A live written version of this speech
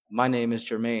My name is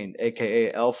Jermaine,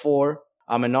 aka L4.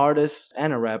 I'm an artist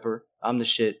and a rapper. I'm the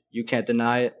shit. You can't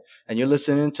deny it. And you're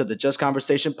listening to the Just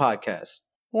Conversation podcast.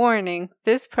 Warning,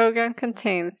 this program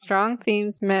contains strong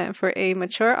themes meant for a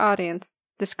mature audience.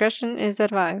 Discretion is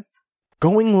advised.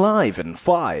 Going live in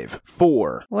 5,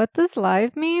 4. What does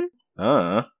live mean?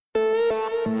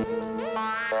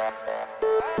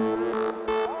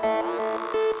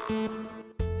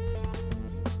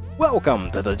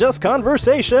 Welcome to the Just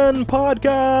Conversation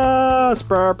podcast!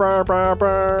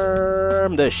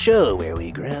 The show where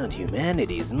we ground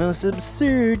humanity's most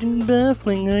absurd and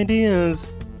baffling ideas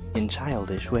in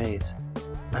childish ways.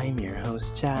 I'm your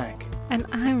host, Jack. And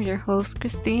I'm your host,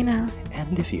 Christina.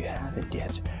 And if you haven't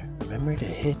yet, remember to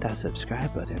hit that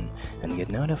subscribe button and get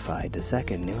notified the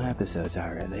second new episodes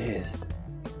are released.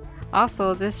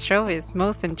 Also, this show is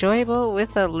most enjoyable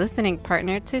with a listening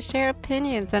partner to share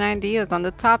opinions and ideas on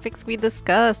the topics we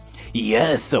discuss.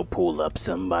 Yes, so pull up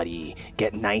somebody,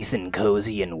 get nice and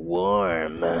cozy and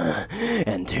warm,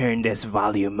 and turn this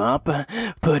volume up,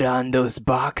 put on those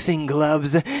boxing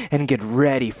gloves, and get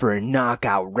ready for a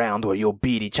knockout round where you'll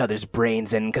beat each other's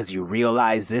brains in because you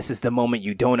realize this is the moment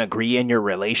you don't agree and your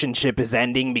relationship is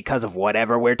ending because of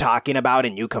whatever we're talking about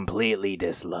and you completely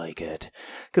dislike it.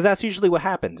 Because that's usually what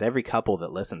happens. Every couple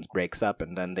that listens breaks up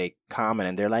and then they comment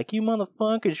and they're like, you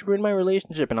motherfuckers, you ruined my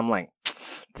relationship. And I'm like,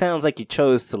 sounds like you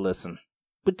chose to listen.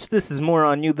 Which this is more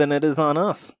on you than it is on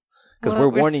us. Because we're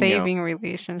warning you. We're saving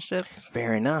relationships.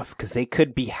 Fair enough. Because they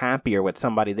could be happier with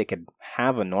somebody they could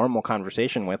have a normal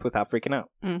conversation with without freaking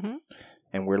out. Mm-hmm.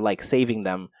 And we're like saving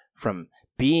them from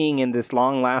being in this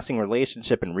long-lasting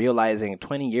relationship and realizing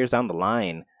 20 years down the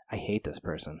line, I hate this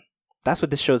person. That's what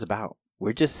this show's about.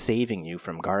 We're just saving you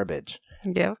from garbage.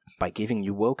 Yeah. By giving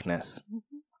you wokeness.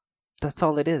 Mm-hmm. That's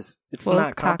all it is. It's woke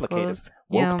not complicated. Tacos.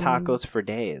 Woke tacos for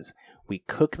days. We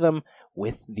cook them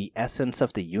with the essence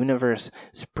of the universe,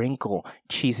 sprinkle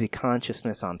cheesy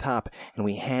consciousness on top, and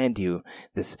we hand you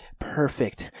this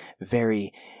perfect,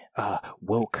 very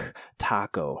woke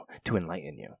taco to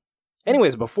enlighten you.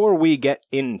 Anyways, before we get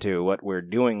into what we're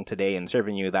doing today and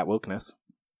serving you that wokeness,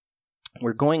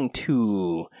 we're going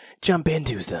to jump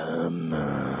into some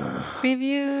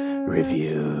reviews,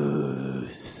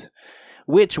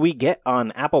 which we get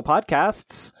on Apple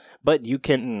Podcasts, but you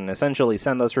can essentially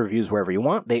send us reviews wherever you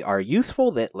want. They are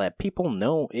useful. That let people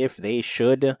know if they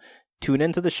should tune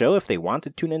into the show, if they want to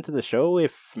tune into the show,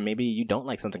 if maybe you don't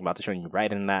like something about the show and you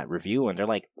write in that review and they're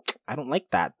like, I don't like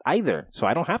that either, so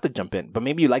I don't have to jump in. But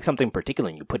maybe you like something particular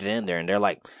and you put it in there and they're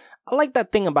like, I like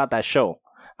that thing about that show.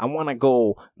 I want to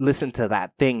go listen to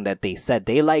that thing that they said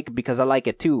they like because I like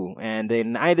it too. And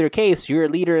in either case, you're a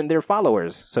leader and they're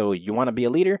followers. So you want to be a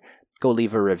leader? Go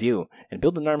leave a review and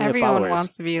build an army of followers. Everyone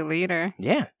wants to be a leader.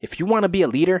 Yeah. If you want to be a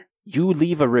leader, you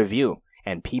leave a review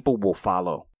and people will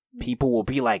follow. People will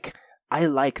be like, I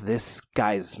like this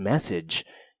guy's message.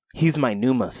 He's my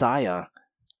new messiah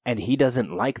and he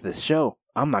doesn't like this show.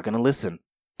 I'm not going to listen.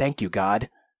 Thank you, God.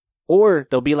 Or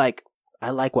they'll be like, I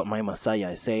like what my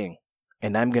messiah is saying.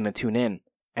 And I'm going to tune in.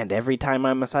 And every time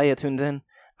my Messiah tunes in,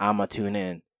 I'm going to tune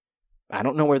in. I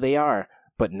don't know where they are,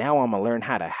 but now I'm going to learn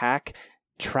how to hack,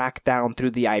 track down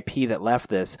through the IP that left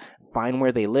this, find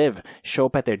where they live, show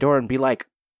up at their door and be like,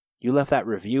 you left that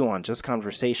review on Just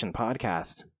Conversation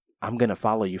podcast. I'm going to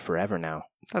follow you forever now.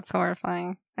 That's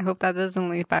horrifying. I hope that doesn't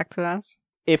lead back to us.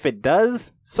 If it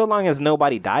does, so long as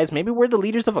nobody dies, maybe we're the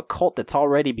leaders of a cult that's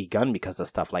already begun because of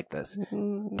stuff like this.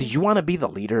 Mm-hmm. Do you want to be the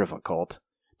leader of a cult?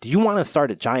 Do you want to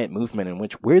start a giant movement in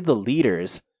which we're the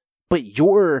leaders, but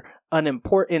you're an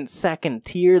important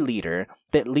second-tier leader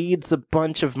that leads a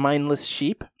bunch of mindless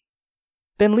sheep?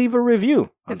 Then leave a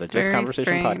review on the Just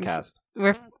Conversation podcast.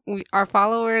 Our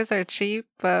followers are cheap,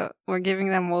 but we're giving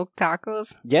them woke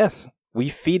tacos? Yes, we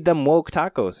feed them woke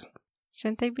tacos.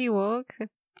 Shouldn't they be woke?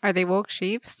 Are they woke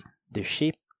sheeps? They're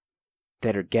sheep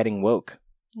that are getting woke.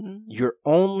 Mm. You're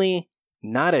only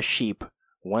not a sheep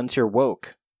once you're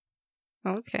woke.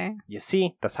 Okay. You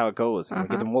see, that's how it goes. And we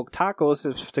give Uh-huh. them woke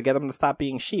tacos to get them to stop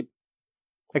being sheep.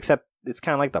 Except it's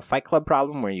kind of like the Fight Club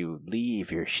problem where you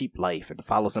leave your sheep life and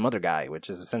follow some other guy, which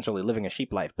is essentially living a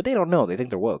sheep life. But they don't know. They think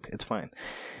they're woke. It's fine.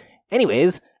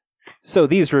 Anyways, so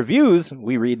these reviews,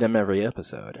 we read them every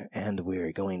episode. And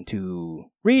we're going to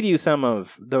read you some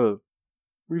of the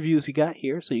reviews we got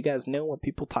here so you guys know what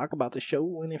people talk about the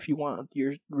show. And if you want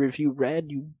your review read,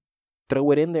 you throw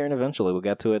it in there and eventually we'll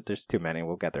get to it. There's too many.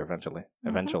 We'll get there eventually.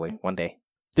 Eventually. One day.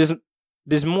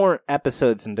 There's more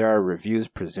episodes than there are reviews,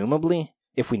 presumably,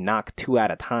 if we knock 2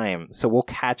 at a time. So we'll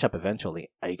catch up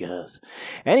eventually, I guess.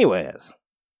 Anyways,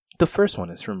 the first one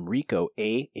is from Rico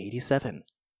A87.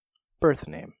 Birth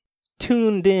name.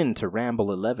 tuned in to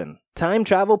Ramble 11, Time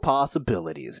Travel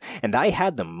Possibilities, and I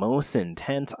had the most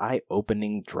intense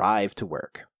eye-opening drive to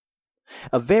work.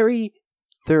 A very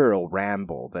thorough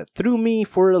ramble that threw me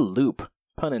for a loop,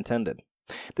 pun intended.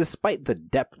 Despite the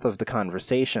depth of the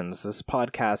conversations this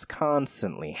podcast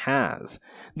constantly has,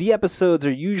 the episodes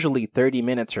are usually 30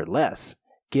 minutes or less.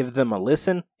 Give them a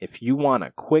listen if you want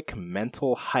a quick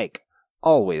mental hike.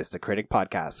 Always the Critic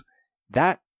Podcast.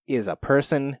 That is a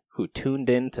person who tuned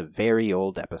in to very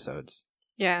old episodes.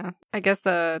 Yeah, I guess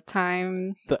the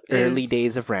time... The early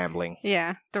days of rambling.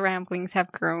 Yeah, the ramblings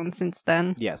have grown since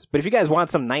then. Yes, but if you guys want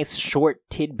some nice short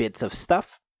tidbits of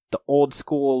stuff, the old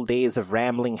school days of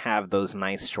rambling have those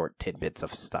nice short tidbits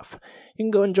of stuff. You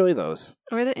can go enjoy those.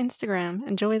 Or the Instagram.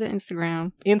 Enjoy the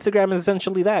Instagram. Instagram is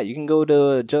essentially that. You can go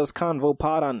to Just Convo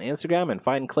Pod on Instagram and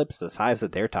find clips the size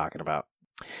that they're talking about.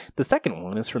 The second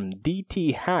one is from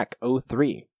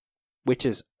DTHack03, which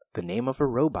is the name of a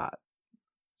robot.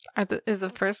 Is the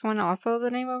first one also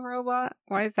the name of a robot?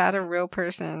 Why is that a real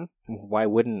person? Why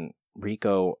wouldn't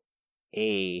Rico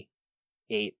A87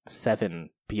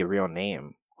 be a real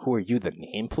name? Who are you, the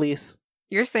name, please?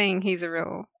 You're saying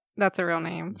that's a real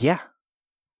name. Yeah.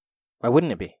 Why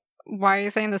wouldn't it be? Why are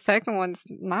you saying the second one's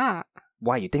not?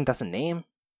 Why, you think that's a name?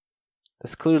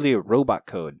 That's clearly a robot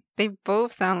code. They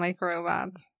both sound like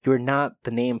robots. You're not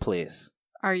the name, please.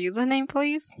 Are you the name,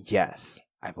 please? Yes,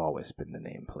 I've always been the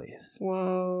name, please.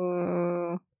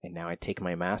 Whoa. And now I take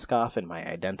my mask off and my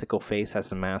identical face as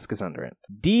the mask is under it.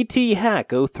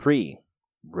 DTHack03.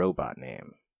 Robot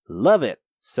name. Love it.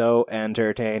 So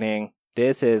entertaining.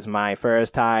 This is my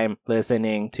first time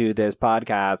listening to this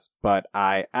podcast, but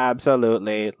I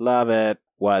absolutely love it.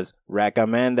 Was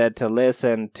recommended to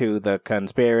listen to the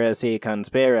conspiracy,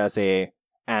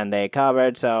 and they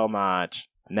covered so much.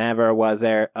 Never was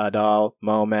there a dull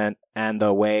moment, and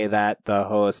the way that the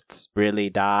hosts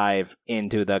really dive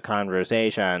into the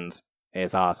conversations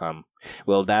is awesome.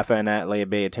 We'll definitely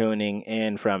be tuning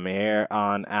in from here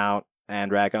on out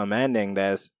and recommending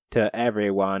this to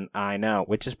everyone I know,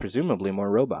 which is presumably more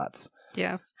robots.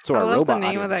 Yes. So I our love robot the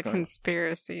name of audience that is growing.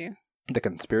 conspiracy. The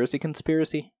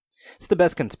conspiracy? It's the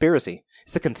best conspiracy.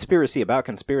 It's a conspiracy about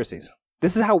conspiracies.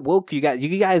 This is how woke you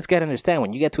guys gotta understand.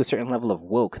 When you get to a certain level of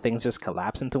woke, things just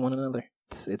collapse into one another.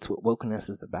 It's what wokeness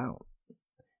is about.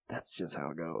 That's just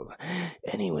how it goes.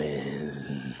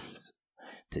 Anyways,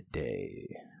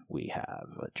 today we have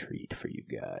a treat for you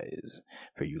guys,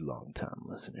 for you long-time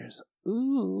listeners.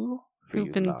 Ooh.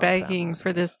 We've been begging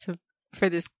for this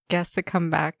guest to come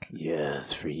back.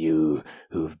 Yes, for you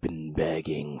who've been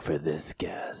begging for this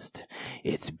guest.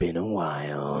 It's been a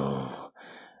while,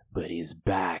 but he's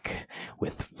back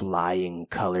with flying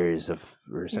colors of,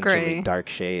 or essentially gray. Dark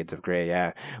shades of gray,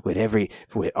 yeah.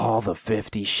 With all the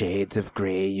 50 shades of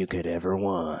gray you could ever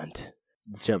want.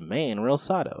 Jermaine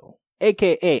Rosado,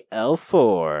 aka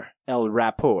L4, El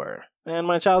Rapport, and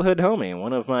my childhood homie,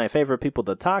 one of my favorite people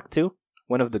to talk to.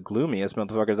 One of the gloomiest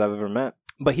motherfuckers I've ever met.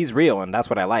 But he's real, and that's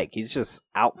what I like. He's just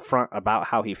out front about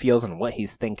how he feels and what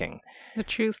he's thinking. The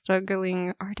true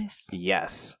struggling artist.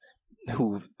 Yes.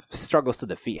 Who struggles to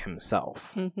defeat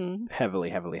himself. Mm-hmm.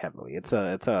 Heavily. It's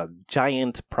a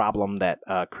giant problem that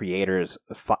creators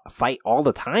fight all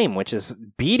the time, which is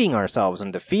beating ourselves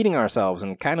and defeating ourselves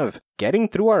and kind of getting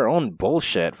through our own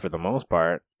bullshit for the most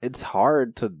part. It's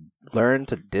hard to learn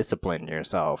to discipline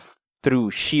yourself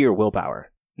through sheer willpower.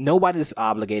 Nobody's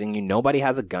obligating you. Nobody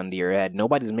has a gun to your head.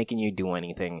 Nobody's making you do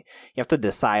anything. You have to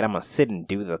decide, I'm going to sit and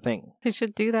do the thing. He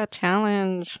should do that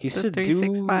challenge. He the should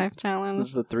 365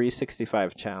 challenge. The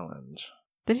 365 challenge.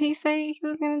 Did he say he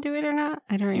was going to do it or not?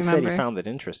 I don't remember. He said he found it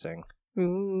interesting.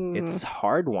 Ooh. It's a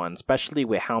hard one, especially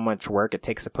with how much work it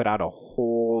takes to put out a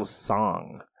whole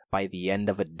song by the end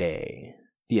of a day.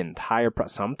 The entire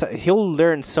he'll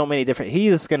learn so many different...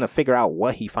 He's going to figure out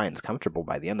what he finds comfortable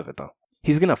by the end of it, though.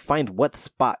 He's going to find what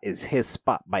spot is his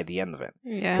spot by the end of it.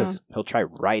 Yeah. Because he'll try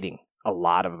writing a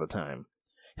lot of the time.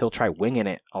 He'll try winging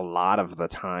it a lot of the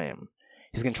time.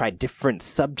 He's going to try different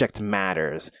subject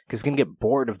matters. Because he's going to get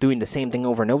bored of doing the same thing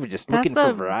over and over, just looking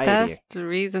for variety. That's the best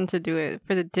reason to do it.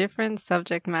 For the different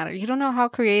subject matter. You don't know how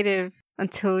creative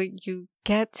until you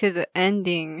get to the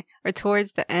ending. Or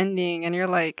towards the ending. And you're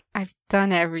like, I've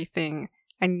done everything.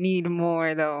 I need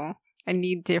more, though. I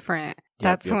need different.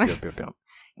 That's when...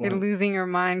 You're losing your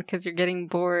mind because you're getting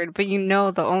bored, but you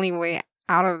know the only way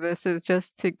out of this is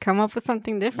just to come up with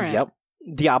something different. Yep.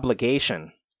 The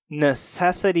obligation.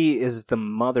 Necessity is the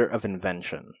mother of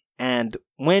invention. And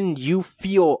when you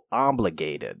feel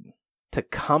obligated to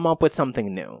come up with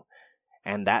something new,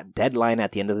 And that deadline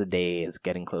at the end of the day is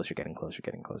getting closer, and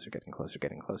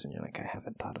you're like, I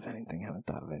haven't thought of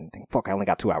anything. Fuck, I only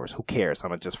got 2 hours. Who cares? I'm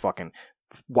gonna just fucking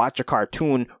watch a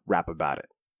cartoon, rap about it.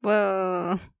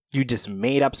 Whoa. You just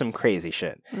made up some crazy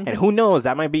shit. Mm-hmm. And who knows,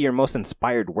 that might be your most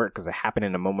inspired work because it happened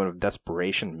in a moment of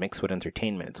desperation mixed with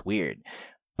entertainment. It's weird.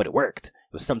 But it worked.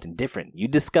 It was something different. You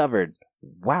discovered,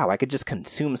 wow, I could just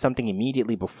consume something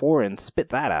immediately before and spit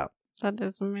that out. That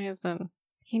is amazing.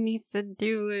 He needs to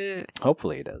do it.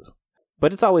 Hopefully he does.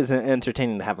 But it's always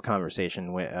entertaining to have a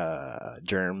conversation with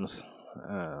Germs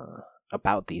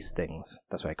about these things.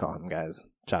 That's what I call him, guys.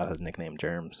 Childhood nickname,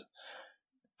 Germs.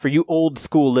 For you old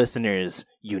school listeners,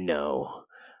 you know.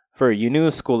 For you new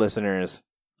school listeners,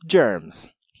 Germs.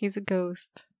 He's a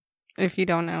ghost, if you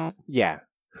don't know. Yeah,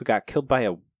 who got killed by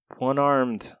a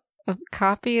one-armed... A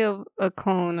copy of a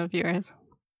clone of yours.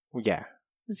 Yeah.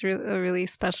 It's a really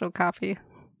special copy.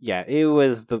 Yeah, it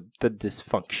was the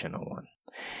dysfunctional one.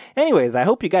 Anyways, I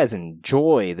hope you guys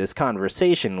enjoy this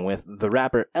conversation with the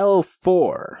rapper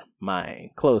L4, my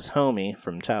close homie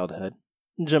from childhood,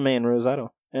 Jermaine Rosado.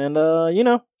 And,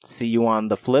 see you on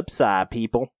the flip side,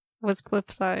 people. What's flip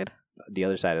side? The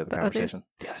other side of the conversation.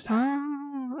 The other side.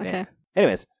 Oh, okay. Yeah.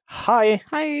 Anyways, hi.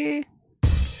 Hi.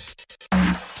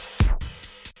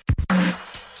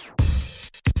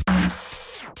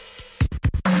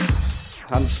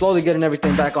 I'm slowly getting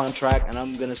everything back on track, and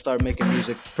I'm gonna start making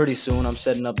music pretty soon. I'm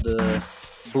setting up the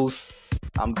booth.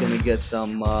 I'm gonna get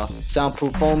some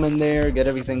soundproof foam in there, get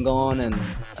everything going, and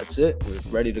that's it.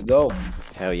 We're ready to go.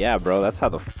 Hell yeah, bro. That's how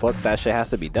the fuck that shit has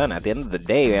to be done. At the end of the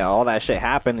day, all that shit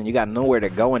happened and you got nowhere to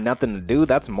go and nothing to do.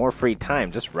 That's more free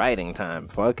time. Just writing time.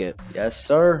 Fuck it. Yes,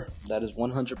 sir. That is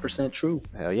 100% true.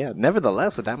 Hell yeah.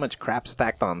 Nevertheless, with that much crap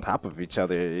stacked on top of each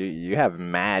other, you have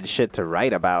mad shit to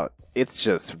write about. It's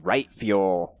just write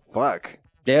fuel. Fuck.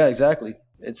 Yeah, exactly.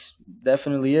 It's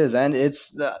definitely is. And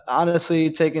it's honestly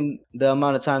taking the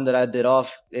amount of time that I did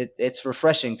off, it's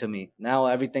refreshing to me. Now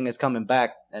everything is coming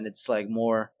back and it's like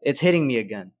more, it's hitting me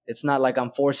again. It's not like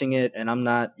I'm forcing it and I'm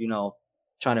not,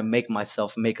 trying to make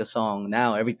myself make a song.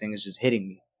 Now everything is just hitting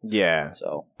me. Yeah.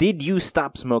 So, did you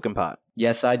stop smoking pot?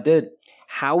 Yes, I did.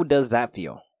 How does that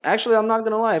feel? Actually, I'm not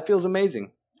going to lie. It feels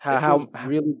amazing. It feels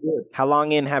really good. How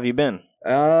long in have you been?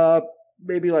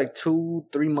 Maybe like 2-3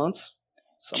 months.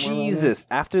 Jesus,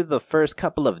 after the first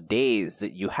couple of days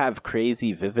that you have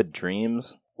crazy vivid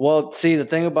dreams? Well, see, the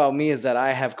thing about me is that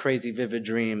I have crazy vivid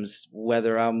dreams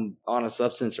whether I'm on a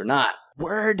substance or not.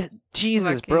 Word?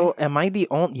 Jesus, lucky. Bro, am I the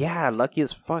only... Yeah, lucky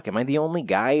as fuck. Am I the only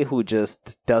guy who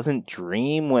just doesn't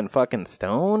dream when fucking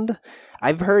stoned?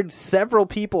 I've heard several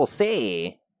people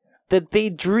say that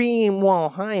they dream while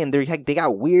high and they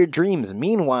got weird dreams.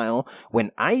 Meanwhile,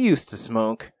 when I used to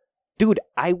smoke... Dude,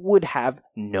 I would have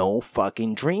no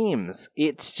fucking dreams.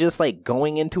 It's just like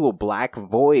going into a black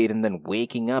void and then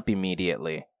waking up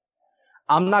immediately.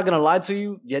 I'm not going to lie to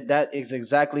you, yet that is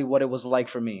exactly what it was like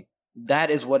for me.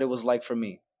 That is what it was like for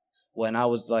me. When I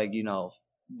was like,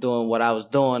 doing what I was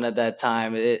doing at that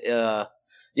time. I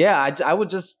would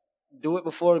just do it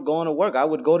before going to work. I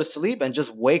would go to sleep and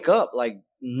just wake up. Like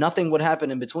nothing would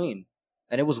happen in between.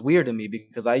 And it was weird to me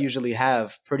because I usually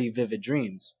have pretty vivid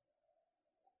dreams.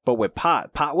 But with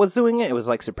pot was doing it? It was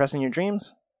like suppressing your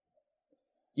dreams?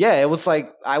 Yeah, it was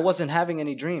like I wasn't having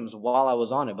any dreams while I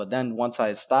was on it. But then once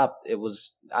I stopped, it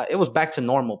was back to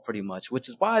normal pretty much, which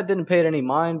is why I didn't pay it any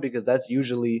mind because that's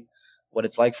usually what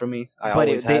it's like for me.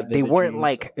 They weren't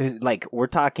dreams. like we're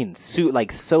talking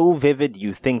so vivid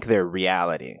you think they're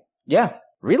reality. Yeah.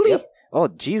 Really? Yep. Oh,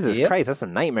 Jesus Christ, that's a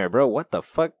nightmare, bro. What the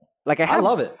fuck? Like I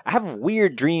love it. I have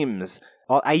weird dreams.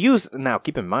 Now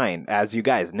keep in mind, as you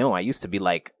guys know, I used to be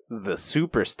like the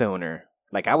super stoner.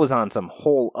 Like I was on some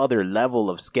whole other level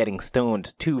of getting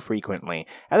stoned too frequently.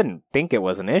 I didn't think it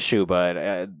was an issue,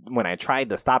 but when I tried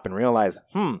to stop and realize,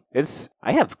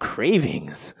 I have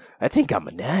cravings. I think I'm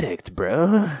an addict,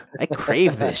 bro. I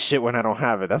crave this shit when I don't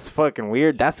have it. That's fucking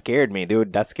weird. That scared me,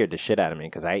 dude. That scared the shit out of me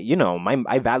because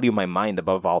I value my mind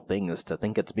above all things. To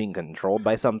think it's being controlled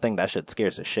by something, that shit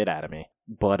scares the shit out of me.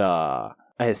 But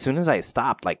as soon as I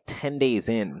stopped, like 10 days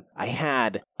in, I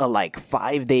had a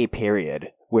 5-day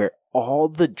period where all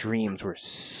the dreams were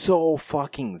so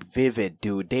fucking vivid,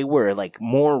 dude. They were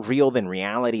more real than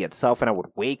reality itself, and I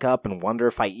would wake up and wonder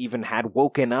if I even had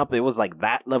woken up. It was like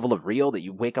that level of real that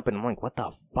you wake up and I'm like, what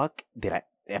the fuck?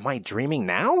 Am I dreaming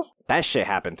now? That shit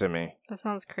happened to me. That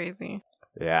sounds crazy.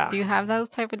 Yeah. Do you have those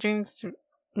type of dreams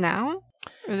now?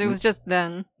 Or it was just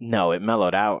then? No, it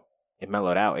mellowed out.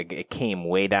 It came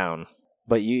way down.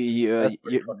 But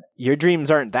your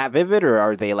dreams aren't that vivid, or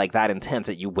are they that intense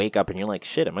that you wake up and you're like,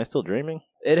 shit, am I still dreaming?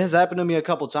 It has happened to me a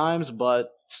couple times, but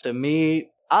to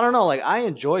me, I don't know, like I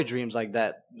enjoy dreams like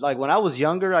that. Like when I was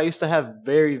younger, I used to have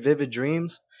very vivid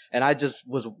dreams, and I just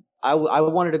was I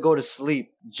wanted to go to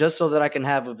sleep just so that I can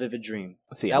have a vivid dream.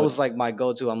 See, That was like my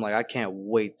go-to. I'm like, I can't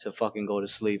wait to fucking go to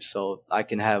sleep so I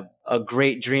can have a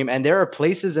great dream. And there are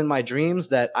places in my dreams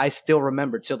that I still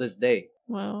remember till this day.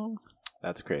 Well,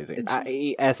 that's crazy.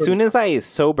 It's As soon as I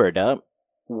sobered up,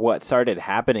 what started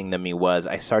happening to me was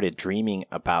I started dreaming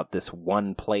about this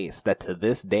one place that to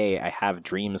this day I have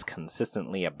dreams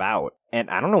consistently about. And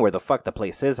I don't know where the fuck the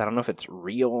place is. I don't know if it's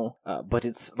real, but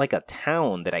it's like a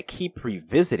town that I keep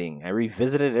revisiting. I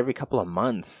revisit it every couple of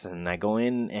months, and I go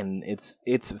in, and it's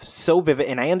so vivid,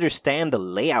 and I understand the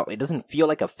layout. It doesn't feel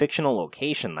like a fictional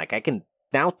location. Like I can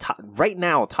now, right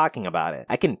now, talking about it,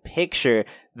 I can picture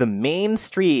the main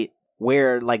street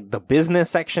where like the business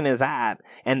section is at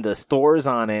and the stores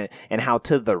on it, and how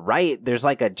to the right there's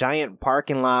like a giant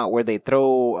parking lot where they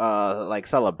throw like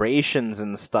celebrations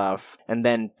and stuff, and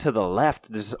then to the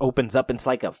left this opens up into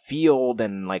like a field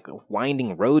and like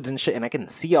winding roads and shit, and I can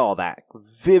see all that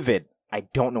vivid. I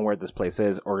don't know where this place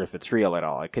is or if it's real at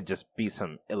all. It could just be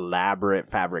some elaborate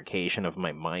fabrication of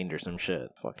my mind or some shit.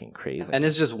 Fucking crazy. And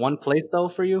it's just one place though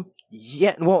for you?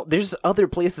 Yeah, well, there's other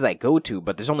places I go to,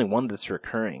 but there's only one that's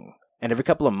recurring. And every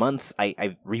couple of months,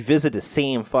 I revisit the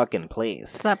same fucking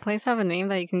place. does that place have a name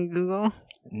that you can Google?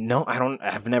 No, I don't.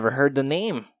 I've never heard the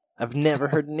name. I've never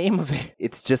heard the name of it.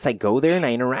 It's just I go there and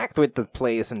I interact with the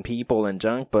place and people and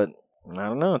junk, but I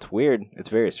don't know. It's weird. It's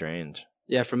very strange.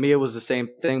 Yeah, for me it was the same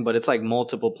thing, but it's like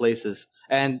multiple places.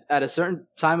 And at a certain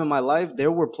time in my life,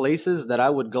 there were places that I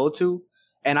would go to,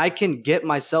 and I can get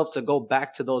myself to go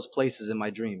back to those places in my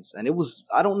dreams. And it was,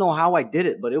 I don't know how I did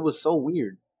it, but it was so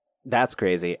weird. That's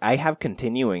crazy. I have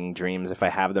continuing dreams if I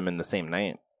have them in the same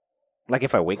night. Like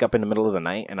if I wake up in the middle of the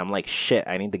night and I'm like, shit,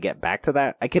 I need to get back to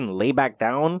that. I can lay back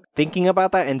down thinking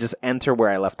about that and just enter where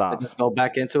I left off. Just go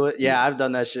back into it. Yeah, I've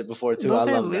done that shit before too. Those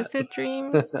I are love lucid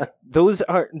dreams?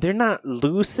 They're not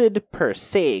lucid per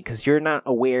se, because you're not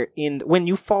aware when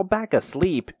you fall back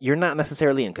asleep, you're not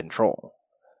necessarily in control.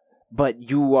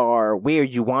 But you are where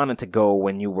you wanted to go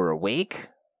when you were awake.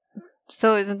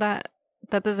 So isn't that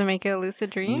doesn't make it a lucid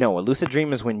dream? No, a lucid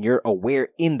dream is when you're aware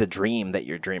in the dream that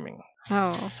you're dreaming.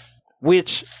 Oh.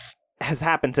 Which has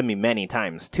happened to me many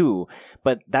times too,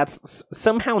 but that's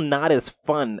somehow not as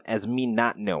fun as me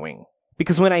not knowing.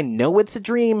 Because when I know it's a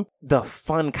dream, the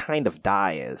fun kind of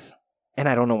dies. And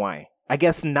I don't know why. I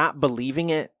guess not believing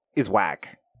it is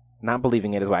whack. Not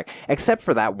believing it is whack. Except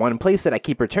for that one place that I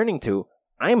keep returning to,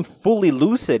 I'm fully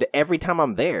lucid every time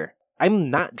I'm there. I'm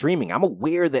not dreaming. I'm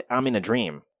aware that I'm in a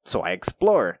dream. So I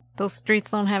explore. Those streets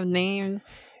don't have names.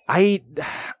 Here's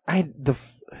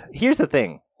the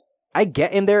thing. I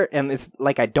get in there and it's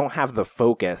like I don't have the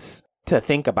focus to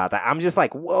think about that. I'm just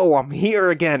like, whoa, I'm here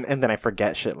again. And then I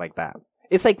forget shit like that.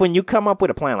 It's like when you come up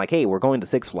with a plan, like, hey, we're going to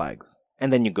Six Flags.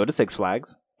 And then you go to Six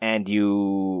Flags and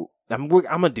I'm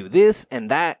going to do this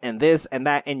and that and this and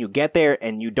that. And you get there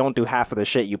and you don't do half of the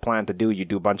shit you plan to do. You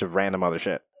do a bunch of random other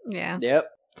shit. Yeah.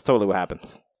 Yep. That's totally what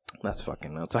happens. That's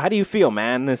fucking nuts. So how do you feel,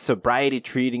 man? Is sobriety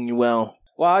treating you well?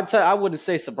 Well, I wouldn't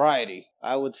say sobriety.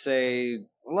 I would say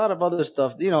a lot of other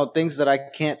stuff, things that I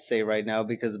can't say right now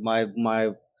because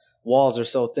my walls are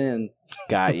so thin.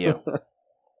 Got you.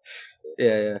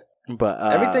 Yeah.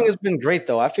 But everything has been great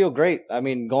though. I feel great. I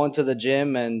mean, going to the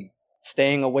gym and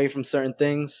staying away from certain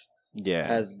things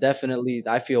has definitely,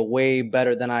 I feel way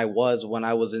better than I was when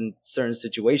I was in certain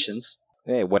situations.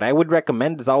 Hey, what I would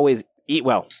recommend is always eat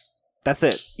well. That's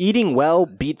it. Eating well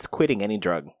beats quitting any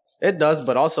drug. It does,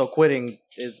 but also quitting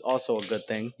is also a good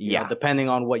thing. Yeah. Depending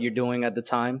on what you're doing at the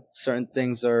time, certain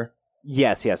things are.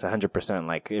 Yes, 100%.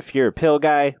 Like if you're a pill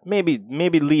guy, maybe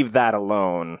leave that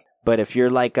alone. But if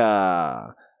you're like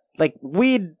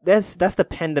weed, that's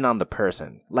dependent on the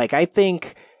person. Like I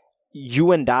think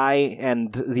you and I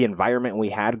and the environment we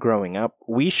had growing up,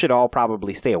 we should all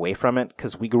probably stay away from it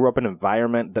because we grew up in an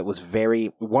environment that was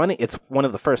it's one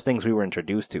of the first things we were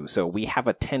introduced to. So we have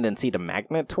a tendency to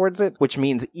magnet towards it, which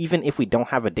means even if we don't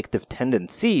have addictive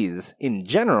tendencies in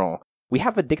general, we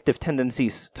have addictive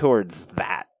tendencies towards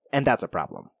that. And that's a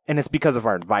problem. And it's because of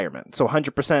our environment. So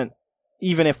 100%,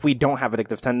 even if we don't have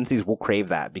addictive tendencies, we'll crave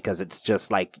that because it's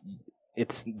just like,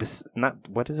 it's this, not,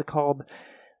 what is it called?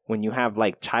 When you have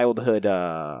like childhood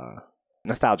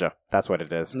nostalgia. That's what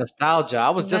it is. Nostalgia.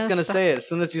 I was just going to say it as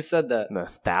soon as you said that.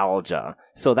 Nostalgia.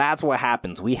 So that's what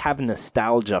happens. We have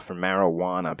nostalgia for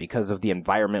marijuana because of the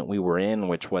environment we were in,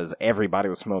 which was everybody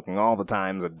was smoking all the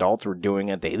time. Adults were doing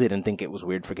it. They didn't think it was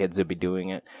weird for kids to be doing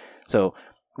it. So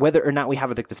whether or not we have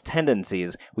addictive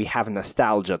tendencies, we have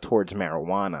nostalgia towards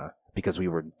marijuana because we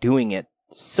were doing it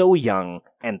so young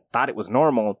and thought it was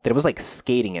normal that it was like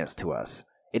skating is to us.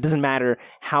 It doesn't matter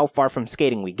how far from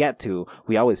skating we get to,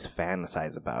 we always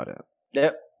fantasize about it.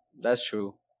 Yep, that's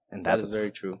true. And That that's is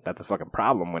very true. That's a fucking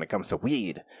problem when it comes to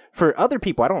weed. For other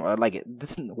people, I don't like it.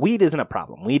 Weed isn't a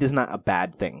problem. Weed is not a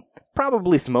bad thing.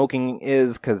 Probably smoking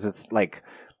is, because it's like,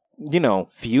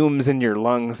 fumes in your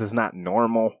lungs is not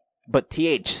normal. But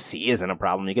THC isn't a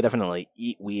problem. You could definitely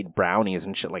eat weed brownies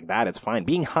and shit like that. It's fine.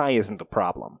 Being high isn't the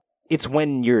problem. It's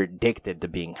when you're addicted to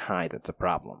being high that's a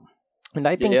problem. And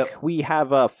I think we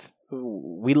love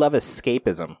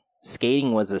escapism.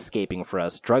 Skating was escaping for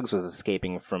us. Drugs was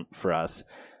escaping for us.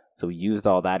 So we used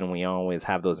all that, and we always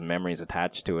have those memories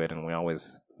attached to it, and we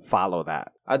always follow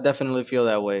that. I definitely feel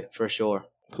that way, for sure.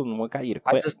 So then what got you to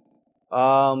quit?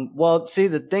 Well, see,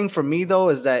 the thing for me, though,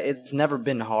 is that it's never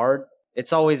been hard.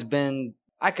 It's always been,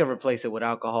 I could replace it with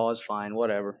alcohol. It's fine,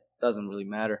 whatever. Doesn't really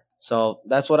matter. So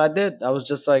that's what I did. I was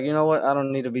just like, you know what? I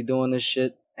don't need to be doing this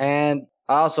shit. And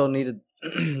I also needed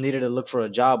to look for a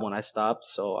job when I stopped.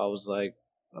 So I was like,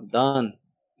 I'm done.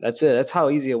 That's it. That's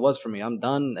how easy it was for me. I'm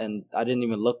done, and I didn't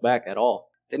even look back at all.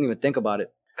 Didn't even think about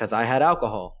it, because I had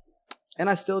alcohol, and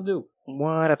I still do.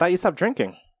 What? I thought you stopped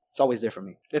drinking. It's always there for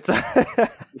me. It's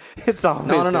always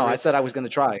No. I said I was gonna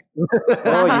try.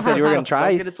 Oh, you said you were gonna try?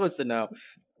 Don't get it twisted now.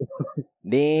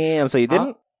 Damn. So you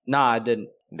didn't? Nah, I didn't.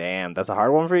 Damn, that's a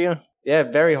hard one for you. Yeah,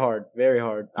 very hard. Very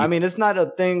hard. I mean, it's not a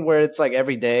thing where it's like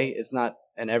every day. It's not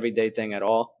an everyday thing at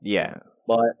all. Yeah.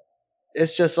 But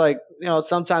it's just like,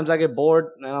 sometimes I get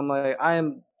bored, and I'm like, I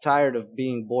am tired of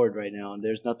being bored right now, and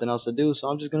there's nothing else to do, so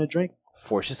I'm just going to drink.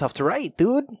 Force yourself to write,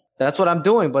 dude. That's what I'm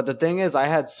doing, but the thing is, I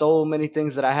had so many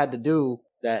things that I had to do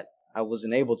that I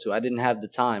wasn't able to. I didn't have the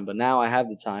time, but now I have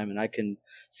the time, and I can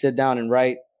sit down and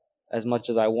write as much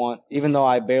as I want, even though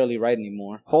I barely write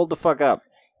anymore. Hold the fuck up.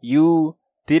 You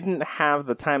didn't have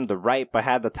the time to write, but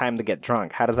had the time to get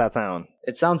drunk. How does that sound?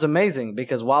 It sounds amazing,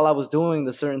 because while I was doing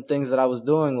the certain things that I was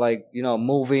doing, like,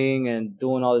 moving and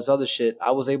doing all this other shit,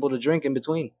 I was able to drink in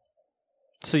between.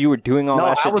 So you were doing all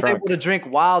that shit I was drunk? able to drink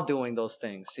while doing those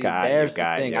things. See, there's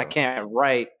the thing. I can't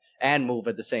write and move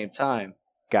at the same time.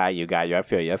 Got you. I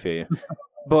feel you.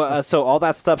 But so all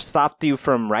that stuff stopped you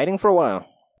from writing for a while?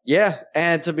 Yeah,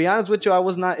 and to be honest with you, I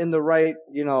was not in the right,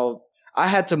 I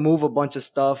had to move a bunch of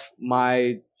stuff.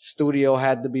 My studio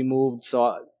had to be moved.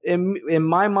 So in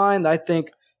my mind, I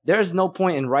think there's no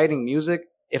point in writing music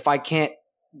if I can't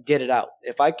get it out.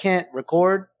 If I can't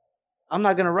record, I'm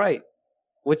not going to write,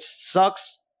 which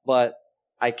sucks, but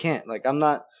I can't. Like, I'm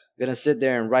not going to sit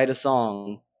there and write a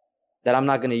song that I'm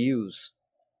not going to use.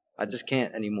 I just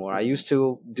can't anymore. I used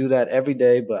to do that every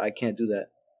day, but I can't do that.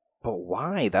 But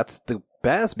why? That's the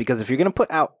best, because if you're going to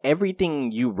put out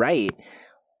everything you write,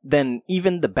 then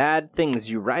even the bad things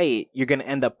you write, you're going to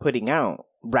end up putting out,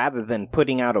 rather than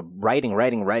putting out a writing,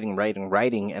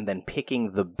 and then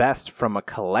picking the best from a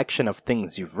collection of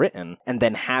things you've written, and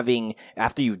then having,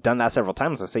 after you've done that several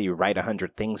times, let's say you write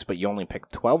 100 things, but you only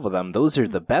pick 12 of them, those are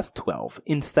the best 12,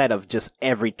 instead of just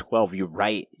every 12 you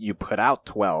write, you put out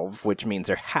 12, which means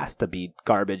there has to be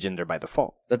garbage in there by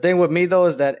default. The thing with me, though,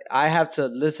 is that I have to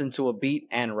listen to a beat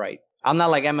and write. I'm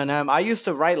not like Eminem. I used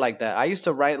to write like that. I used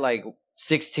to write like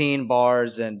 16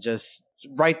 bars and just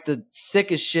write the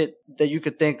sickest shit that you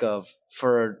could think of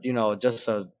for, just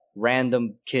a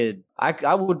random kid.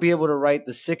 I would be able to write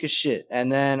the sickest shit.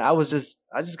 And then I just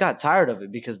got tired of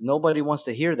it, because nobody wants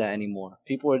to hear that anymore.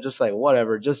 People are just like,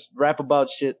 whatever, just rap about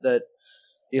shit that,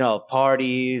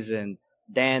 parties and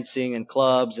dancing and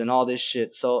clubs and all this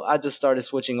shit. So I just started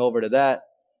switching over to that.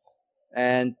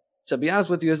 And to be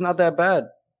honest with you, it's not that bad.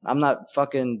 I'm not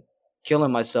fucking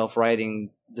killing myself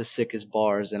writing the sickest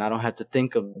bars, and I don't have to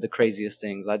think of the craziest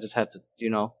things. I just have to,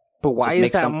 But why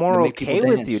is that more okay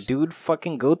with you, dance. dude?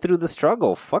 Fucking go through the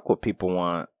struggle. Fuck what people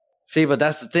want. See, but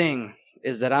that's the thing,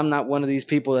 is that I'm not one of these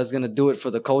people that's going to do it for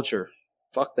the culture.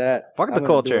 Fuck that. Fuck the I'm gonna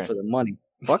culture. do it for the money.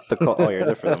 Fuck the culture. Oh, you're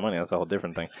there for the money. That's a whole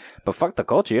different thing. But fuck the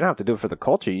culture. You don't have to do it for the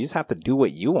culture. You just have to do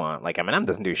what you want. Like, Eminem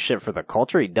doesn't do shit for the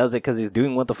culture. He does it because he's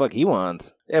doing what the fuck he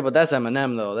wants. Yeah, but that's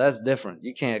Eminem, though. That's different.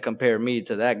 You can't compare me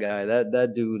to that guy.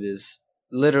 That dude is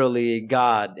literally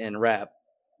God in rap.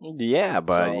 Yeah,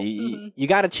 but you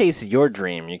got to chase your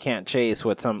dream. You can't chase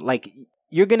what some, like,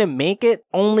 you're going to make it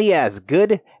only as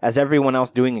good as everyone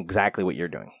else doing exactly what you're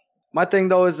doing. My thing,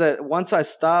 though, is that once I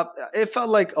stopped, it felt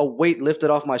like a weight lifted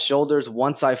off my shoulders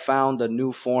once I found a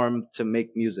new form to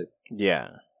make music. Yeah.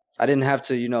 I didn't have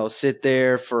to, sit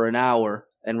there for an hour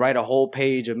and write a whole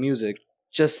page of music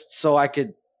just so I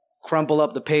could crumple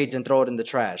up the page and throw it in the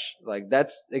trash. Like,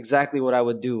 that's exactly what I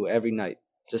would do every night.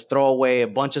 Just throw away a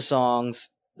bunch of songs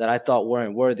that I thought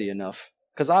weren't worthy enough.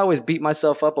 because I always beat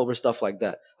myself up over stuff like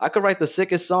that. I could write the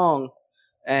sickest song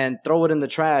and throw it in the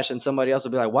trash, and somebody else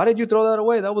would be like, "Why did you throw that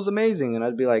away? That was amazing." And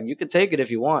I'd be like, "You can take it if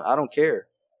you want. I don't care."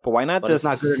 But why not But it's just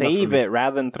not good enough for save me. it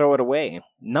rather than throw it away?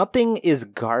 Nothing is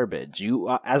garbage.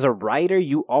 You, as a writer,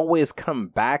 you always come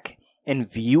back and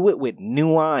view it with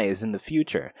new eyes in the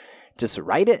future. Just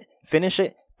write it, finish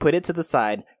it, put it to the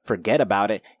side, forget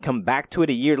about it, come back to it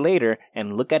a year later,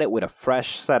 and look at it with a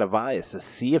fresh set of eyes to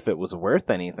see if it was worth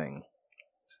anything.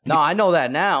 No, I know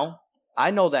that now. I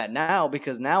know that now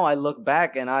because now I look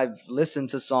back and I've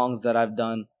listened to songs that I've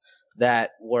done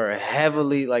that were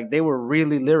heavily, like, they were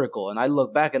really lyrical. And I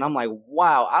look back and I'm like,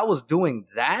 wow, I was doing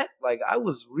that? Like, I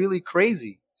was really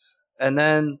crazy. And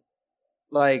then,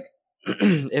 like,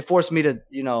 it forced me to,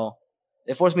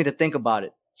 it forced me to think about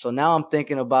it. So now I'm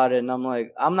thinking about it and I'm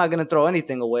like, I'm not going to throw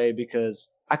anything away because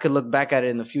I could look back at it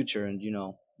in the future and,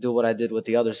 do what I did with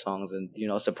the other songs and,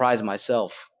 surprise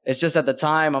myself. It's just at the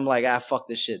time I'm like, fuck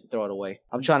this shit, throw it away.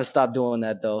 I'm trying to stop doing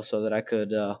that though so that I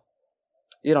could,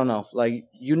 you don't know. Like,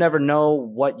 you never know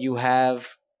what you have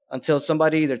until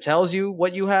somebody either tells you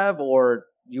what you have or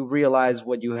you realize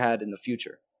what you had in the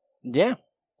future. Yeah.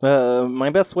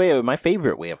 My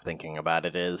favorite way of thinking about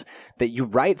it is that you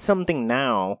write something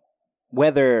now,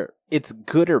 whether it's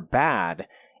good or bad.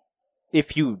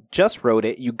 If you just wrote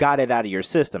it, you got it out of your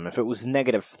system. If it was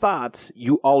negative thoughts,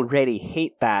 you already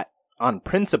hate that on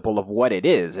principle of what it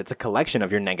is. It's a collection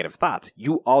of your negative thoughts.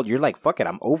 You're like, fuck it,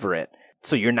 I'm over it.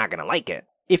 So you're not going to like it.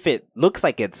 If it looks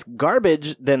like it's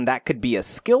garbage, then that could be a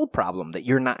skill problem that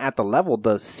you're not at the level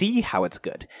to see how it's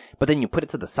good. But then you put it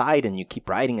to the side and you keep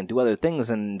writing and do other things.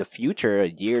 And in the future, a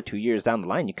year, 2 years down the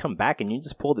line, you come back and you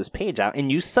just pull this page out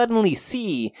and you suddenly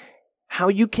see how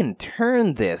you can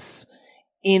turn this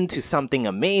into something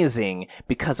amazing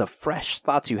because of fresh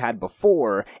thoughts you had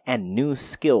before and new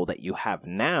skill that you have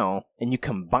now. And you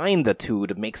combine the two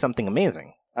to make something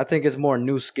amazing. I think it's more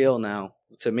new skill now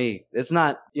to me. It's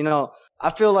not, I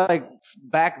feel like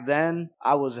back then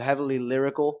I was heavily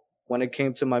lyrical when it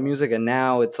came to my music, and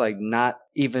now it's like not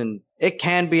even, it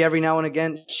can be every now and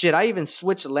again. Shit, I even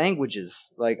switch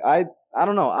languages. Like, I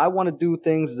don't know. I want to do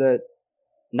things that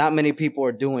not many people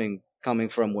are doing coming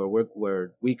from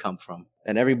where we come from.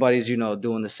 And everybody's,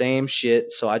 doing the same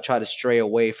shit. So I try to stray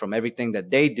away from everything that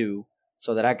they do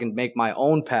so that I can make my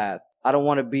own path. I don't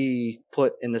want to be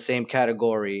put in the same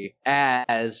category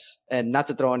as, and not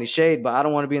to throw any shade, but I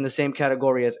don't want to be in the same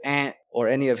category as Ant or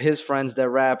any of his friends that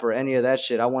rap or any of that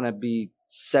shit. I want to be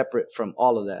separate from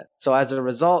all of that. So as a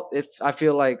result, I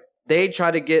feel like they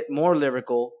try to get more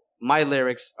lyrical, my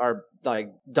lyrics are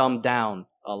like dumbed down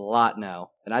a lot now.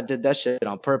 And I did that shit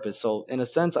on purpose. So in a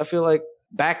sense, I feel like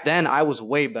back then I was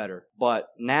way better, but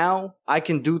now I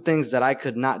can do things that I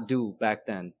could not do back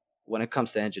then. When it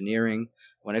comes to engineering,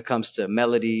 when it comes to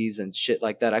melodies and shit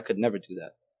like that, I could never do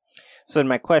that. So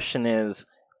my question is,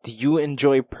 do you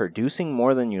enjoy producing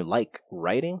more than you like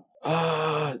writing?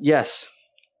 Yes.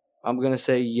 I'm going to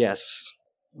say yes.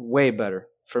 Way better.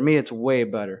 For me, it's way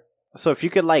better. So if you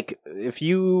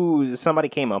could, somebody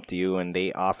came up to you and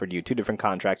they offered you 2 different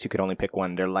contracts, you could only pick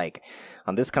one. They're like,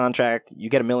 on this contract, you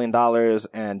get $1 million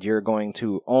and you're going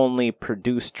to only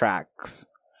produce tracks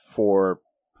for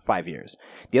 5 years.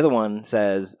 The other one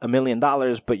says $1 million,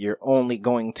 but you're only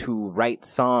going to write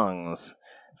songs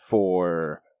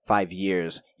for 5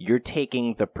 years. You're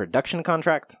taking the production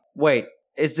contract? Wait,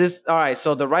 is this all right?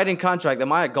 So the writing contract,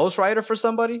 am I a ghostwriter for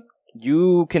somebody?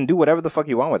 You can do whatever the fuck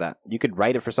you want with that. You could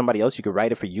write it for somebody else. You could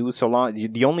write it for you. So long,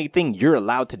 the only thing you're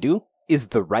allowed to do is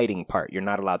the writing part. You're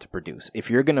not allowed to produce. If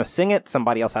you're gonna sing it,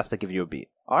 somebody else has to give you a beat.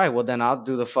 All right, well then I'll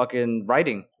do the fucking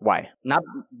writing. Why? Not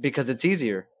because it's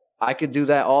easier. I could do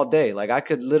that all day. Like, I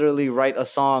could literally write a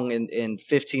song in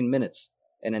 15 minutes,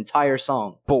 an entire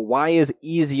song. But why is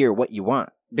easier what you want?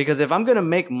 Because if I'm going to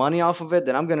make money off of it,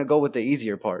 then I'm going to go with the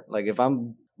easier part. Like,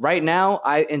 right now,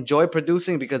 I enjoy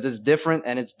producing because it's different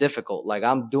and it's difficult. Like,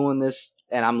 I'm doing this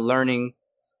and I'm learning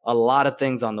a lot of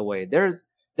things on the way. There's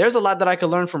a lot that I could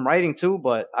learn from writing too,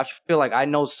 but I feel like I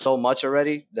know so much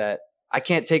already that I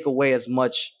can't take away as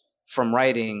much from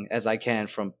writing as I can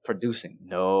from producing.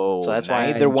 No, so that's why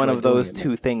neither one of those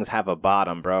two things have a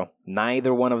bottom, bro.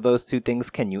 Neither one of those two things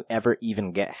can you ever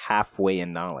even get halfway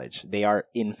in knowledge. They are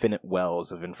infinite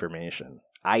wells of information.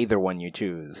 Either one you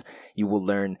choose, you will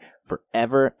learn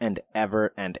forever and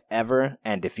ever and ever.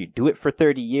 And if you do it for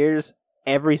 30 years,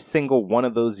 every single one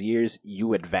of those years,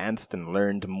 you advanced and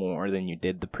learned more than you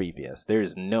did the previous.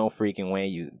 There's no freaking way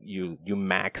you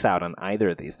max out on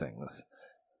either of these things.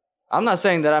 I'm not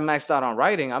saying that I maxed out on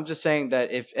writing. I'm just saying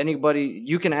that if anybody,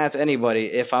 you can ask anybody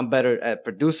if I'm better at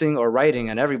producing or writing,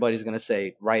 and everybody's going to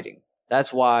say writing.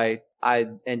 That's why I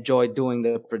enjoy doing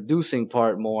the producing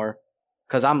part more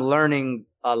because I'm learning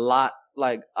a lot.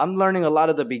 Like I'm learning a lot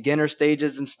of the beginner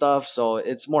stages and stuff, so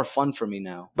it's more fun for me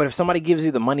now. But if somebody gives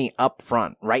you the money up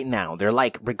front right now, they're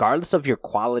like, regardless of your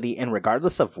quality and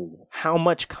regardless of how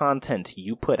much content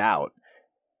you put out,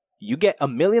 you get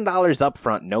 $1 million up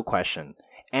front, no question.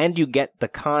 And you get the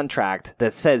contract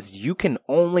that says you can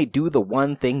only do the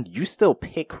one thing. You still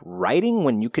pick writing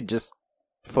when you could just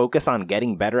focus on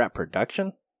getting better at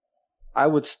production? I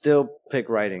would still pick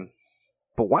writing.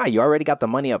 But why? You already got the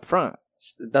money up front.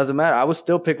 It doesn't matter. I would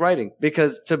still pick writing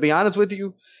because, to be honest with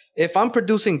you, if I'm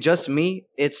producing just me,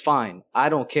 it's fine. I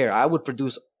don't care. I would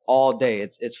produce all day.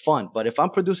 It's fun. But if I'm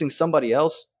producing somebody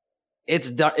else,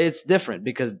 it's different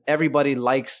because everybody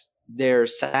likes their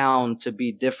sound to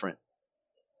be different.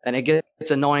 And it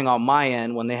gets annoying on my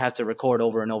end when they have to record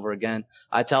over and over again.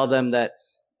 I tell them that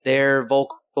their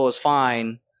vocal is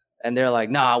fine, and they're like,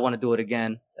 "Nah, I want to do it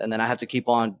again." And then I have to keep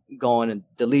on going and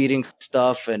deleting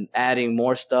stuff and adding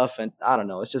more stuff. And I don't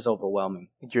know. It's just overwhelming.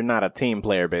 You're not a team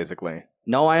player, basically.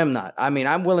 No, I am not. I mean,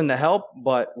 I'm willing to help,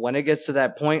 but when it gets to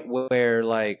that point where,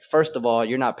 like, first of all,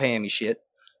 you're not paying me shit,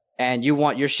 and you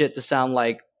want your shit to sound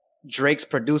like Drake's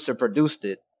producer produced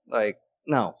it, like,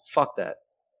 no, fuck that.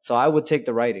 So I would take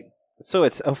the writing. So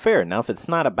it's fair enough. It's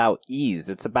not about ease.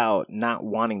 It's about not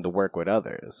wanting to work with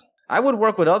others. I would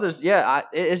work with others. Yeah,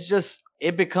 it's just,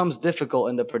 it becomes difficult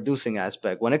in the producing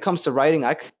aspect. When it comes to writing,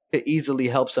 I could easily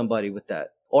help somebody with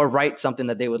that. Or write something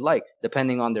that they would like,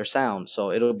 depending on their sound.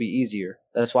 So it'll be easier.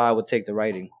 That's why I would take the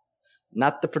writing.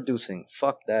 Not the producing.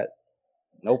 Fuck that.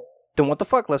 Nope. Then what the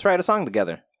fuck? Let's write a song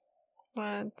together.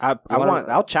 What?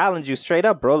 I'll challenge you straight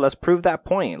up, bro. Let's prove that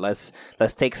point. Let's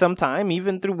take some time,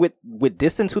 even through with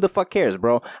distance. Who the fuck cares,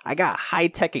 bro? I got high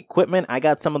tech equipment. I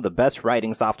got some of the best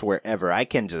writing software ever. I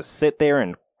can just sit there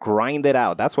and grind it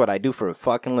out. That's what I do for a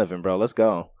fucking living, bro. Let's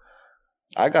go.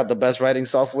 I got the best writing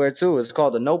software too. It's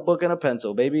called a notebook and a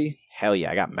pencil, baby. Hell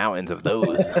yeah, I got mountains of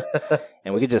those.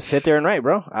 And we could just sit there and write,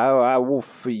 bro. I will.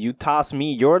 You toss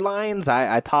me your lines.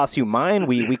 I toss you mine.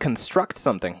 We construct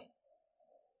something.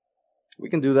 We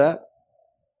can do that.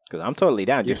 Because I'm totally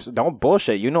down. Just don't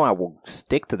bullshit. You know I will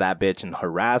stick to that bitch and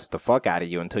harass the fuck out of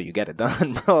you until you get it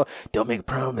done, bro. Don't make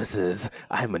promises.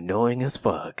 I'm annoying as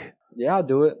fuck. Yeah, I'll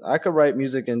do it. I could write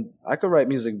music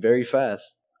very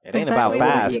fast. It ain't about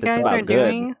fast. It's about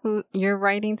good. Doing? You're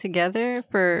writing together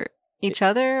for each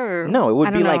other, or no? It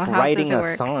would be like How writing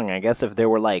a song. I guess if there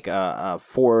were like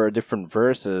 4 different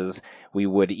verses, we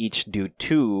would each do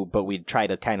 2, but we'd try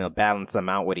to kind of balance them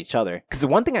out with each other. Because the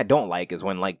one thing I don't like is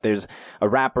when like there's a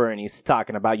rapper and he's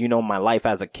talking about, you know, my life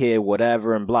as a kid,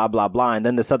 whatever, and blah blah blah, and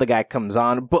then this other guy comes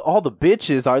on, but all the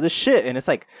bitches are the shit, and it's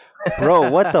like,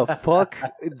 bro, what the fuck?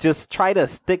 Just try to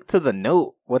stick to the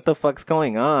note. What the fuck's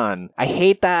going on? I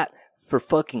hate that for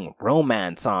fucking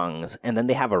romance songs, and then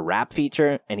they have a rap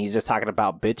feature and he's just talking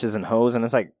about bitches and hoes, and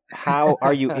it's like, how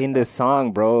are you in this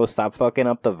song, bro? Stop fucking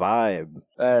up the vibe.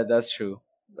 That's true.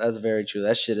 That's very true.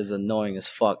 That shit is annoying as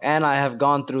fuck. And I have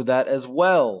gone through that as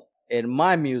well in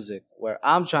my music, where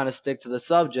I'm trying to stick to the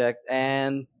subject,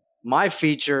 and my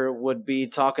feature would be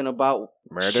talking about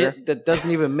murder shit that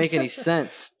doesn't even make any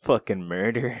sense. Fucking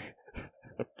murder.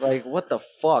 Like, what the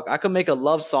fuck? I could make a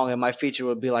love song and my feature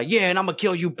would be like, yeah, and I'm gonna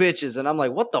kill you bitches. And I'm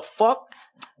like, what the fuck?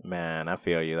 Man, I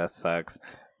feel you. That sucks.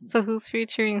 So who's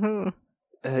featuring who?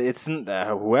 It's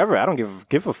whoever. I don't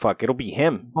give a fuck. It'll be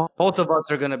him. Both of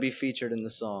us are gonna be featured in the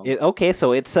song. Okay,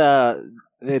 so it's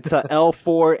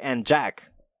L4 and Jack.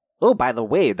 Oh, by the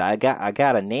way, I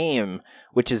got a name,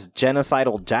 which is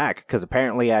Genocidal Jack, because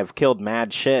apparently I've killed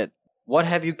mad shit. What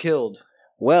have you killed?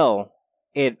 Well,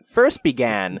 it first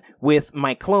began with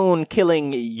my clone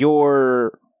killing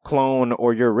your clone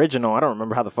or your original. I don't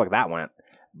remember how the fuck that went.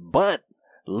 But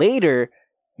later,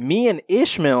 me and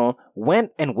Ishmael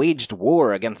went and waged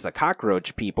war against the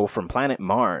cockroach people from planet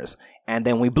Mars. And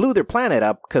then we blew their planet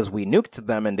up because we nuked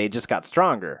them and they just got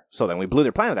stronger. So then we blew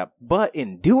their planet up. But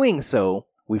in doing so,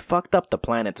 we fucked up the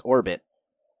planet's orbit.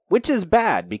 Which is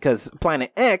bad, because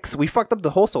Planet X, we fucked up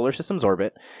the whole solar system's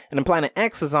orbit. And then Planet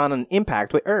X is on an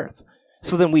impact with Earth.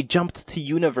 So then we jumped to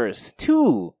Universe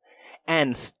 2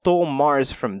 and stole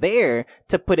Mars from there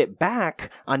to put it back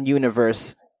on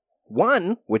Universe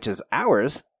 1, which is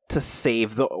ours, to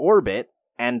save the orbit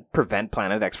and prevent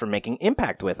Planet X from making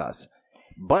impact with us.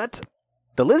 But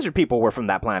the lizard people were from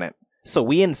that planet, so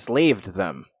we enslaved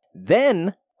them.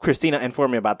 Then Christina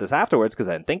informed me about this afterwards because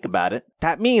I didn't think about it.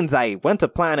 That means I went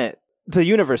to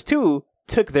Universe 2,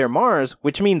 took their Mars,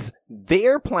 which means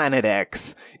their Planet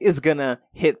X is gonna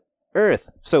hit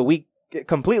Earth. So we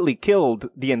completely killed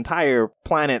the entire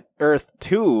planet Earth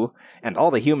 2 and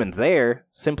all the humans there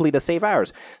simply to save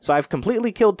ours. So I've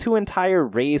completely killed 2 entire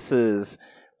races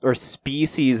or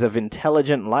species of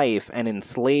intelligent life and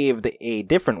enslaved a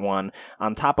different one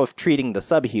on top of treating the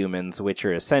subhumans, which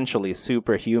are essentially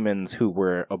superhumans who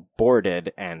were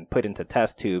aborted and put into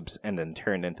test tubes and then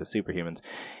turned into superhumans.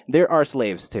 There are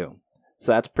slaves too.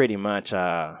 So that's pretty much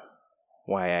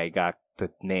why I got the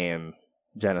name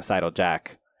Genocidal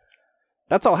Jack.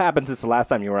 That's all happened since the last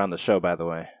time you were on the show, by the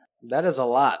way. That is a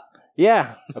lot.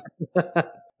 Yeah.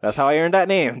 That's how I earned that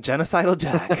name, Genocidal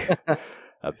Jack.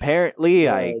 Apparently,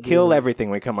 I kill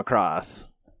everything we come across.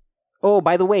 Oh,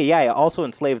 by the way, yeah, I also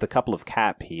enslaved a couple of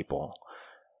cat people.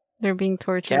 They're being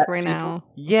tortured right now.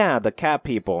 Yeah, the cat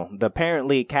people.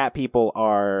 Apparently, cat people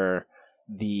are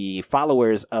the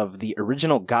followers of the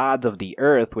original gods of the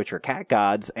earth, which are cat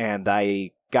gods, and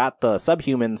I got the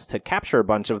subhumans to capture a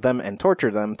bunch of them and torture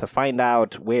them to find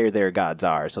out where their gods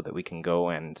are so that we can go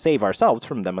and save ourselves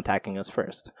from them attacking us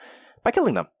first by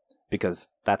killing them. Because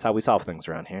that's how we solve things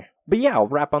around here. But yeah, I'll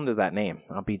rap under that name.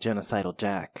 I'll be Genocidal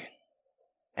Jack.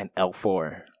 And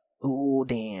L4. Ooh,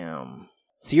 damn.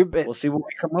 So we'll see what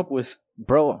we come up with.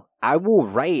 Bro, I will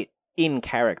write in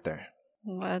character.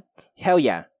 What? Hell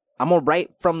yeah. I'm gonna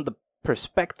write from the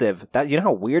perspective. That you know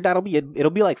how weird that'll be?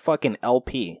 It'll be like fucking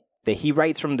LP. That he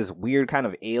writes from this weird kind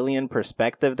of alien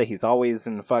perspective that he's always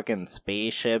in fucking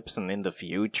spaceships and in the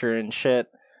future and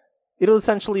shit. It'll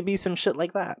essentially be some shit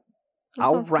like that.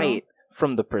 I'll write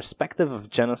from the perspective of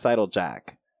Genocidal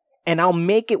Jack. And I'll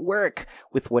make it work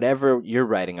with whatever you're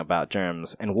writing about,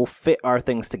 Germs. And we'll fit our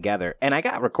things together. And I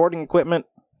got recording equipment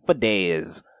for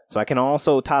days. So I can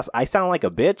also toss... I sound like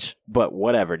a bitch, but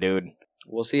whatever, dude.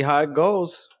 We'll see how it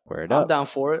goes. Word up. I'm down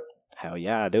for it. Hell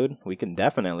yeah, dude. We can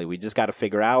definitely. We just got to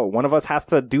figure out. One of us has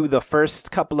to do the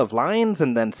first couple of lines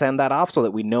and then send that off so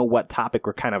that we know what topic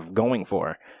we're kind of going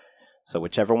for. So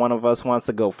whichever one of us wants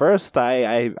to go first,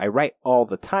 I write all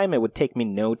the time. It would take me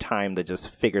no time to just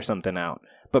figure something out.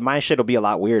 But my shit will be a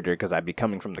lot weirder because I'd be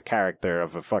coming from the character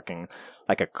of a fucking,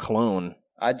 like a clone.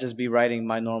 I'd just be writing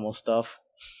my normal stuff.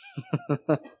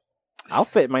 I'll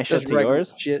fit my shit to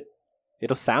yours. Shit.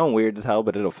 It'll sound weird as hell,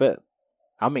 but it'll fit.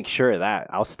 I'll make sure of that.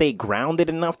 I'll stay grounded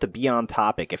enough to be on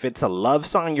topic. If it's a love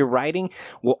song you're writing,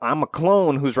 well, I'm a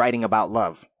clone who's writing about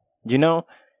love. You know?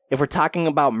 If we're talking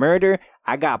about murder,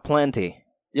 I got plenty.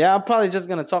 Yeah, I'm probably just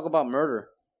going to talk about murder.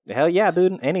 Hell yeah,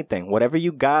 dude. Anything. Whatever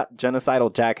you got,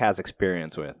 Genocidal Jack has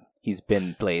experience with. He's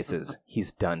been places.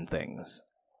 He's done things.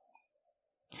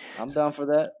 I'm down for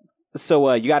that.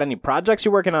 So, you got any projects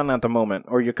you're working on at the moment?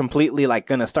 Or you're completely, like,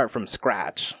 going to start from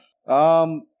scratch?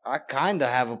 I kind of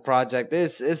have a project.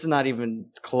 It's not even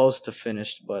close to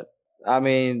finished, but, I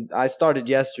mean, I started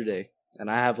yesterday, and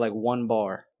I have, like, 1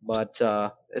 bar. But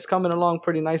it's coming along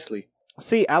pretty nicely.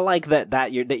 See, I like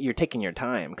that you're taking your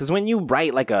time. Because when you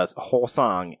write like a whole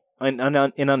song in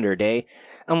under a day,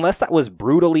 unless that was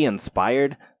brutally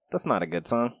inspired, that's not a good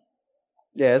song.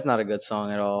 Yeah, it's not a good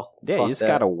song at all. Yeah, Fuck you just that.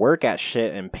 gotta work at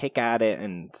shit and pick at it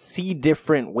and see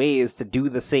different ways to do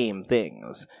the same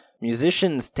things.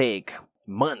 Musicians take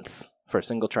months for a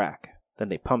single track. Then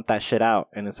they pump that shit out,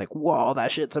 and it's like, whoa,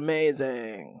 that shit's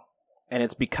amazing. And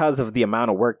it's because of the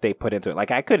amount of work they put into it.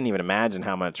 Like, I couldn't even imagine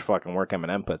how much fucking work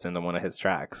Eminem puts into one of his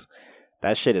tracks.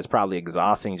 That shit is probably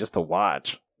exhausting just to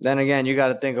watch. Then again, you got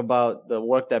to think about the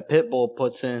work that Pitbull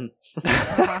puts in.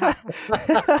 That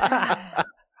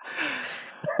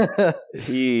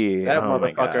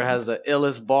motherfucker has the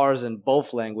illest bars in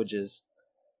both languages.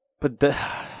 But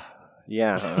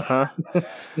yeah,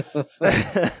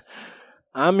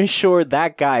 I'm sure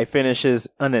that guy finishes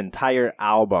an entire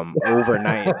album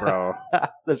overnight, bro.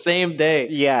 The same day.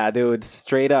 Yeah, dude,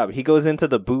 straight up. He goes into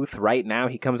the booth right now.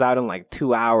 He comes out in like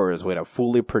 2 hours with a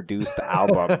fully produced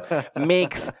album.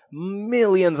 Makes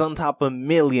millions on top of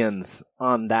millions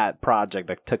on that project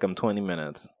that took him 20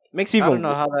 minutes. Makes you I don't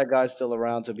know how that guy's still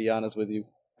around, to be honest with you.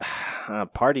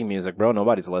 Party music, bro.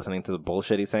 Nobody's listening to the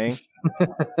bullshit he's saying.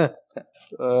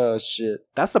 Oh, shit.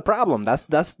 That's the problem. That's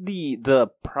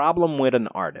the problem with an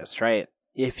artist, right?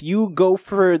 If you go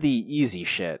for the easy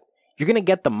shit, you're going to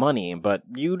get the money, but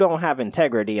you don't have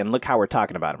integrity, and look how we're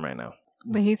talking about him right now.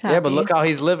 But he's happy. Yeah, but look how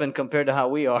he's living compared to how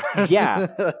we are. Yeah,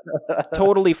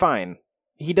 totally fine.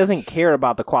 He doesn't care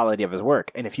about the quality of his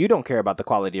work, and if you don't care about the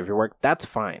quality of your work, that's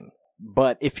fine.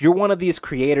 But if you're one of these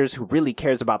creators who really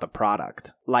cares about the product,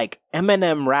 like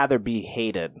Eminem rather be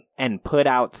hated and put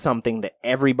out something that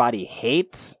everybody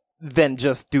hates than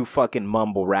just do fucking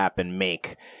mumble rap and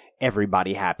make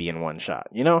everybody happy in one shot.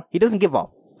 You know? He doesn't give a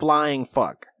flying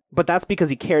fuck. But that's because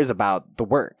he cares about the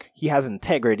work. He has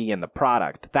integrity in the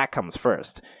product. That comes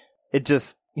first. It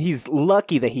just He's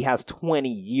lucky that he has 20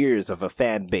 years of a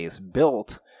fan base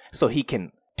built so he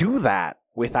can do that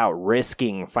without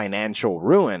risking financial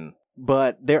ruin.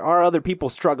 But there are other people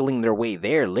struggling their way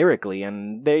there lyrically,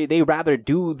 and they rather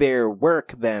do their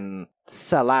work than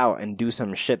sell out and do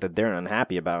some shit that they're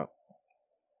unhappy about.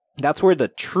 That's where the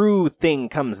true thing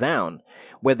comes down.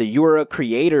 Whether you're a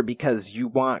creator because you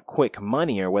want quick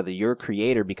money or whether you're a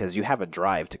creator because you have a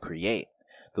drive to create.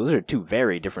 Those are two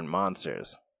very different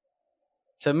monsters.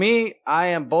 To me, I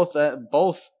am both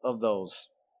of those.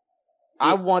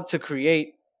 I want to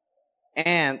create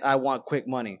and I want quick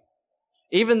money.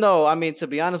 Even though, I mean, to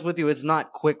be honest with you, it's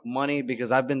not quick money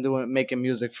because I've been making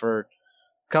music for a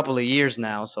couple of years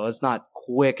now, so it's not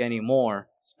quick anymore.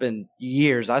 It's been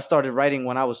years. I started writing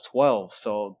when I was 12,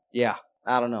 so yeah,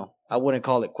 I don't know. I wouldn't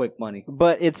call it quick money.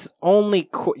 But it's only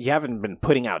you haven't been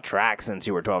putting out tracks since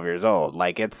you were 12 years old.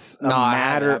 Like, it's a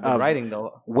matter I've been of writing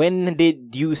though. When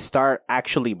did you start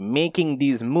actually making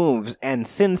these moves? And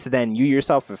since then, you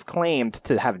yourself have claimed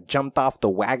to have jumped off the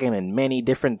wagon in many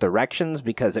different directions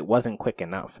because it wasn't quick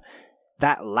enough.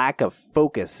 That lack of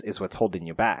focus is what's holding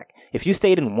you back. If you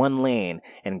stayed in one lane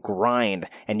and grind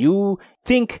and you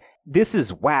think this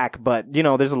is whack, but, you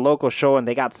know, there's a local show and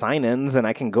they got sign-ins and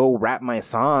I can go rap my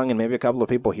song and maybe a couple of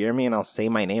people hear me and I'll say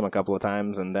my name a couple of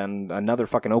times and then another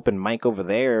fucking open mic over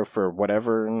there for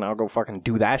whatever and I'll go fucking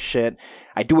do that shit.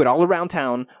 I do it all around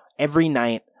town, every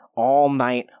night, all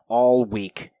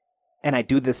week. And I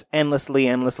do this endlessly.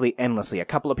 A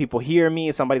couple of people hear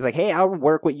me. Somebody's like, hey, I'll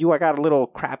work with you. I got a little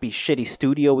crappy, shitty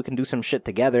studio. We can do some shit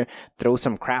together, throw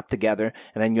some crap together.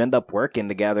 And then you end up working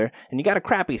together. And you got a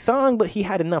crappy song, but he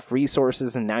had enough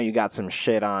resources. And now you got some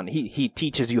shit on. He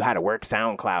teaches you how to work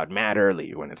SoundCloud mad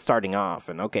early when it's starting off.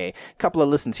 And okay, a couple of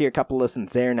listens here, a couple of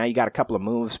listens there. Now you got a couple of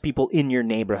moves. People in your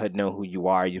neighborhood know who you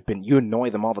are. You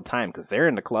annoy them all the time because they're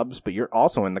in the clubs, but you're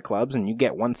also in the clubs. And you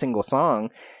get one single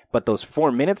song. But those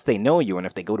 4 minutes, they know you, and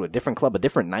if they go to a different club a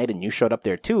different night and you showed up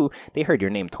there too, they heard your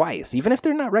name twice. Even if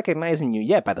they're not recognizing you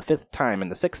yet by the 5th time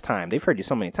and the 6th time, they've heard you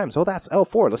so many times. Oh, that's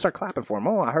L4. Let's start clapping for him.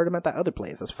 Oh, I heard him at that other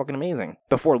place. That's fucking amazing.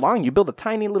 Before long, you build a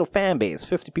tiny little fan base.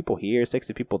 50 people here,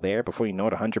 60 people there. Before you know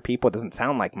it, 100 people. It doesn't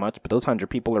sound like much, but those 100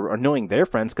 people are knowing their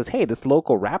friends because, hey, this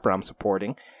local rapper I'm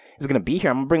supporting is going to be here.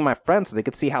 I'm going to bring my friends so they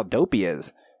could see how dope he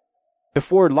is.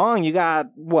 Before long, you got,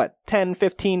 10,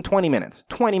 15, 20 minutes.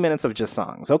 20 minutes of just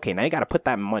songs. Okay, now you gotta put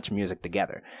that much music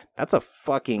together. That's a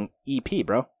fucking EP,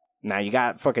 bro. Now you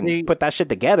got fucking put that shit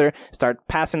together, start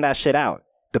passing that shit out.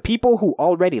 The people who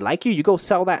already like you go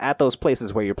sell that at those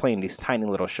places where you're playing these tiny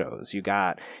little shows. You're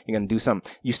gonna do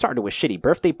you started with shitty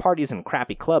birthday parties and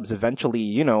crappy clubs.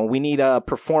 Eventually, we need a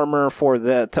performer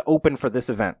to open for this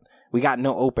event. We got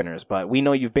no openers, but we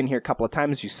know you've been here a couple of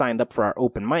times. You signed up for our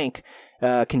open mic.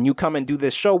 Can you come and do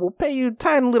this show? We'll pay you a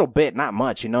tiny little bit, not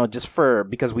much, just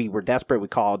because we were desperate. We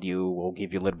called you. We'll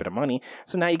give you a little bit of money.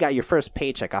 So now you got your first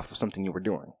paycheck off of something you were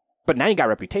doing. But now you got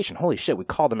reputation. Holy shit, we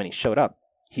called him and he showed up.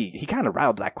 He kind of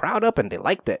riled that crowd up and they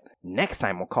liked it. Next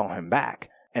time we'll call him back.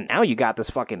 And now you got this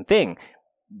fucking thing.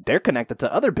 They're connected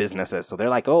to other businesses. So they're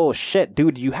like, oh shit,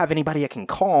 dude, do you have anybody I can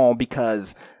call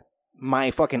because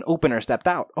my fucking opener stepped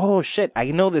out? Oh shit, I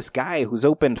know this guy who's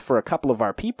opened for a couple of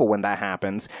our people. When that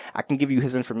happens, I can give you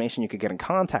his information. You could get in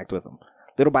contact with him.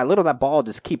 Little by little, that ball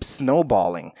just keeps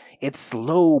snowballing. It's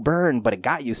slow burn, but it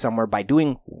got you somewhere by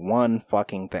doing one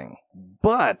fucking thing.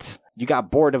 But you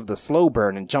got bored of the slow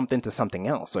burn and jumped into something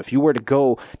else. So if you were to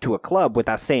go to a club with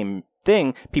that same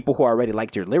thing, people who already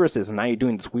liked your lyricism, now you're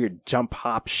doing this weird jump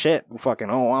hop shit, fucking,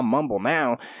 oh, I'm mumble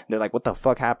now. They're like, what the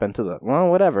fuck happened to well,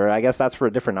 whatever, I guess that's for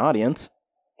a different audience.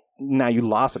 Now you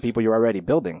lost the people you're already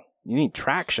building. You need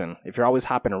traction. If you're always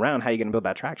hopping around, how are you gonna build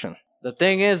that traction? The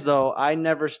thing is, though, I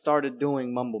never started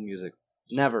doing mumble music.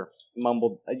 Never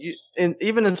mumbled. And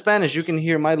even in Spanish, you can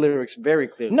hear my lyrics very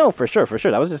clearly. No, for sure.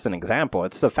 That was just an example.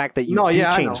 It's the fact that you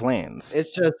change lanes.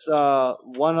 It's just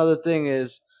one other thing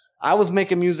is, I've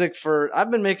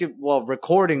been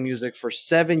recording music for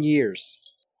 7 years.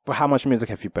 But how much music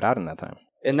have you put out in that time?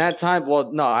 In that time,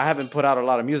 no, I haven't put out a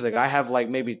lot of music. I have like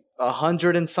maybe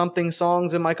 100 and something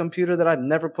songs in my computer that I've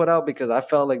never put out because I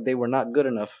felt like they were not good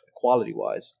enough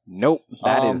quality-wise. Nope,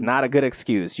 that is not a good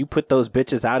excuse. You put those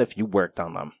bitches out if you worked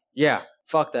on them. Yeah,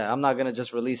 fuck that. I'm not gonna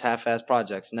just release half-ass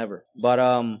projects, never. But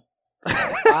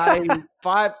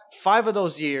five of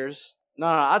those years,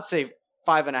 I'd say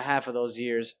 5.5 of those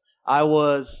years, I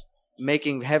was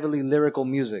making heavily lyrical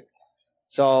music.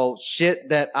 So shit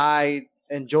that I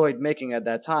enjoyed making at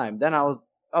that time. Then I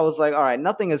was like, all right,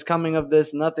 nothing is coming of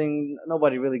this.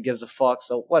 Nobody really gives a fuck.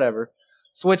 So whatever.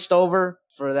 Switched over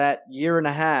for that 1.5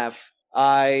 years.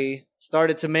 I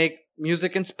started to make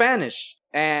music in Spanish.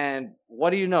 And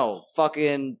what do you know?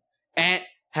 Fucking Ant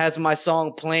has my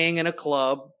song playing in a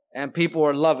club and people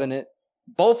are loving it.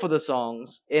 Both of the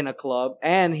songs in a club.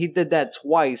 And he did that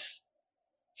twice.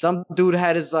 Some dude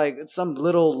had his some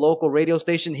little local radio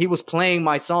station. He was playing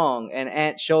my song and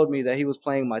Ant showed me that he was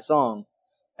playing my song.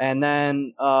 And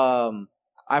then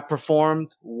I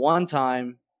performed one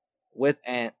time with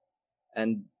Ant,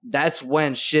 and that's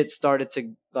when shit started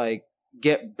to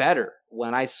get better,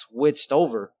 when I switched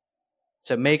over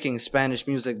to making Spanish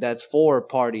music that's for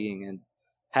partying and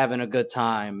having a good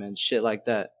time and shit like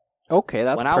that. Okay,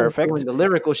 that's when perfect. I was doing the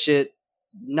lyrical shit,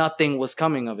 nothing was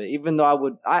coming of it. Even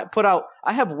though I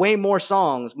have way more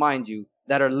songs, mind you,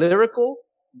 that are lyrical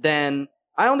than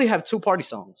I only have 2 party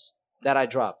songs that I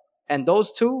drop. And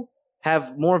those 2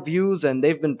 have more views and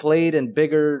they've been played in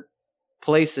bigger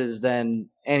places than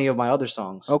any of my other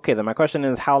songs. Okay, then my question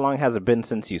is, how long has it been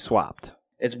since you swapped?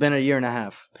 It's been 1.5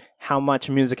 years. How much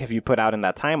music have you put out in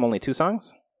that time? Only 2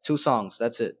 songs? 2 songs,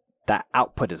 that's it. That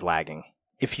output is lagging.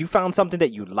 If you found something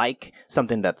that you like,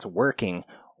 something that's working,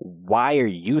 why are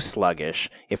you sluggish?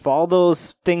 If all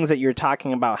those things that you're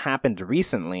talking about happened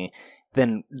recently,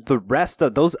 then the rest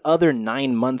of those other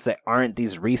 9 months that aren't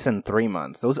these recent 3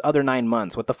 months, those other 9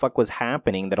 months, what the fuck was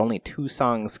happening that only 2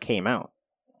 songs came out?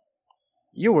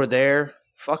 You were there.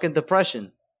 Fucking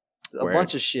depression. A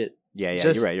bunch of shit. Yeah,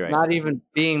 just you're right. Not even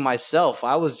being myself.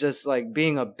 I was just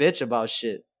being a bitch about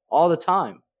shit all the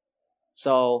time.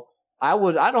 So I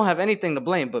don't have anything to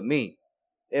blame but me.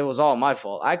 It was all my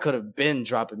fault. I could have been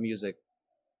dropping music.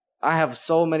 I have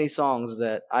so many songs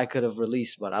that I could have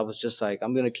released, but I was just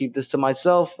I'm going to keep this to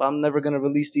myself. I'm never going to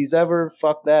release these ever.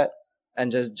 Fuck that.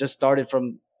 And just started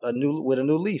from with a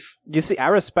new leaf. You see, I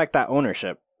respect that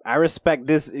ownership. I respect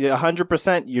this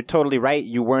 100%. You're totally right.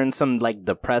 You were in some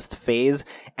depressed phase.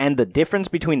 And the difference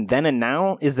between then and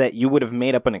now is that you would have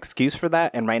made up an excuse for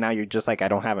that. And right now you're just I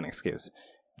don't have an excuse.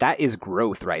 That is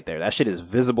growth right there. That shit is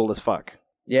visible as fuck.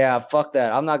 Yeah, fuck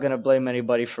that. I'm not going to blame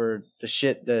anybody for the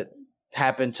shit that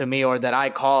happened to me or that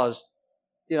I caused.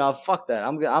 Fuck that.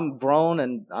 I'm grown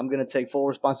and I'm going to take full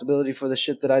responsibility for the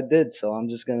shit that I did. So I'm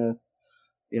just going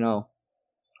to,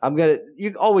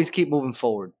 you always keep moving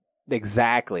forward.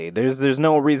 Exactly. There's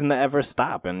no reason to ever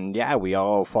stop. And yeah, we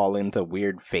all fall into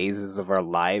weird phases of our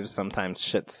lives. Sometimes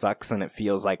shit sucks and it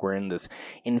feels like we're in this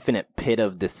infinite pit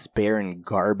of despair and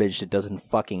garbage that doesn't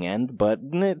fucking end. But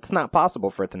it's not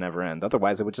possible for it to never end.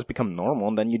 Otherwise, it would just become normal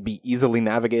and then you'd be easily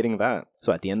navigating that.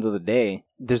 So at the end of the day,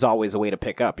 there's always a way to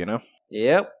pick up,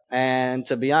 Yep. And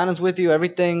to be honest with you,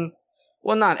 everything...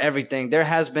 Well, not everything. There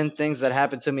has been things that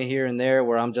happened to me here and there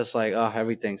where I'm just oh,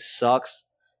 everything sucks.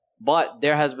 But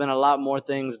there has been a lot more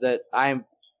things that I'm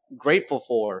grateful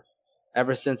for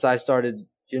ever since I started,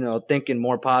 thinking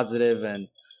more positive and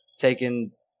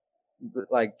taking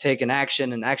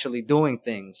action and actually doing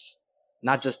things,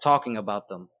 not just talking about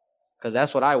them. Because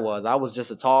that's what I was. I was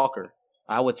just a talker.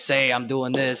 I would say I'm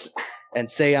doing this and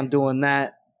say I'm doing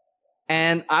that.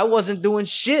 And I wasn't doing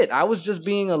shit. I was just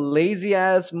being a lazy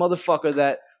ass motherfucker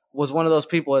that was one of those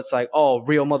people. It's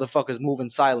real motherfuckers move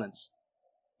in silence.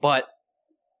 But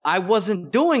I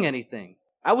wasn't doing anything.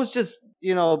 I was just,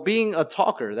 being a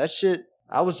talker. That shit,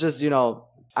 I was just,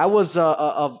 I was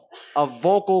a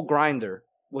vocal grinder,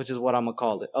 which is what I'm going to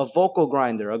call it. A vocal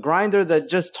grinder. A grinder that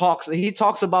just talks. He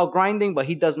talks about grinding, but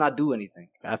he does not do anything.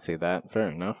 I see that. Fair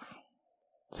enough.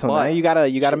 So now you gotta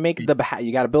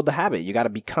build the habit. You gotta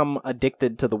become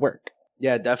addicted to the work.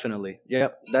 Yeah, definitely.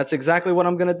 Yep. That's exactly what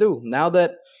I'm going to do. Now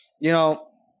that,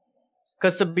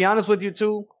 because to be honest with you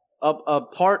too, a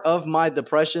part of my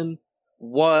depression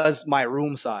was my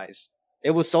room size.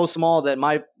 It was so small that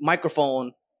my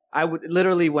microphone, I would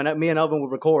literally, when me and Elvin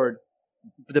would record,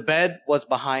 the bed was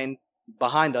behind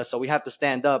us, so we have to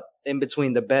stand up in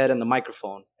between the bed and the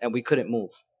microphone, and we couldn't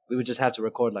move. We would just have to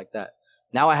record like that.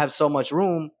 Now I have so much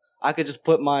room, I could just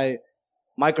put my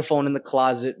microphone in the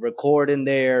closet, record in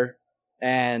there,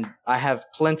 and I have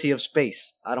plenty of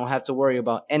space. I don't have to worry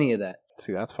about any of that.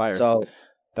 See, that's fire. So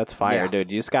that's fire,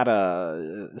 dude. You just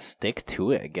gotta stick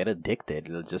to it. Get addicted.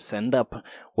 It'll just end up,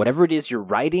 whatever it is you're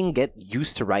writing, get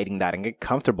used to writing that and get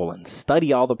comfortable and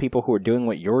study all the people who are doing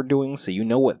what you're doing so you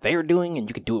know what they're doing and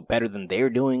you can do it better than they're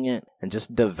doing it. And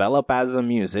just develop as a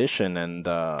musician and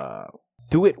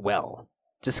do it well.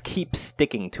 Just keep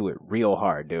sticking to it real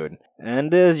hard, dude.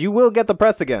 And you will get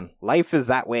depressed again. Life is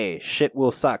that way. Shit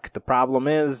will suck. The problem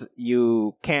is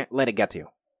you can't let it get to you.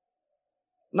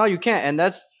 No, you can't. And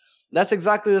that's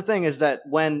exactly the thing, is that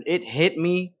when it hit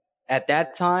me at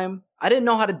that time, I didn't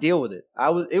know how to deal with it.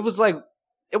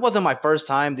 It wasn't my first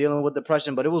time dealing with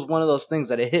depression, but it was one of those things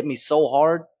that it hit me so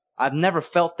hard. I've never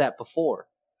felt that before.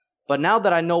 But now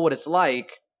that I know what it's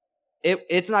like,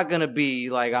 it's not gonna be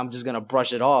like I'm just gonna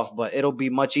brush it off, but it'll be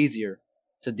much easier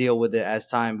to deal with it as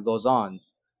time goes on.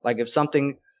 Like if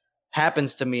something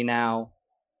happens to me now,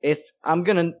 I'm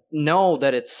gonna know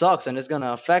that it sucks and it's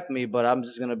gonna affect me, but I'm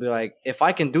just gonna be like, if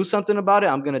I can do something about it,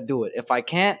 I'm gonna do it. If I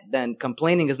can't, then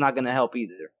complaining is not gonna help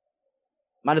either.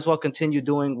 Might as well continue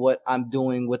doing what I'm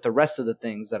doing with the rest of the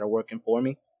things that are working for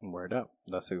me. Word up.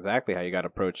 That's exactly how you gotta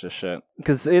approach this shit.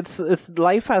 Because it's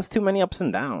life has too many ups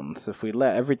and downs. If we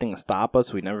let everything stop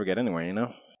us, we never get anywhere, you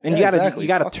know? And you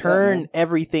gotta turn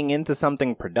everything into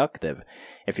something productive.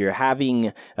 If you're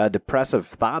having depressive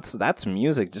thoughts, that's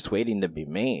music just waiting to be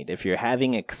made. If you're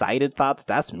having excited thoughts,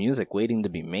 that's music waiting to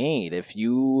be made. If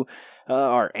you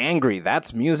are angry,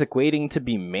 that's music waiting to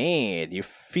be made. You're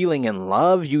feeling in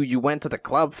love, you went to the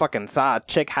club, fucking saw a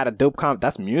chick, had a dope comp,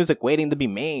 that's music waiting to be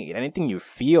made. Anything you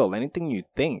feel, anything you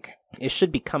think, it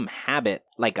should become habit,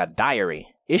 like a diary.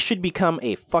 It should become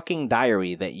a fucking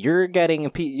diary that you're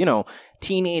getting, you know,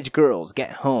 teenage girls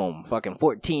get home, fucking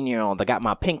 14-year-old, I got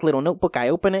my pink little notebook, I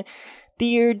open it.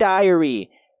 Dear diary,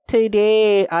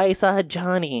 today I saw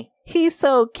Johnny. He's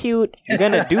so cute. You're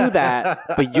gonna do that,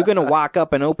 but you're gonna walk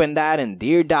up and open that and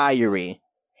Dear diary.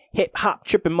 Hip hop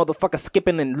tripping motherfucker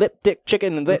skipping and lip dick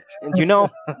chicken and lip, you know,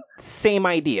 same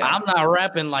idea. I'm not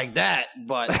rapping like that,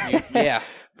 but yeah.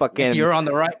 Fucking, you're on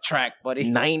the right track,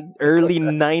 buddy. Early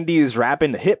 90s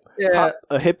rapping hip hop,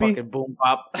 a hippie. Fucking boom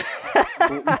bop.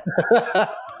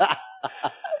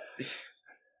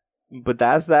 But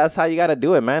that's how you gotta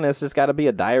do it, man. It's just gotta be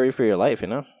a diary for your life, you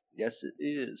know? Yes, it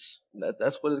is.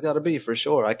 That's what it's gotta be for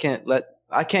sure. I can't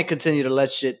continue to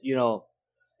let shit, you know,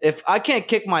 if I can't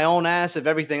kick my own ass if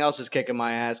everything else is kicking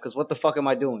my ass, because what the fuck am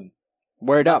I doing?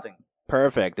 Word Nothing. Up.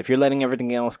 Perfect. If you're letting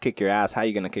everything else kick your ass, how are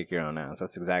you gonna kick your own ass?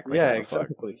 That's exactly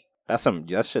exactly.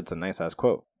 That shit's a nice ass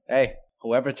quote. Hey,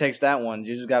 whoever takes that one,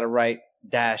 you just gotta write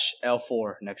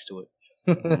 -L4 next to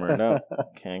it. Word up.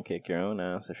 Can't kick your own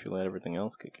ass if you let everything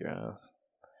else kick your ass.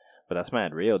 But that's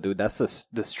mad real, dude. That's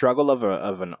the struggle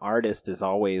of an artist is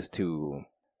always to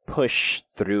push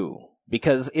through.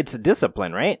 Because it's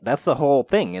discipline, right? That's the whole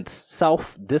thing. It's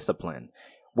self-discipline.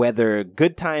 Whether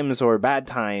good times or bad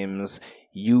times,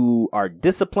 you are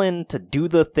disciplined to do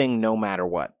the thing no matter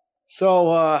what.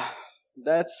 So,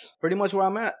 that's pretty much where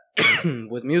I'm at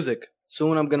with music.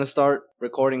 Soon I'm going to start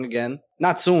recording again.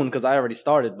 Not soon, because I already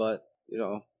started, but, you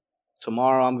know,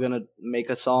 tomorrow I'm going to make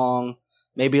a song,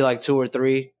 maybe like 2 or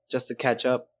 3, just to catch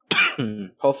up.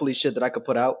 Hopefully shit that I could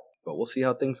put out, but we'll see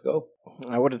how things go.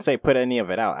 I wouldn't say put any of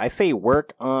it out. I say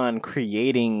work on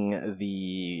creating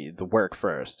the work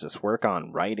first. Just work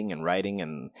on writing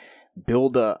and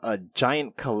build a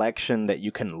giant collection that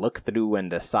you can look through and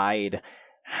decide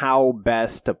how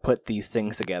best to put these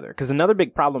things together. Because another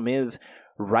big problem is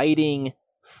writing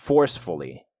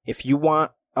forcefully. If you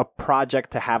want a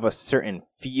project to have a certain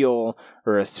feel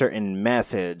or a certain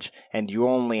message and you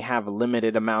only have a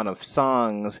limited amount of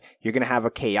songs, you're going to have a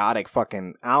chaotic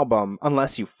fucking album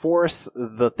unless you force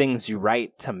the things you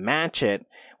write to match it,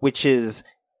 which is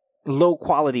low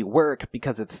quality work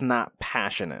because it's not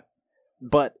passionate.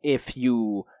 But if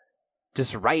you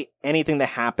just write anything that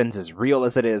happens as real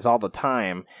as it is all the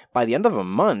time, by the end of a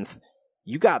month,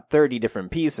 you got 30 different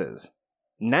pieces.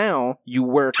 Now you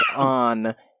work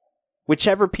on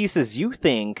whichever pieces you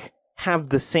think have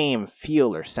the same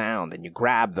feel or sound, and you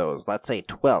grab those, let's say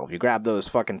 12. You grab those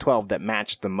fucking 12 that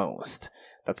match the most.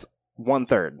 That's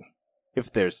 1/3.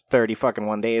 If there's 30 fucking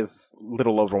 1 days,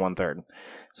 little over 1/3.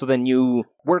 So then you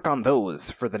work on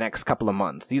those for the next couple of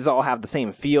months. These all have the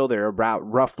same feel, they're about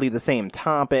roughly the same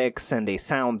topics, and they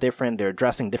sound different, they're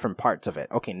addressing different parts of it.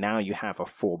 Okay, now you have a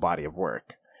full body of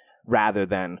work. Rather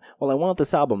than, well, I want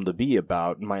this album to be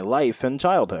about my life and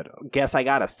childhood. Guess I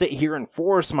gotta sit here and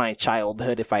force my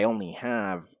childhood if I only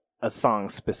have a song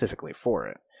specifically for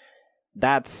it.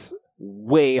 That's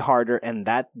way harder, and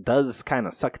that does kind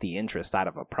of suck the interest out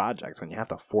of a project when you have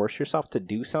to force yourself to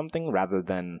do something rather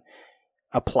than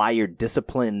apply your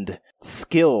disciplined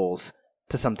skills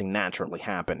to something naturally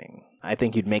happening. I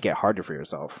think you'd make it harder for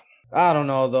yourself. I don't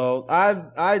know though.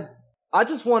 I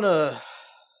just want to,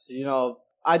 you know,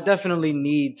 I definitely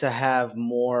need to have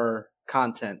more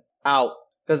content out,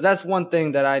 because that's one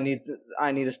thing that I need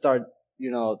to start, you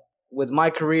know, with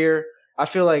my career. I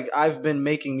feel like I've been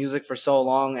making music for so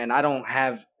long and I don't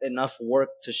have enough work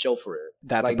to show for it.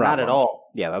 That's like, a problem. Not at all.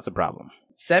 Yeah, that's a problem.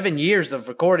 7 years of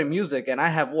recording music and I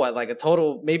have what, like a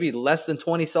total maybe less than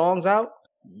 20 songs out?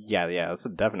 Yeah, that's a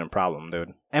definite problem,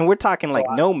 dude. And we're talking like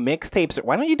no mixtapes.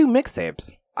 Why don't you do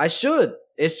mixtapes? I should.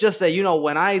 It's just that, you know,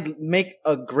 when I make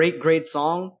a great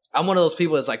song, I'm one of those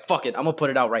people that's like, fuck it, I'm gonna put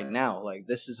it out right now. Like,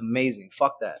 this is amazing.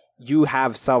 Fuck that. you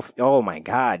have oh my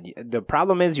God. The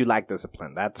problem is you lack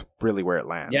discipline. That's really where it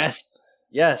lands.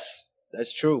 Yes,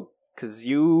 that's true. Because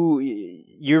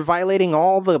you're violating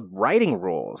all the writing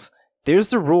rules. There's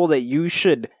the rule that you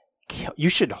should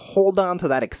hold on to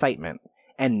that excitement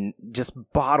and just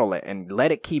bottle it and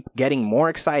let it keep getting more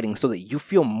exciting so that you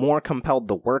feel more compelled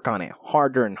to work on it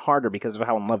harder and harder because of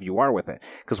how in love you are with it.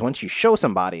 Because once you show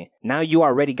somebody, now you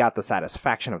already got the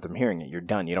satisfaction of them hearing it. You're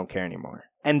done. You don't care anymore.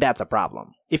 And that's a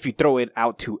problem. If you throw it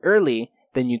out too early,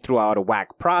 then you throw out a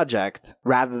whack project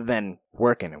rather than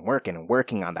working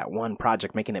on that one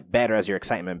project, making it better as your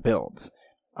excitement builds.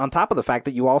 On top of the fact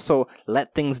that you also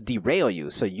let things derail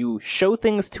you. So you show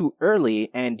things too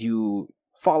early and you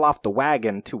fall off the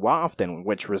wagon too often,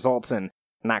 which results in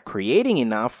not creating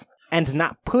enough and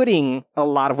not putting a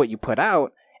lot of what you put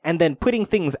out, and then putting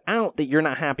things out that you're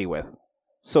not happy with.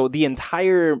 So the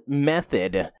entire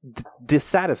method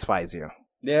dissatisfies you.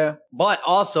 Yeah, but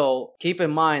also keep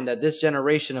in mind that this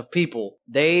generation of people,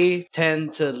 they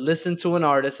tend to listen to an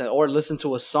artist or listen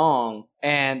to a song,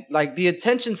 and like the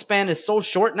attention span is so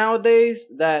short nowadays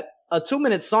that a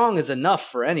 2-minute song is enough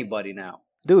for anybody now.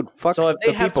 Dude, fuck So if they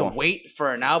the have people. to wait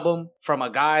for an album from a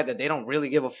guy that they don't really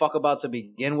give a fuck about to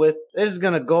begin with, they're just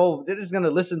gonna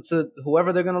listen to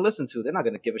whoever they're gonna listen to. They're not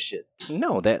gonna give a shit.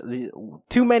 No,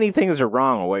 too many things are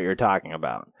wrong with what you're talking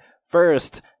about.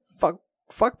 First,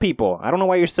 fuck people. I don't know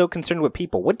why you're so concerned with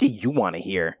people. What do you want to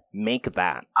hear? Make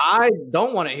that. I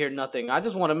don't want to hear nothing. I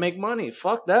just want to make money.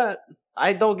 Fuck that.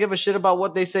 I don't give a shit about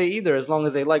what they say either, as long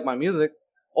as they like my music.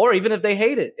 Or even if they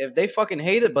hate it. If they fucking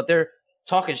hate it, but they're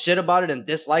talking shit about it and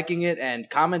disliking it and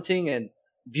commenting and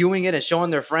viewing it and showing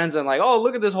their friends and like, oh,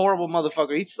 look at this horrible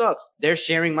motherfucker. He sucks. They're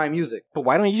sharing my music. But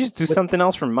why don't you just do something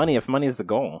else for money if money is the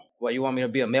goal? What, you want me to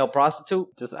be a male prostitute?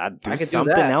 Just I do could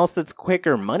something do that. else that's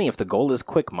quicker money. If the goal is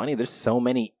quick money, there's so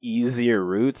many easier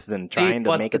routes than trying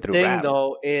to make it through rap. The thing,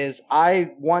 though, is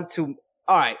I want to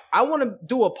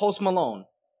do a Post Malone.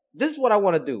 This is what I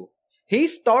want to do. He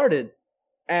started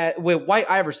with White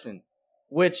Iverson,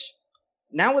 which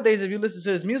nowadays, if you listen to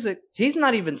his music, he's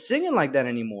not even singing like that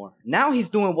anymore. Now he's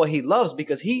doing what he loves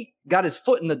because he got his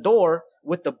foot in the door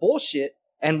with the bullshit.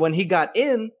 And when he got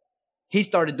in, he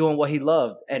started doing what he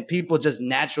loved. And people just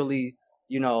naturally,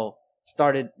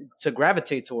 started to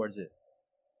gravitate towards it.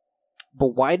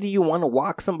 But why do you want to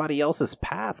walk somebody else's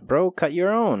path, bro? Cut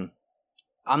your own.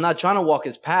 I'm not trying to walk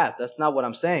his path. That's not what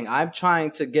I'm saying. I'm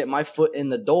trying to get my foot in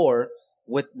the door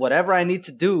with whatever I need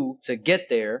to do to get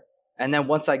there. And then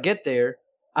once I get there,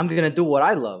 I'm going to do what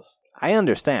I love. I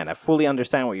understand. I fully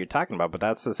understand what you're talking about, but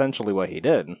that's essentially what he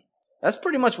did. That's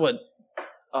pretty much what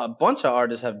a bunch of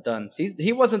artists have done.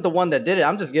 He wasn't the one that did it.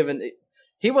 I'm just giving...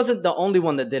 He wasn't the only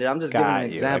one that did it. I'm just giving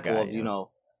an example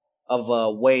of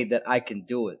a way that I can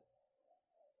do it.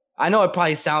 I know it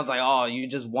probably sounds like, oh, you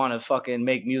just want to fucking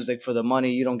make music for the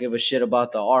money. You don't give a shit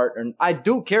about the art. And I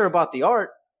do care about the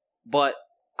art, but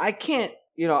I can't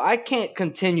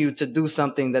continue to do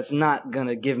something that's not going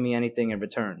to give me anything in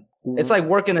return. It's like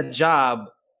working a job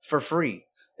for free.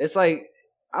 It's like,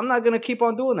 I'm not going to keep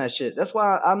on doing that shit. That's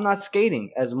why I'm not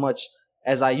skating as much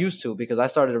as I used to, because I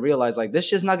started to realize like this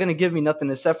shit's not going to give me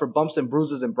nothing except for bumps and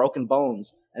bruises and broken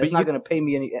bones. And it's not going to pay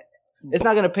me any, it's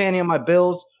not going to pay any of my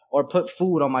bills or put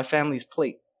food on my family's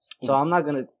plate. So I'm not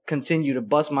going to continue to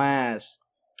bust my ass.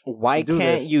 Why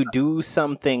can't you do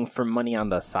something for money on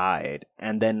the side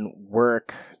and then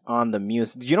work on the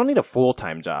music? You don't need a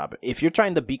full-time job. If you're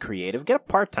trying to be creative, get a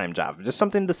part-time job. Just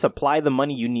something to supply the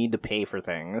money you need to pay for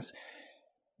things.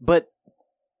 But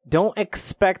don't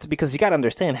expect, because you got to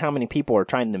understand how many people are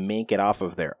trying to make it off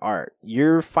of their art.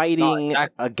 You're fighting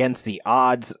against the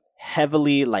odds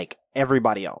heavily like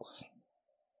everybody else.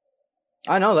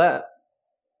 I know that.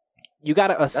 You got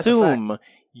to assume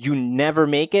you never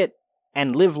make it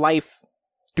and live life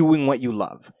doing what you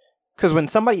love. Because when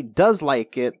somebody does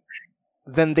like it,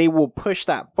 then they will push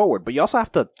that forward. But you also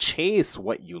have to chase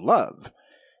what you love.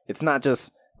 It's not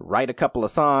just write a couple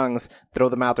of songs, throw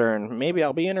them out there, and maybe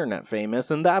I'll be internet famous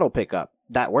and that'll pick up.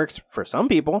 That works for some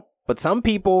people, but some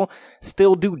people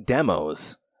still do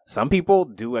demos. Some people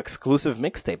do exclusive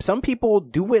mixtapes. Some people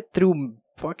do it through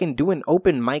fucking doing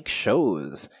open mic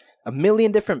shows. A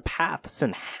million different paths,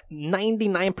 and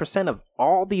 99% of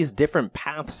all these different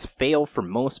paths fail for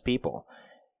most people.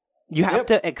 You have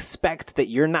to expect that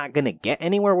you're not going to get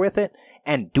anywhere with it,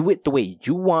 and do it the way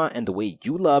you want and the way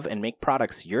you love, and make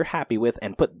products you're happy with,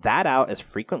 and put that out as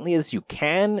frequently as you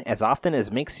can, as often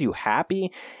as makes you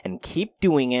happy, and keep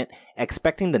doing it,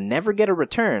 expecting to never get a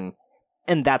return,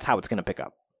 and that's how it's going to pick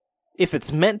up. If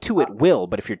it's meant to, it will.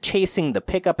 But if you're chasing the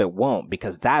pickup, it won't,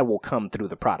 because that will come through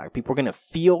the product. People are going to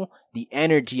feel the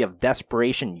energy of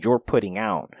desperation you're putting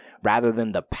out rather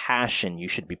than the passion you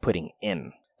should be putting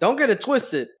in. Don't get it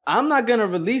twisted. I'm not going to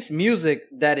release music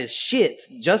that is shit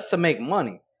just to make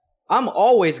money. I'm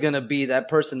always going to be that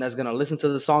person that's going to listen to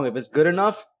the song. If it's good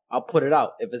enough, I'll put it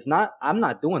out. If it's not, I'm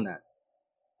not doing that.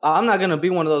 I'm not going to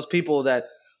be one of those people that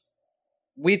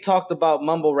we talked about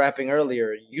mumble rapping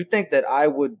earlier. You think that I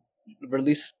would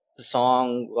release a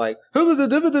song like,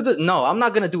 no, I'm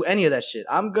not going to do any of that shit.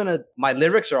 My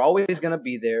lyrics are always going to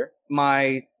be there.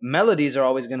 My melodies are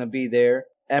always going to be there.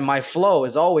 And my flow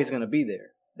is always going to be there.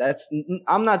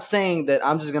 I'm not saying that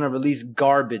I'm just going to release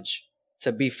garbage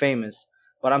to be famous,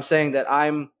 but I'm saying that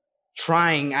I'm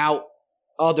trying out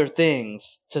other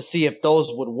things to see if those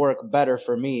would work better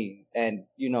for me and,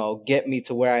 get me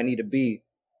to where I need to be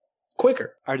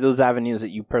quicker. Are those avenues that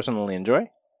you personally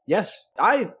enjoy? Yes.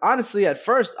 I honestly, at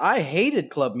first, I hated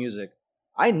club music.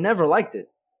 I never liked it.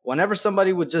 Whenever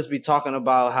somebody would just be talking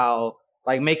about how,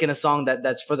 like, making a song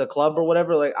that's for the club or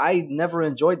whatever, like, I never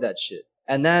enjoyed that shit.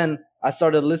 And then I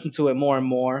started to listen to it more and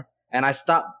more, and I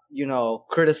stopped,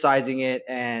 criticizing it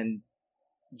and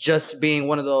just being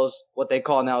one of those, what they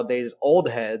call nowadays, old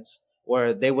heads,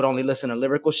 where they would only listen to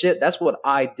lyrical shit. That's what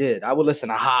I did. I would listen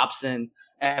to Hobson,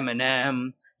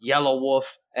 Eminem, Yellow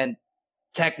Wolf, and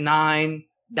Tech Nine.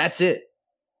 That's it.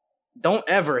 Don't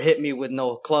ever hit me with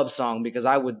no club song because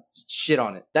I would shit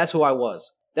on it. That's who I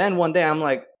was. Then one day I'm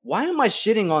like, why am I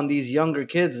shitting on these younger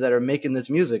kids that are making this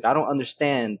music? I don't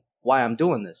understand why I'm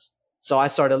doing this. So I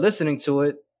started listening to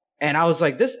it, and I was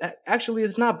like, this actually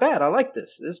is not bad. I like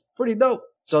this. It's pretty dope.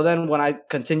 So then when I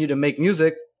continued to make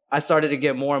music, I started to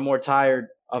get more and more tired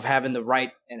of having to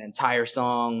write an entire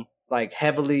song, like,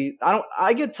 heavily.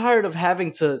 I get tired of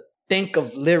having to think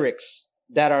of lyrics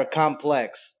that are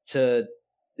complex to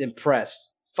impress.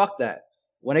 Fuck that.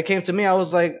 When it came to me, I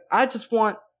was like, I just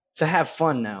want to have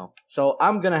fun now. So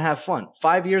I'm going to have fun.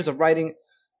 5 years of writing,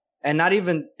 and not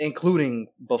even including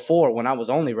before when I was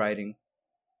only writing.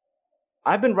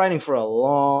 I've been writing for a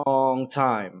long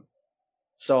time.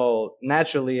 So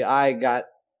naturally, I got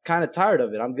kind of tired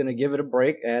of it. I'm going to give it a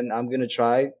break, and I'm going to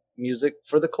try music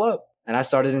for the club. And I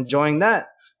started enjoying that.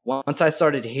 Once I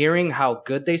started hearing how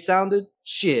good they sounded,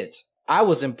 shit, I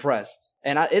was impressed.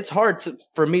 And it's hard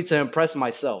for me to impress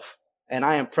myself. And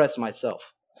I impress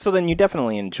myself. So then you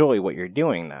definitely enjoy what you're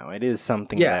doing now. It is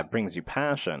something that brings you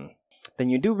passion. Then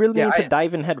you do really need to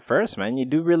dive in head first, man. You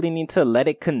do really need to let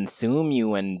it consume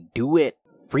you and do it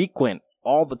frequent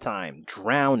all the time.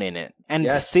 Drown in it. And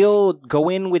still go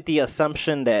in with the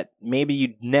assumption that maybe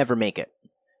you'd never make it.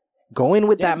 Go in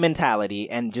with that mentality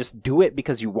and just do it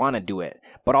because you want to do it.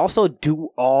 But also do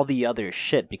all the other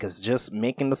shit, because just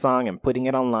making the song and putting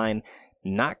it online,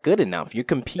 not good enough. You're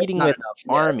competing with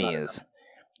armies.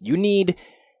 You need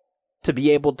to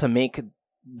be able to make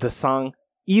the song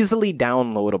easily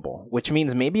downloadable, which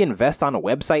means maybe invest on a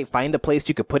website, find a place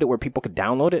you could put it where people could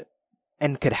download it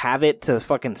and could have it to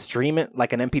fucking stream it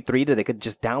like an MP3 that they could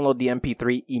just download the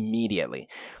MP3 immediately.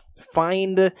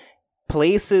 Find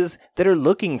places that are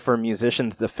looking for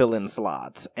musicians to fill in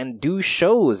slots and do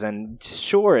shows. And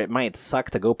sure, it might suck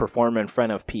to go perform in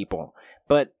front of people,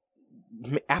 but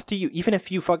after even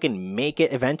if you fucking make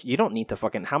it eventually, you don't need to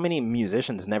fucking, how many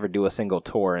musicians never do a single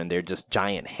tour and they're just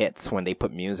giant hits when they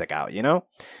put music out,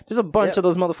 There's a bunch of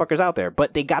those motherfuckers out there,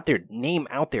 but they got their name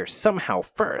out there somehow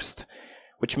first,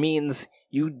 which means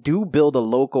you do build a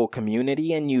local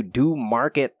community and you do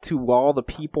market to all the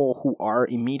people who are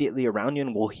immediately around you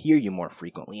and will hear you more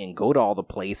frequently and go to all the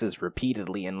places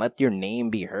repeatedly and let your name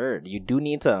be heard. You do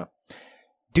need to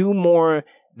do more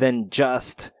than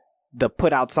just the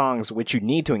put out songs, which you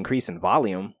need to increase in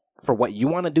volume. For what you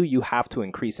want to do, you have to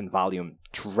increase in volume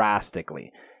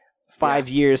drastically. 5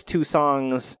 years, 2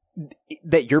 songs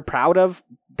that you're proud of,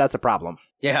 that's a problem.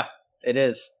 Yeah, it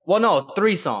is. Well, no,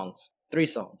 3 songs. 3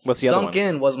 songs. What's the other one? Sunk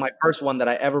In was my first one that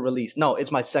I ever released. No, it's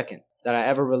my second that I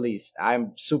ever released.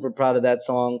 I'm super proud of that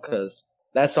song because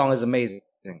that song is amazing.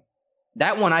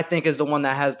 That one, I think, is the one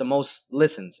that has the most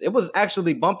listens. It was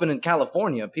actually bumping in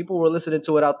California. People were listening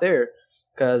to it out there.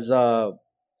 Because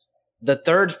the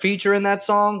third feature in that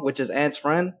song, which is Ant's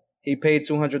friend, he paid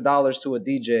 $200 to a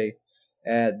DJ,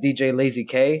 DJ Lazy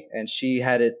K, and she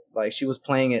had it, like, she was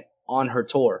playing it on her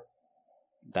tour.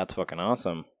 That's fucking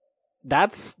awesome.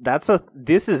 This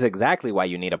is exactly why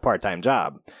you need a part-time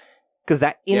job. Because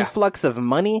that influx of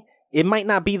money, it might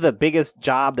not be the biggest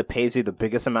job that pays you the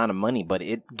biggest amount of money, but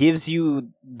it gives you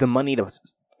the money to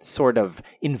sort of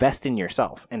invest in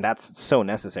yourself, and that's so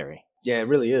necessary. Yeah, it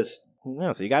really is.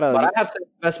 Yeah, so you gotta. But I have to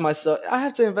invest myself. I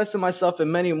have to invest in myself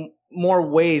in many more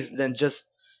ways than just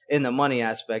in the money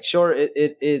aspect. Sure,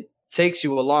 it takes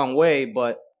you a long way,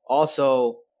 but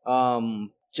also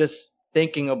just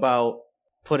thinking about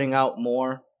putting out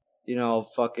more.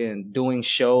 Fucking doing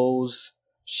shows,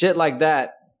 shit like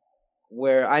that,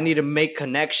 where I need to make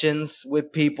connections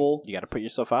with people. You gotta put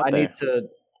yourself out I there. need to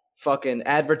fucking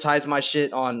advertise my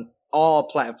shit on all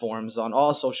platforms, on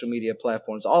all social media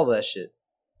platforms, all that shit.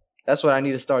 That's what I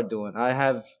need to start doing.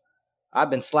 I've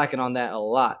been slacking on that a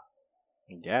lot.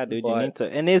 Yeah, dude, you But need to,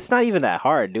 and it's not even that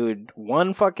hard, dude.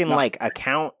 One fucking No. like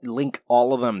account, link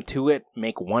all of them to it,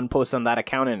 make one post on that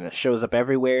account, and it shows up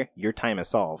everywhere. Your time is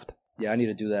solved. yeah, I need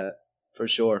to do that for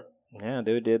sure. Yeah,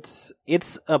 dude, it's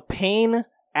a pain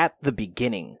at the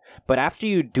beginning, but after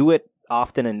you do it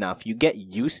often enough, you get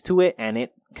used to it, and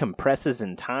it compresses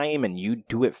in time, and you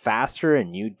do it faster,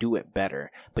 and you do it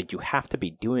better. But you have to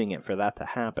be doing it for that to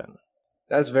happen.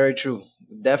 That's very true.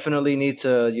 Definitely need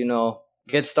to,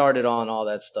 get started on all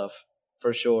that stuff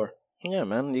for sure. Yeah,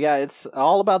 man. It's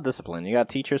all about discipline. You got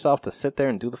to teach yourself to sit there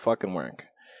and do the fucking work.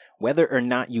 Whether or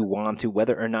not you want to,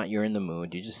 whether or not you're in the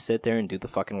mood, you just sit there and do the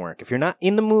fucking work. If you're not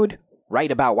in the mood,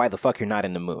 write about why the fuck you're not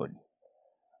in the mood.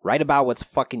 Write about what's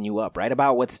fucking you up. Write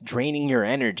about what's draining your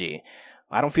energy.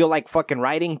 I don't feel like fucking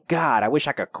writing. God, I wish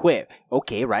I could quit.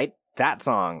 Okay, write that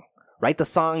song. Write the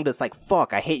song that's like,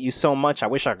 fuck, I hate you so much, I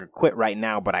wish I could quit right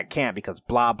now, but I can't because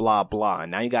blah, blah, blah. And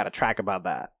now you got a track about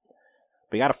that.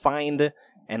 But you got to find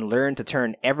and learn to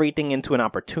turn everything into an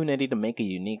opportunity to make a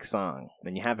unique song.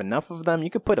 When you have enough of them, you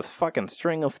could put a fucking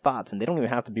string of thoughts, and they don't even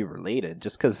have to be related,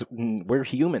 just because we're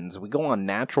humans. We go on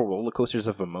natural roller coasters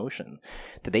of emotion.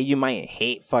 Today you might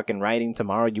hate fucking writing,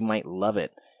 tomorrow you might love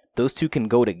it. Those two can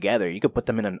go together. You could put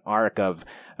them in an arc of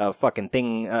a fucking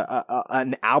thing,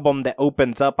 an album that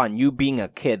opens up on you being a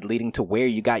kid, leading to where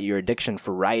you got your addiction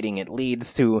for writing. It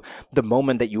leads to the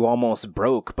moment that you almost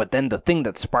broke, but then the thing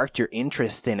that sparked your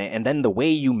interest in it, and then the way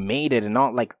you made it, and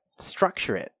all like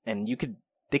structure it. And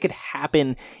they could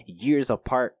happen years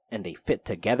apart, and they fit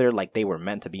together like they were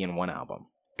meant to be in one album.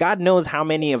 God knows how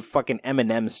many of fucking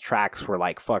Eminem's tracks were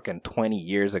like fucking 20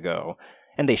 years ago,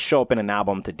 and they show up in an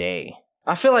album today.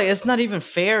 I feel like it's not even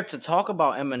fair to talk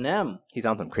about Eminem. He's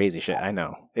on some crazy shit. I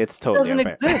know. It's He totally doesn't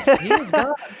unfair. exist. He is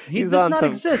God. He He's does on not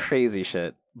some exist. crazy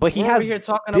shit. But he We're has over here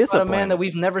talking discipline. about a man that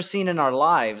we've never seen in our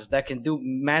lives that can do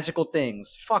magical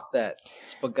things. Fuck that.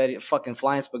 Fucking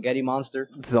flying spaghetti monster.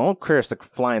 Don't curse the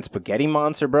flying spaghetti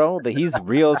monster, bro. He's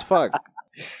real as fuck.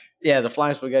 Yeah, the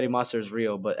flying spaghetti monster is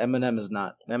real, but Eminem is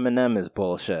not. Eminem is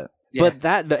bullshit. Yeah.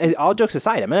 But all jokes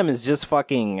aside, Eminem is just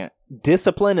fucking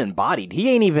discipline embodied. He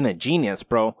ain't even a genius,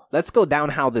 bro. Let's go down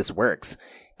how this works.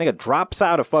 Nigga drops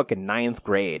out of fucking 9th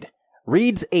grade,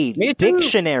 reads a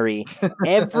dictionary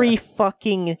every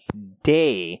fucking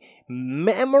day,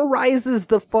 memorizes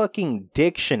the fucking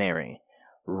dictionary,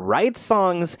 writes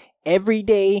songs every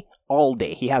day, all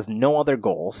day. He has no other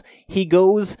goals. He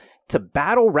goes to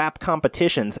battle rap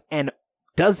competitions and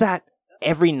does that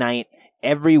every night,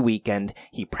 every weekend.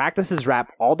 He practices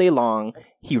rap all day long.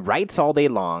 He writes all day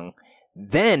long.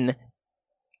 Then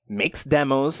makes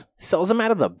demos, sells them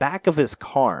out of the back of his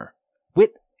car.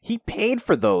 He paid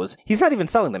for those. He's not even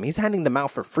selling them. He's handing them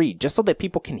out for free just so that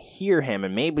people can hear him,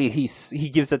 and maybe he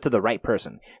gives it to the right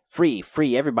person. Free,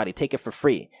 everybody take it for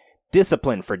free.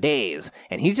 Discipline for days.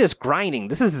 And he's just grinding.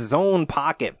 This is his own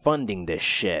pocket funding this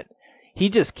shit. He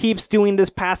just keeps doing this,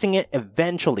 passing it.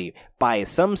 Eventually, by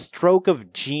some stroke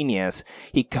of genius,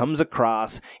 he comes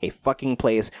across a fucking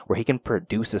place where he can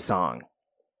produce a song.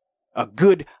 A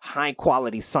good,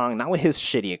 high-quality song, not with his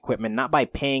shitty equipment, not by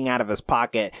paying out of his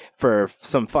pocket for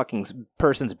some fucking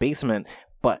person's basement,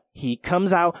 but he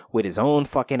comes out with his own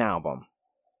fucking album.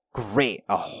 Great.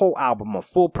 A whole album, a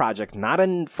full project, not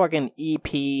a fucking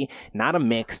EP, not a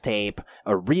mixtape,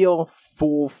 a real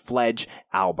full-fledged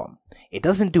album. It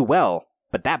doesn't do well,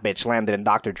 but that bitch landed in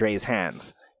Dr. Dre's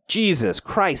hands. Jesus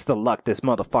Christ, the luck this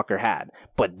motherfucker had.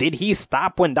 But did he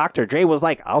stop when Dr. Dre was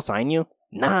like, I'll sign you?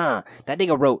 Nah, that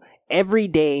nigga wrote every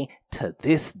day to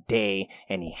this day,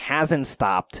 and he hasn't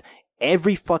stopped.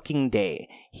 Every fucking day,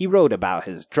 he wrote about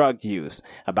his drug use,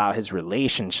 about his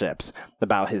relationships,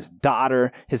 about his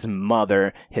daughter, his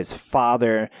mother, his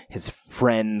father, his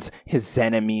friends, his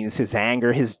enemies, his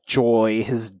anger, his joy,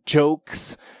 his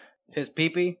jokes. His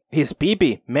pee-pee? His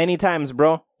pee-pee, many times,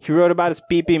 bro. He wrote about his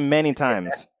pee-pee many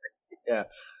times. Yeah.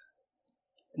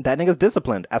 That nigga's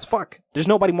disciplined as fuck. There's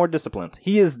nobody more disciplined.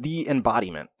 He is the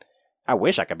embodiment. I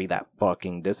wish I could be that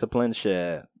fucking disciplined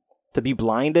shit. To be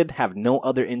blinded, have no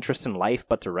other interest in life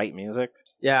but to write music.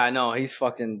 Yeah, I know. He's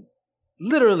fucking...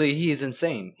 Literally, he is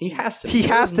insane. He has to be. He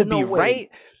has to There's no be, way. right?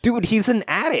 Dude, he's an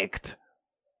addict.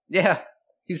 Yeah,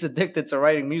 he's addicted to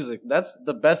writing music. That's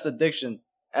the best addiction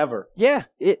ever. Yeah,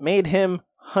 it made him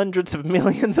hundreds of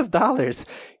millions of dollars.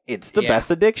 It's the Yeah.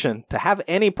 best addiction. To have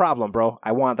any problem, bro,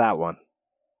 I want that one.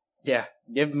 Yeah,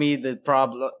 give me the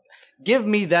problem. Give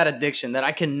me that addiction that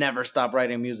I can never stop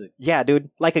writing music. Yeah, dude.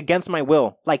 Like, against my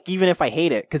will. Like, even if I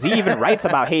hate it. Because he even writes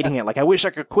about hating it. Like, I wish I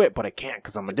could quit, but I can't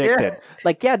because I'm addicted. Yeah.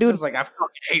 Like, yeah, dude. Just like I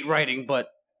fucking hate writing, but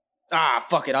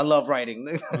fuck it, I love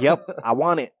writing. Yep, I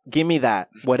want it. Give me that.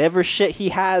 Whatever shit he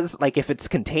has, like, if it's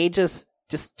contagious,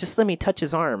 just let me touch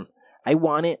his arm. I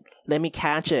want it. Let me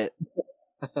catch it.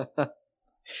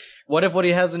 What if what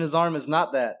he has in his arm is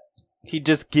not that? He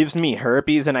just gives me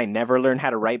herpes and I never learn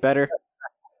how to write better.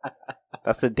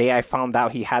 That's the day I found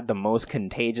out he had the most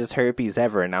contagious herpes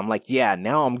ever. And I'm like, yeah,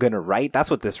 now I'm going to write. That's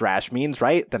what this rash means,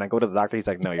 right? Then I go to the doctor. He's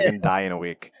like, no, you're going to die in a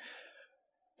week.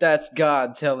 That's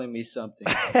God telling me something.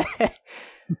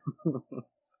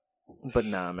 But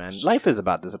nah, man. Life is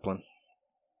about discipline.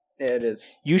 Yeah, it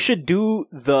is. You should do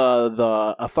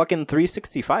a fucking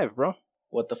 365, bro.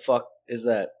 What the fuck is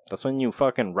that? That's when you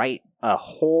fucking write a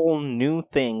whole new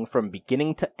thing from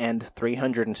beginning to end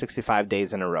 365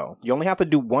 days in a row. You only have to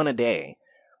do one a day,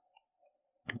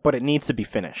 but it needs to be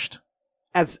finished.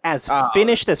 As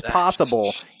finished as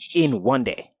possible in one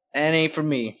day. That ain't for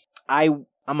me. I'm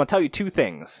going to tell you two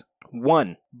things.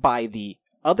 One, by the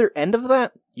other end of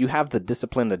that, you have the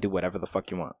discipline to do whatever the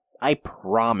fuck you want. I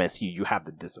promise you have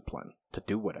the discipline to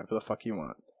do whatever the fuck you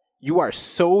want. You are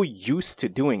so used to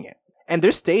doing it. And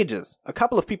there's stages. A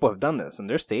couple of people have done this, and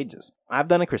there's stages. I've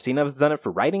done it. Christina's done it for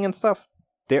writing and stuff.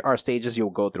 There are stages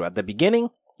you'll go through. At the beginning,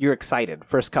 you're excited.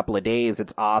 First couple of days,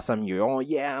 it's awesome. You're, oh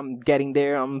yeah, I'm getting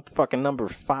there. I'm fucking number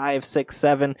 5, 6,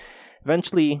 7.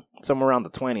 Eventually, somewhere around the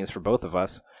 20s for both of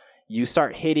us, you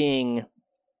start hitting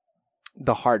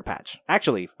the hard patch.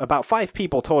 Actually, about 5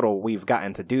 people total we've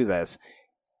gotten to do this.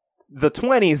 The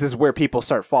 20s is where people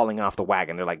start falling off the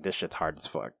wagon. They're like, this shit's hard as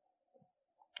fuck.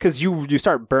 Because you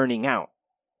start burning out.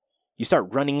 You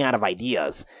start running out of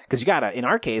ideas. Because you gotta, in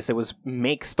our case, it was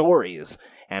make stories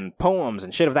and poems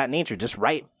and shit of that nature. Just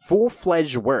write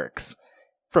full-fledged works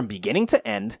from beginning to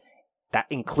end. That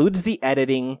includes the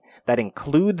editing. That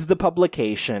includes the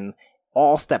publication.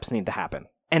 All steps need to happen.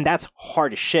 And that's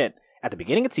hard as shit. At the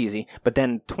beginning, it's easy. But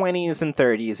then 20s and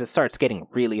 30s, it starts getting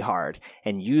really hard.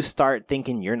 And you start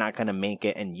thinking you're not going to make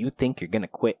it. And you think you're going to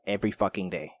quit every fucking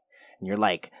day. And you're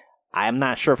like, I'm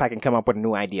not sure if I can come up with a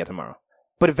new idea tomorrow.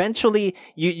 But eventually,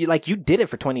 you did it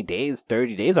for 20 days,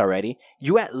 30 days already.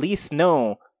 You at least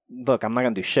know, look, I'm not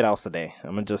going to do shit else today.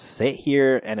 I'm going to just sit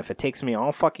here, and if it takes me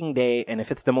all fucking day, and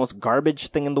if it's the most garbage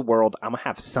thing in the world, I'm going to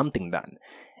have something done.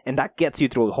 And that gets you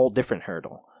through a whole different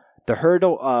hurdle. The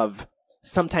hurdle of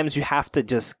sometimes you have to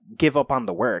just give up on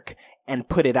the work and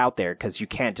put it out there because you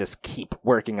can't just keep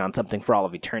working on something for all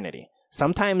of eternity.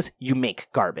 Sometimes you make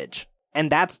garbage. And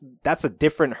that's a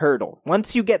different hurdle.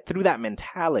 Once you get through that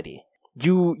mentality,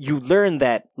 you learn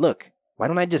that, look, why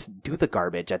don't I just do the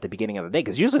garbage at the beginning of the day?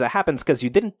 Because usually that happens because you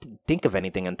didn't think of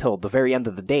anything until the very end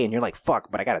of the day, and you're like, fuck,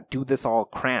 but I gotta do this all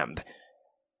crammed.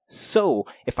 So,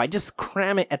 if I just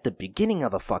cram it at the beginning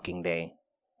of the fucking day,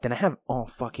 then I have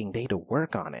all fucking day to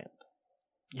work on it.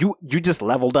 You just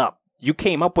leveled up. You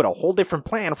came up with a whole different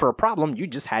plan for a problem you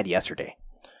just had yesterday.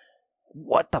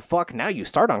 What the fuck? Now you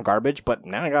start on garbage, but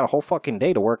now I got a whole fucking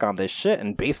day to work on this shit,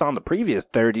 and based on the previous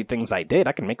 30 things I did,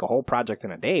 I can make a whole project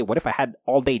in a day. What if I had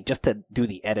all day just to do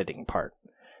the editing part?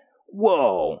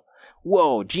 Whoa,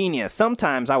 genius.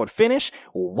 Sometimes I would finish,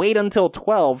 wait until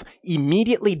 12,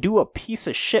 immediately do a piece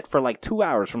of shit for like 2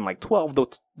 hours from like 12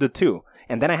 to 2,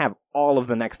 and then I have all of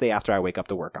the next day after I wake up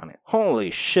to work on it.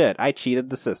 Holy shit, I cheated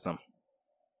the system.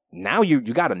 Now you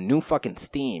got a new fucking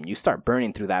steam. You start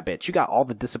burning through that bitch. You got all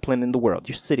the discipline in the world.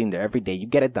 You're sitting there every day. You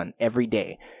get it done every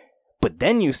day. But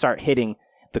then you start hitting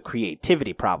the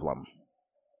creativity problem.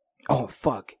 Oh,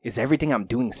 fuck. Is everything I'm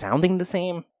doing sounding the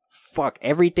same? Fuck.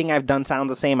 Everything I've done sounds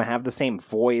the same. I have the same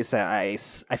voice. I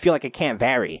feel like I can't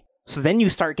vary. So then you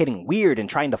start getting weird and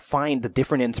trying to find the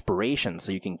different inspirations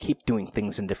so you can keep doing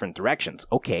things in different directions.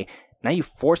 Okay. Now you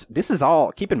force, this is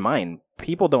all, keep in mind,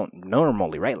 people don't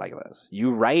normally write like this.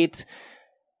 You write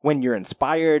when you're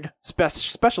inspired,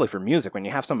 especially for music, when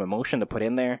you have some emotion to put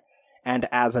in there. And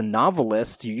as a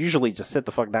novelist, you usually just sit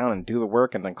the fuck down and do the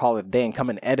work and then call it a day and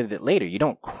come and edit it later. You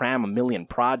don't cram a million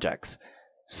projects.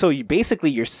 So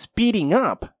you're speeding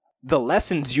up the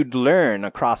lessons you'd learn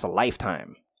across a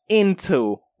lifetime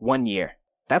into 1 year.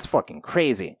 That's fucking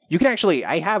crazy. You can actually,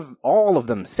 I have all of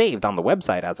them saved on the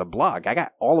website as a blog. I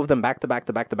got all of them back to back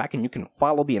to back to back, and you can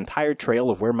follow the entire trail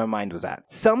of where my mind was at.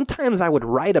 Sometimes I would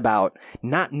write about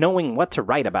not knowing what to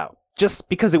write about, just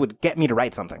because it would get me to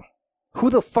write something. Who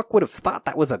the fuck would have thought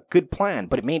that was a good plan?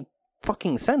 But it made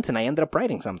fucking sense, and I ended up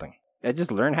writing something. I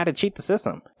just learned how to cheat the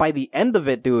system. By the end of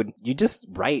it, dude, you just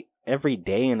write every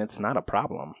day, and it's not a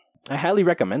problem. I highly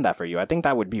recommend that for you. I think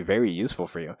that would be very useful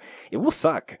for you. It will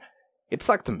suck. It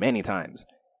sucked many times.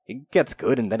 It gets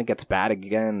good, and then it gets bad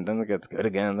again, then it gets good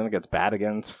again, then it gets bad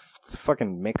again. It's a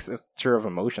fucking mixture of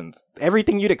emotions.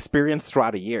 Everything you'd experience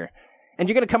throughout a year. And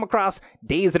you're going to come across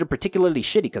days that are particularly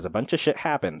shitty because a bunch of shit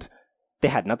happened. They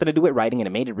had nothing to do with writing, and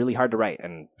it made it really hard to write.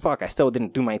 And fuck, I still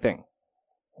didn't do my thing.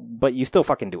 But you still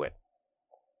fucking do it.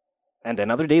 And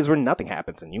then other days where nothing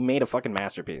happens, and you made a fucking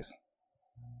masterpiece.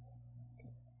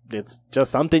 It's just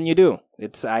something you do.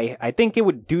 I think it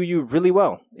would do you really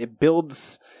well. It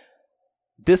builds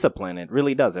discipline. It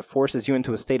really does. It forces you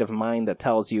into a state of mind that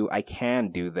tells you, I can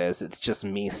do this. It's just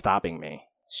me stopping me.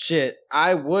 Shit,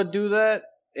 I would do that.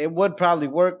 It would probably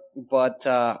work, but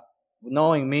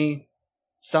knowing me,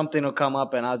 something will come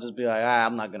up and I'll just be like,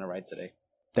 I'm not going to write today.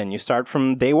 Then you start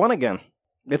from day one again.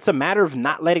 It's a matter of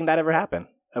not letting that ever happen.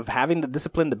 Of having the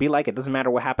discipline to be like, it doesn't matter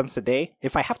what happens today.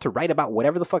 If I have to write about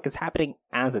whatever the fuck is happening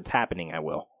as it's happening, I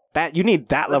will. You need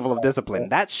that level of discipline.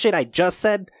 That shit I just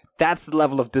said, that's the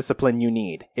level of discipline you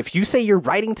need. If you say you're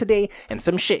writing today and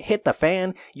some shit hit the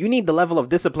fan, you need the level of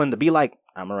discipline to be like,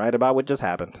 I'm gonna write about what just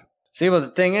happened. See, but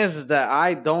the thing is that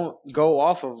I don't go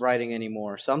off of writing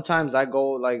anymore. Sometimes I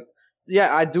go like,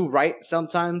 yeah, I do write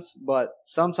sometimes, but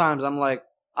sometimes I'm like,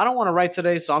 I don't want to write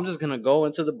today, so I'm just going to go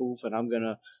into the booth and I'm going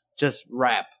to just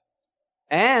rap.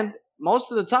 And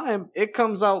most of the time, it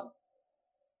comes out,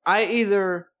 I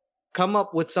either come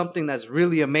up with something that's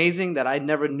really amazing that I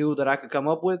never knew that I could come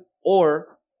up with,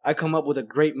 or I come up with a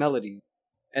great melody.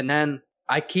 And then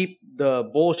I keep the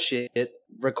bullshit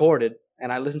recorded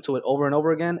and I listen to it over and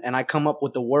over again, and I come up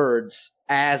with the words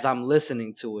as I'm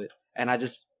listening to it. And I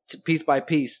just, piece by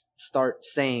piece, start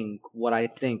saying what I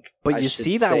think. But you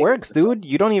see, that works, dude.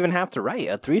 You don't even have to write.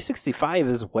 A 365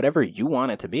 is whatever you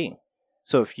want it to be.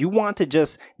 So if you want to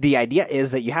just, the idea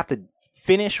is that you have to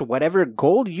finish whatever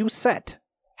goal you set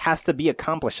has to be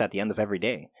accomplished at the end of every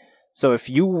day. So if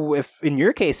in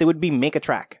your case, it would be make a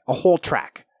track, a whole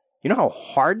track. You know how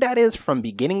hard that is from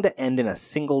beginning to end in a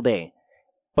single day.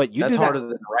 But that's harder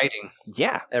than writing.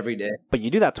 Yeah. Every day. But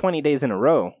you do that 20 days in a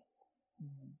row.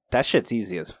 That shit's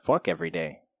easy as fuck every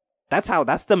day. That's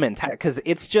the mentality. Because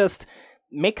it's just,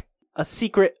 make a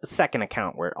secret second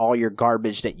account where all your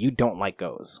garbage that you don't like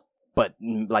goes. But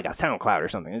like a SoundCloud or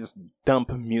something. Just dump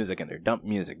music in there. Dump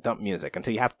music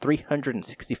until you have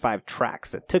 365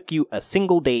 tracks that took you a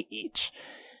single day each.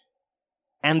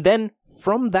 And then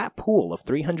from that pool of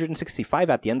 365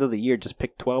 at the end of the year, just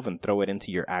pick 12 and throw it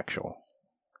into your actual.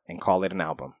 And call it an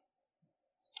album.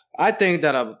 I think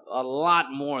that a lot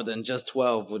more than just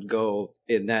 12 would go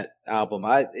in that album.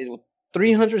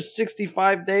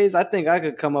 365 days, I think I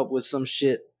could come up with some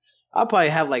shit. I'll probably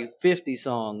have like 50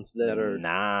 songs that are...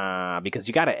 Nah, because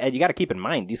you gotta keep in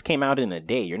mind, these came out in a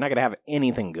day. You're not gonna have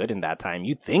anything good in that time.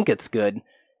 You think it's good,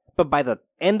 but by the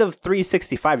end of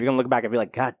 365, you're gonna look back and be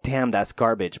like, God damn, that's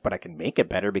garbage, but I can make it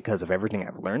better because of everything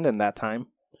I've learned in that time.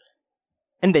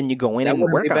 And then you go in and work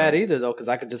on it. That wouldn't be bad either, though, because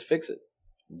I could just fix it.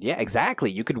 Yeah,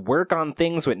 exactly. You could work on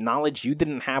things with knowledge you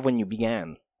didn't have when you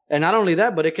began. And not only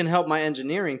that, but it can help my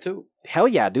engineering, too. Hell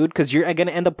yeah, dude, because you're going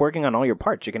to end up working on all your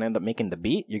parts. You're going to end up making the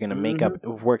beat. You're going to make up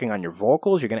working on your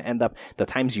vocals. You're going to end up, the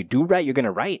times you do write, you're going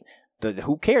to write.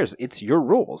 Who cares? It's your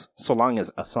rules, so long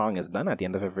as a song is done at the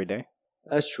end of every day.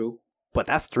 That's true. But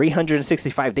that's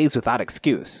 365 days without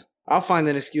excuse. I'll find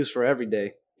an excuse for every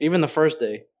day, even the first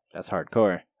day. That's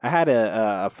hardcore. I had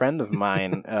a friend of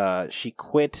mine, she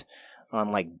quit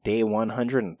on like day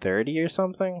 130 or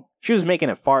something. She was making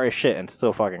it far as shit and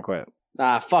still fucking quit.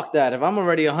 Nah, fuck that. If I'm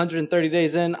already 130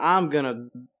 days in, I'm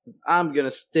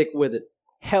gonna stick with it.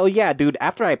 Hell yeah, dude.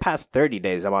 After I pass 30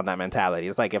 days, I'm on that mentality.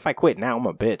 It's like, if I quit now, I'm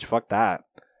a bitch. Fuck that.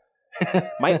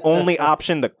 My only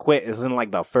option to quit is in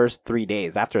like the first 3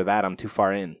 days. After that, I'm too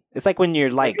far in. It's like when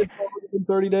you're like...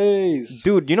 30 days.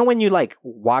 Dude, you know when you like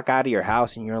walk out of your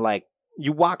house and you're like,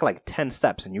 you walk like 10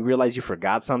 steps and you realize you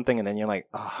forgot something and then you're like,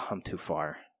 oh, I'm too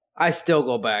far. I still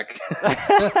go back.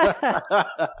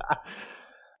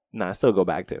 No, I still go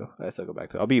back too.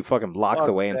 I'll be fucking blocks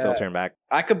away and still turn back.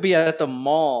 I could be at the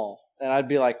mall and I'd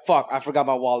be like, fuck, I forgot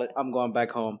my wallet. I'm going back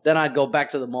home. Then I'd go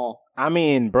back to the mall. I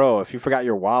mean, bro, if you forgot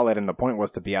your wallet and the point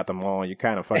was to be at the mall, you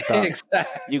kind of fucked up.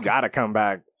 Exactly. You gotta come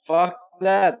back. Fuck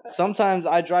that. Sometimes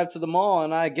I drive to the mall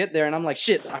and I get there and I'm like,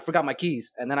 shit, I forgot my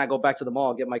keys. And then I go back to the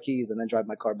mall, get my keys, and then drive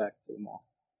my car back to the mall.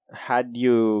 How'd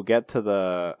you get to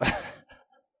the...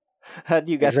 How'd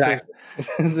you get to...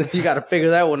 You gotta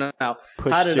figure that one out.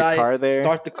 Push How did I car there?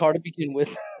 start the car to begin with?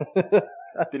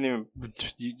 Didn't even.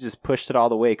 You just pushed it all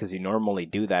the way because you normally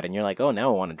do that, and you're like, oh,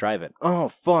 now I want to drive it. Oh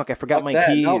fuck, I forgot my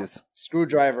keys. Nope.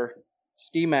 Screwdriver,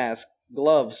 ski mask,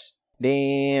 gloves.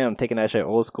 Damn, taking that shit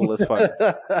old school as fuck.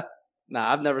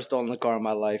 Nah, I've never stolen a car in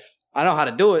my life. I know how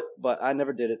to do it, but I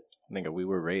never did it. Nigga, we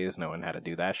were raised knowing how to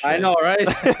do that shit. I know,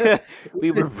 right?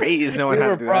 We were raised knowing how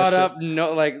to do that shit. We were brought up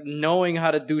knowing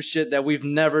how to do shit that we've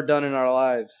never done in our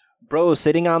lives. Bro,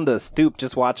 sitting on the stoop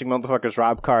just watching motherfuckers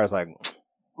rob cars, like,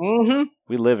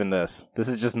 we live in this. This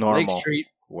is just normal. Lake Street.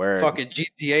 Word. Fucking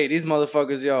GTA. These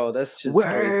motherfuckers, yo, that's just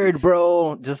Word, crazy.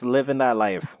 Bro. Just living that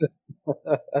life.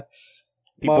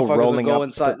 People motherfuckers rolling will go up.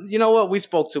 inside. You know what? We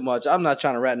spoke too much. I'm not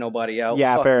trying to rat nobody out.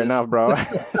 Yeah, Fuck fair this. enough, bro.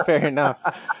 Fair enough.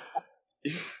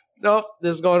 Nope,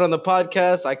 this is going on the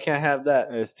podcast. I can't have that.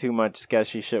 There's too much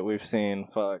sketchy shit we've seen.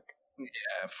 Fuck.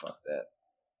 Yeah, fuck that.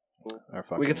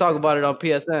 Our We can talk about it on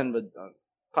PSN, but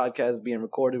podcast is being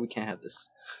recorded. We can't have this.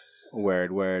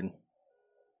 Word.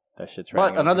 That shit's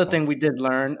right. But another thing we did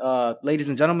learn, ladies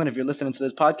and gentlemen, if you're listening to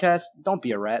this podcast, don't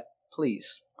be a rat,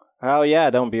 please. Oh yeah,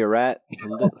 don't be a rat.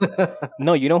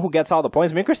 No, you know who gets all the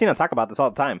points? Me and Christina talk about this all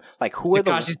the time. Like, who are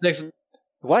the... Tekashi 6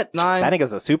 What? 9. That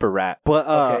nigga's a super rat. But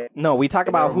Okay. No, we talk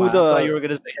about who I thought you were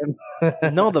gonna say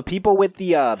him. No, the people with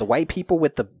the white people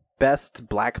with the best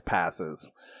black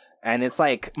passes, and it's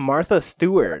like Martha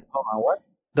Stewart. Hold on,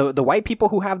 what? The white people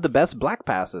who have the best black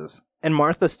passes, and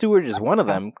Martha Stewart is one of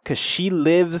them because she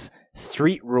lives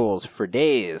street rules for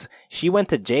days. She went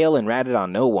to jail and ratted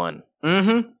on no one.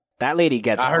 Mm-hmm. That lady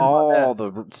gets all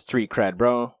the street cred,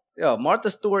 bro. Yo,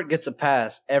 Martha Stewart gets a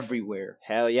pass everywhere.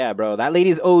 Hell yeah, bro. That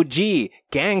lady's OG.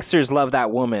 Gangsters love that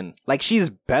woman. Like, she's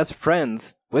best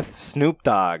friends with Snoop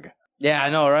Dogg. Yeah, I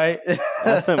know, right?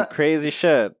 That's some crazy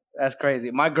shit. That's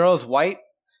crazy. My girl's white,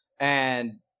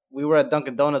 and we were at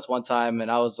Dunkin' Donuts one time,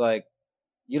 and I was like,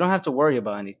 you don't have to worry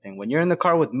about anything. When you're in the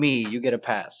car with me, you get a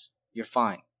pass. You're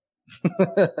fine.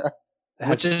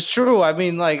 Which is true. I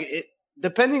mean, like,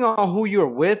 depending on who you're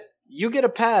with, you get a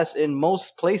pass in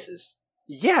most places.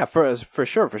 Yeah, for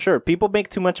sure. People make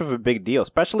too much of a big deal,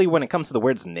 especially when it comes to the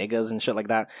words niggas and shit like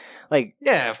that. Like,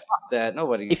 yeah, fuck that.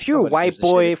 Nobody. If you're a white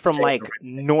boy from like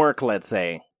Newark, let's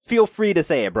say, feel free to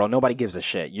say it, bro. Nobody gives a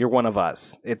shit. You're one of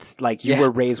us. It's like you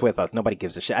were raised with us. Nobody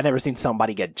gives a shit. I never seen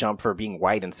somebody get jumped for being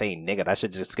white and saying nigga. That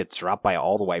shit just gets dropped by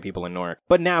all the white people in Newark.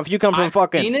 But now, if you come from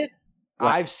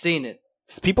I've seen it.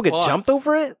 People get jumped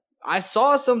over it. I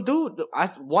saw some dude.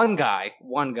 One guy.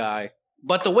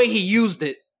 But the way he used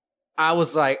it, I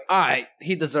was like, all right,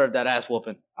 he deserved that ass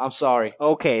whooping. I'm sorry.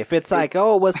 Okay, if it's like,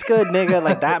 oh, what's good, nigga?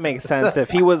 Like, that makes sense.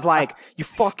 If he was like, you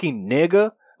fucking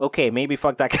nigga, okay, maybe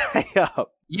fuck that guy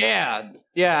up. Yeah,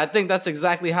 I think that's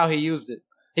exactly how he used it.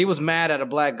 He was mad at a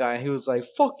black guy, and he was like,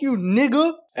 fuck you,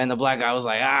 nigga. And the black guy was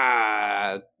like,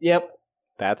 yep.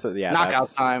 Knockout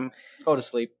time. Go to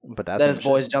sleep. But then his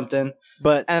boys jumped in.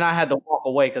 And I had to walk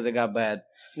away because it got bad.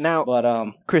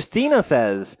 Now, Christina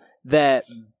says that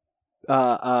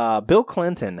Bill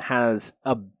Clinton has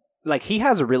he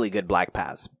has a really good black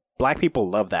pass. Black people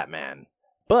love that man.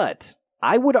 But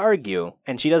I would argue,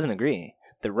 and she doesn't agree,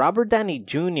 that Robert Downey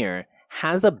Jr.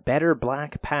 has a better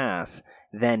black pass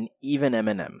than even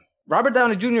Eminem. Robert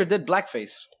Downey Jr. did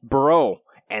blackface. Bro,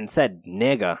 and said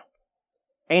nigga.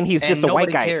 And he's just a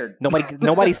white guy. Cared.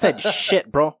 Nobody said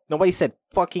shit, bro. Nobody said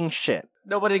fucking shit.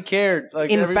 Nobody cared. Like,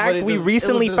 in fact, we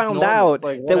recently found out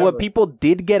that what people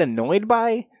did get annoyed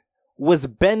by was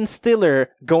Ben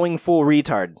Stiller going full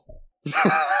retard.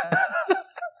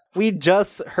 We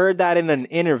just heard that in an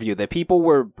interview, that people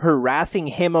were harassing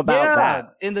him about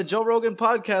that. In the Joe Rogan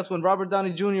podcast when Robert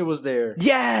Downey Jr. was there.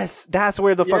 Yes! That's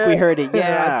where the fuck we heard it.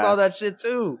 Yeah. I saw that shit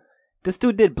too. This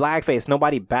dude did blackface.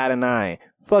 Nobody bat an eye.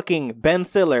 Fucking Ben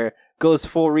Stiller goes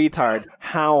full retard.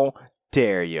 How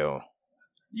dare you?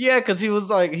 Yeah, because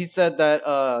he said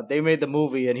that they made the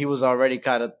movie and he was already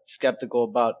kind of skeptical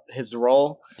about his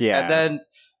role. Yeah. And then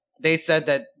they said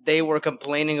that they were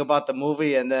complaining about the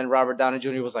movie, and then Robert Downey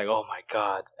Jr. was like, oh my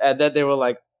God. And then they were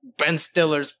like, Ben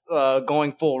Stiller's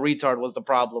going full retard was the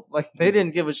problem. Like, they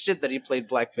didn't give a shit that he played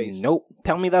blackface. Nope.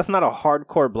 Tell me that's not a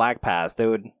hardcore black pass,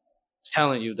 dude.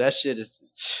 Telling you, that shit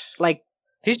is... Like...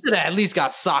 He should have at least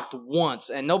got socked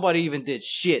once, and nobody even did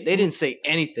shit. They didn't say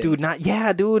anything.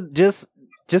 Dude, just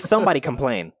somebody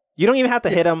complain. You don't even have to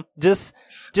hit him. Just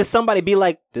somebody be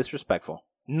like, disrespectful.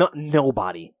 No,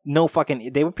 nobody. No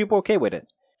fucking... People okay with it.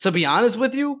 To be honest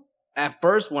with you, at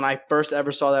first, when I first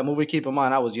ever saw that movie, keep in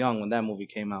mind, I was young when that movie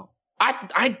came out.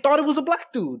 I thought it was a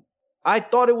black dude. I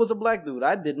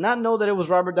did not know that it was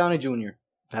Robert Downey Jr.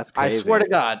 That's crazy. I swear to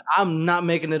God, I'm not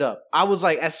making it up. I was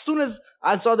like, as soon as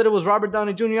I saw that it was Robert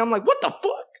Downey Jr., I'm like, what the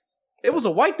fuck? It was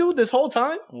a white dude this whole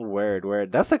time?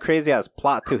 Word. That's a crazy-ass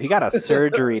plot, too. He got a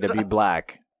surgery to be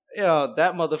black. Yo,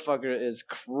 that motherfucker is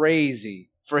crazy.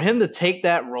 For him to take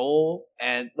that role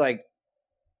and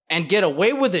get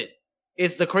away with it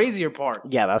is the crazier part.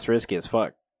 Yeah, that's risky as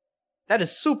fuck. That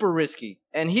is super risky.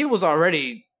 And he was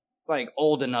already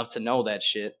old enough to know that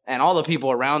shit. And all the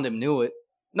people around him knew it.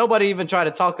 Nobody even tried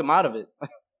to talk him out of it.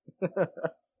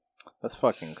 That's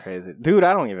fucking crazy. Dude,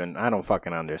 I don't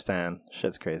fucking understand.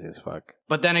 Shit's crazy as fuck.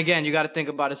 But then again, you gotta think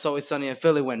about It's Always Sunny in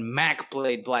Philly when Mac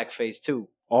played blackface too.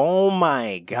 Oh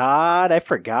my god, I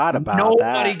forgot about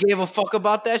that. Nobody gave a fuck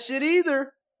about that shit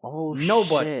either. Oh,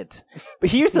 nobody. Shit. But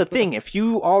here's the thing. If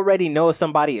you already know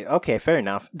somebody, okay, fair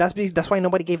enough. That's why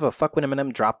nobody gave a fuck when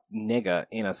Eminem dropped nigga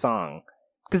in a song.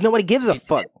 Because nobody gives a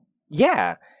fuck.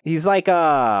 Yeah. He's like,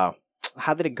 how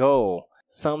did it go?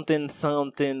 Something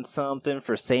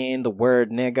for saying the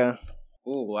word nigga.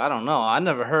 Ooh, I don't know. I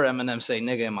never heard Eminem say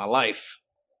nigga in my life.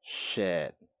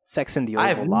 Shit. Sex in the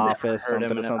Oval Office.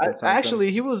 Something.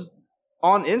 Actually, he was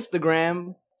on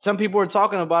Instagram. Some people were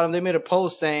talking about him. They made a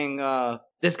post saying,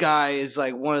 this guy is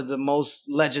one of the most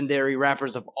legendary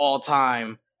rappers of all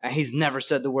time. And he's never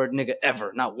said the word nigga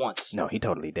ever. Not once. No, he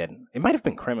totally didn't. It might have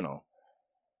been criminal.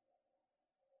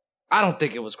 I don't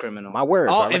think it was criminal. My word.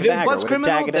 Oh, if it was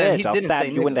criminal, then he I'll didn't stab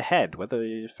say you nigga. in the head. Whether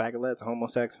you're faggots,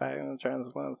 homosex,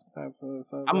 transplants. I'm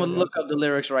I'm going to look up the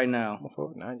lyrics right now.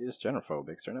 Homophobic, not just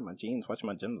genderphobic. Staring at my jeans, watching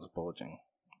my genitals bulging.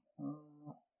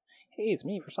 Hey, it's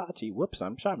me, Versace. Whoops,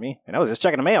 I'm shot me. And I was just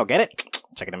checking the mail. Get it?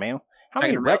 Checking the mail. How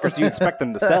many records do you expect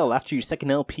them to sell after your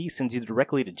second LP sends you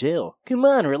directly to jail? Come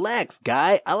on, relax,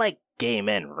 guy. I like gay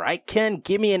men, right, Ken?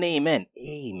 Give me an amen.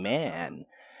 Amen.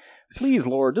 Please,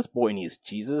 Lord, this boy needs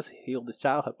Jesus. Heal this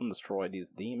child, help him destroy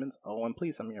these demons. Oh, and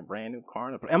please send me a brand new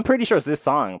car. I'm pretty sure it's this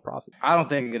song. I don't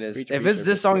think it is. If it's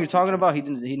this song you're talking about,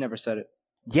 he never said it.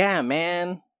 Yeah,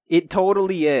 man. It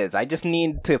totally is. I just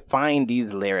need to find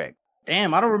these lyrics.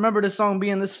 Damn, I don't remember this song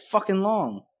being this fucking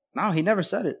long. No, he never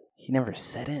said it. He never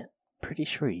said it? Pretty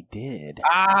sure he did.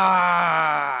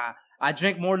 I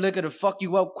drink more liquor to fuck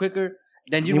you up quicker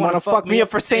than you want to fuck me up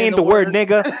for saying the word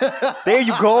nigga. There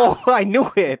you go. I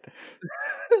knew it.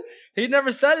 He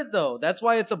never said it, though. That's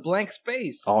why it's a blank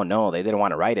space. Oh, no, they didn't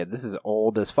want to write it. This is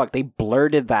old as fuck. They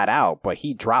blurted that out, but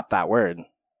he dropped that word.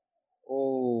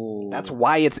 Oh. That's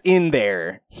why it's in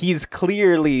there. He's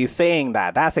clearly saying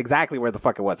that. That's exactly where the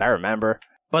fuck it was. I remember.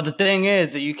 But the thing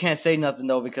is that you can't say nothing,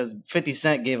 though, because 50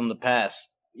 Cent gave him the pass.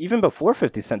 Even before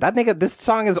 50 Cent. That nigga, this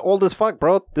song is old as fuck,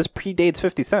 bro. This predates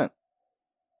 50 Cent.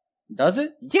 Does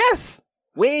it? Yes!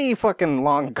 Way fucking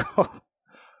long ago.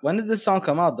 When did this song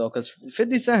come out, though? Because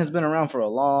 50 Cent has been around for a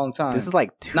long time. This is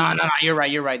like Nah, you're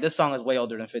right. This song is way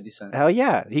older than 50 Cent. Hell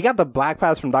yeah. He got the black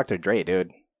pass from Dr. Dre,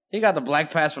 dude. He got the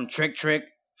black pass from Trick,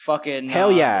 fucking...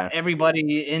 Hell yeah.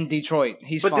 Everybody in Detroit.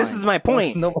 He's But fine. this is my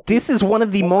point. This is one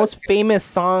of the most famous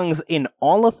songs in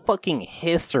all of fucking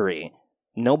history.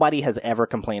 Nobody has ever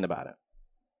complained about it.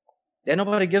 Yeah,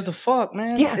 nobody gives a fuck,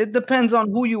 man. Yeah. It depends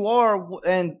on who you are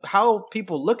and how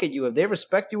people look at you. If they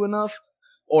respect you enough,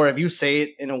 or if you say it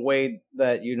in a way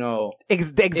that, you know...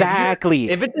 Exactly.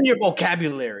 If it's in your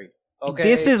vocabulary, okay?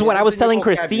 This is what I was telling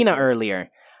Christina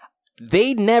earlier.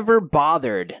 They never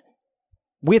bothered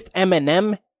with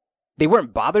Eminem. They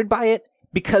weren't bothered by it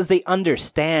because they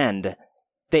understand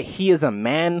that he is a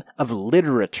man of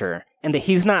literature and that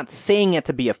he's not saying it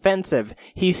to be offensive.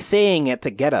 He's saying it to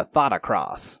get a thought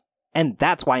across. And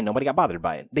that's why nobody got bothered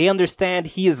by it. They understand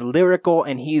he is lyrical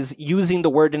and he's using the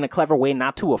word in a clever way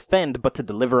not to offend, but to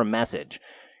deliver a message.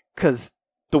 Because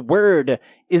the word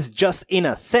is just in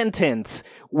a sentence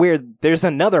where there's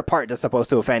another part that's supposed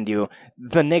to offend you.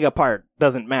 The nigga part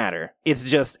doesn't matter. It's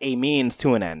just a means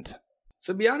to an end.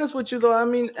 To be honest with you, though, I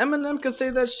mean, Eminem could say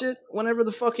that shit whenever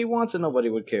the fuck he wants and nobody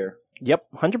would care. Yep,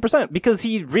 100%, because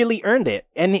he really earned it.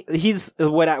 And he's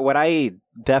what I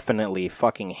definitely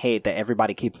fucking hate that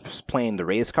everybody keeps playing the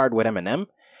race card with Eminem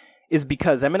is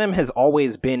because Eminem has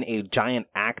always been a giant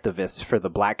activist for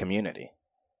the black community.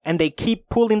 And they keep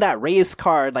pulling that race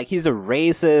card like he's a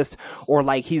racist or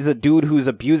like he's a dude who's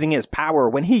abusing his power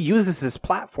when he uses his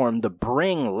platform to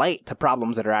bring light to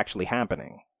problems that are actually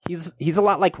happening. He's a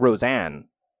lot like Roseanne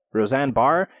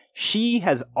Barr. She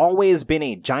has always been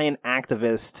a giant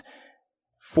activist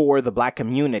for the black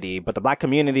community, but the black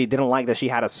community didn't like that she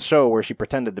had a show where she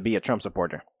pretended to be a Trump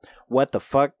supporter. What the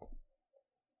fuck?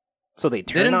 So they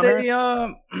turned on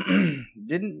her?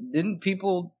 Didn't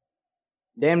people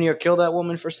damn near kill that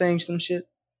woman for saying some shit?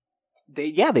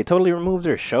 They totally removed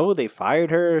her show. They fired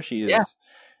her. She's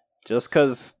just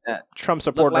because Trump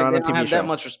supporter on a TV show. Don't have that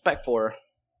much respect for her.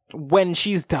 when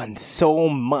she's done so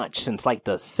much since like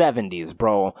the 70s,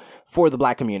 bro, for the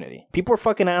black community. People are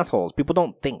fucking assholes. People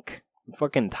don't think. I'm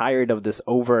fucking tired of this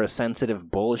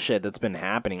oversensitive bullshit that's been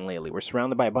happening lately. We're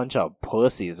surrounded by a bunch of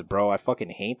pussies, bro. I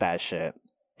fucking hate that shit.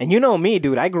 And you know me,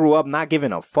 dude. I grew up not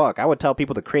giving a fuck. I would tell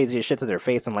people the craziest shit to their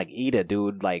face and like, eat it,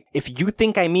 dude. Like, if you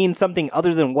think I mean something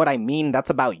other than what I mean, that's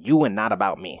about you and not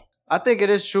about me. I think it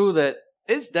is true that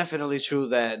it's definitely true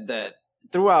that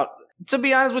throughout. To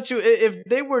be honest with you, if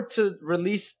they were to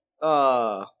release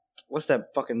what's that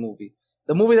fucking movie?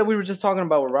 The movie that we were just talking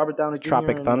about with Robert Downey Jr.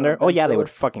 Tropic and, Thunder? Oh yeah, Stiller, they would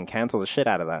fucking cancel the shit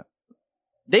out of that.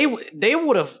 They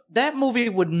would have. That movie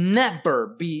would never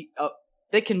be.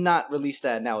 They cannot release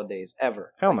that nowadays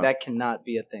ever. Hell no. That cannot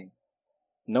be a thing.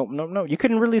 Nope. You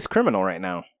couldn't release Criminal right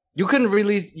now. You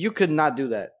could not do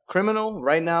that. Criminal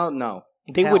right now, no.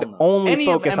 They Hell would no. only Any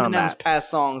focus of Eminem's on that. past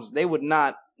songs, they would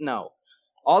not. No.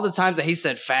 All the times that he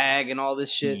said fag and all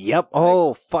this shit. Yep.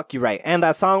 Oh, fuck, you're right. And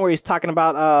that song where he's talking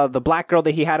about the black girl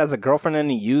that he had as a girlfriend and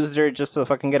he used her just to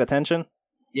fucking get attention.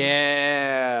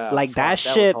 Yeah. Like, fuck, that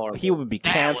shit, he would be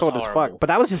That canceled was as horrible. fuck. But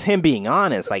that was just him being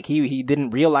honest. Like, he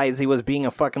didn't realize he was being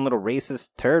a fucking little racist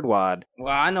turd-wad.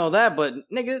 Well, I know that, but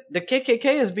nigga, the KKK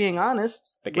is being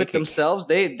honest The with KKK. themselves.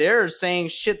 They're saying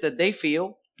shit that they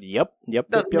feel. Yep.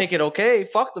 Doesn't make it okay.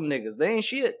 Fuck them niggas. They ain't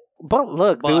shit. But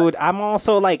look, But- dude, I'm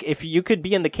also like, if you could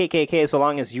be in the KKK so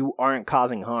long as you aren't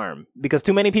causing harm. Because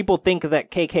too many people think that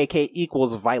KKK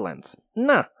equals violence.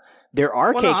 Nah. There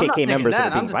are Well, no, I'm not KKK thinking members that are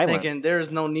I'm being just violent. thinking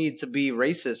there's no need to be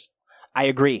racist. I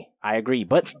agree.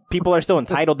 But people are still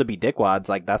entitled to be dickwads.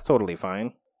 Like, that's totally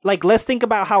fine. Like, let's think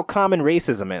about how common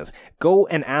racism is. Go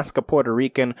and ask a Puerto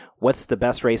Rican what's the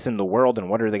best race in the world, and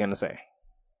what are they going to say?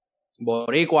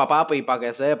 Boricua, papi, pa que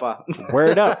sepa.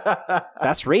 Word up.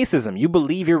 That's racism. You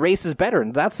believe your race is better,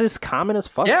 and that's as common as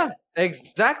fuck. Yeah,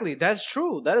 exactly. That's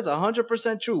true. That is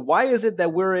 100% true. Why is it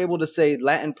that we're able to say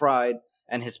Latin pride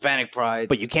and Hispanic pride,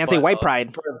 But you can't say white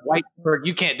pride.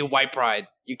 You can't do white pride.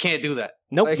 You can't do that.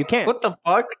 Nope, Like, you can't. What the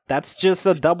fuck? That's just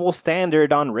a double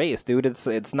standard on race, dude.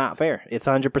 It's not fair. It's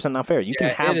 100% not fair. You can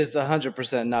have It is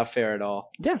 100% not fair at all.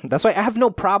 Yeah, that's why I have no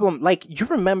problem. Like, you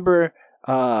remember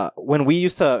when we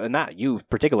used to, not you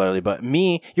particularly, but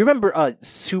me, you remember a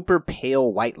super pale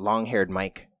white long-haired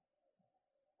Mike?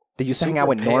 That used to hang out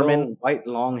with Super pale, Norman? white,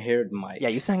 long-haired Mike. Yeah,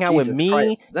 you used to hang out with Jesus me,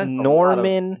 Christ, that's a lot of-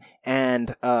 Norman,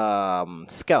 and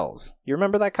Skells. You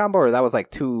remember that combo, or that was like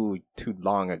too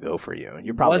long ago for you?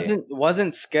 You probably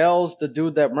wasn't Skells the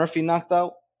dude that Murphy knocked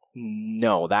out?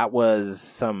 No, that was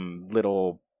some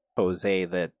little Jose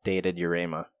that dated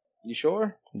Urema. You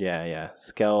sure? Yeah.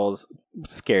 Skells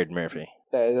scared Murphy.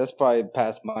 That's probably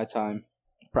past my time.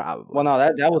 Probably. Well, no,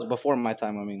 that was before my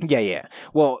time. I mean, Yeah.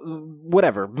 Well,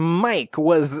 whatever. Mike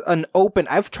was an open...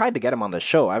 I've tried to get him on the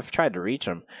show. I've tried to reach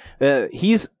him.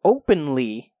 He's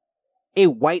openly a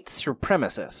white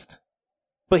supremacist.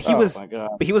 But he my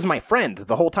God. But he was my friend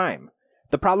the whole time.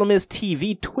 The problem is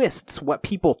TV twists what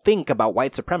people think about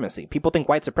white supremacy. People think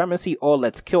white supremacy, oh,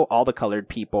 let's kill all the colored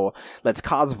people. Let's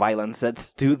cause violence.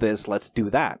 Let's do this. Let's do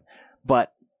that.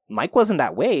 But Mike wasn't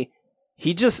that way.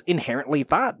 He just inherently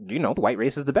thought, the white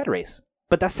race is the better race.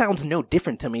 But that sounds no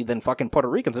different to me than fucking Puerto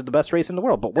Ricans are the best race in the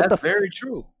world. But what That's the very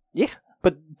true. Yeah,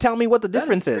 but tell me what the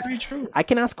difference is. Very true. I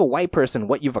can ask a white person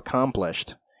what you've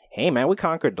accomplished. Hey man, we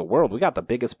conquered the world. We got the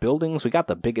biggest buildings. We got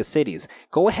the biggest cities.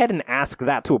 Go ahead and ask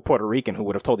that to a Puerto Rican who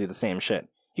would have told you the same shit.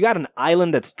 You got an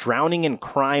island that's drowning in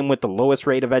crime with the lowest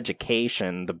rate of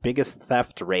education, the biggest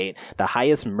theft rate, the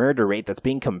highest murder rate that's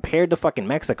being compared to fucking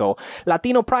Mexico.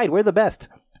 Latino pride, we're the best.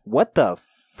 What the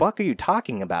fuck are you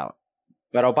talking about?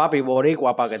 Pero papi,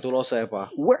 boricua, pa que tú lo sepas.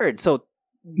 Word. So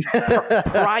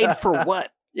pride for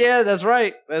what? Yeah, that's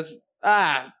right.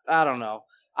 I don't know.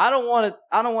 I don't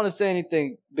want to say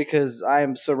anything because I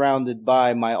am surrounded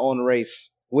by my own race,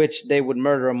 which they would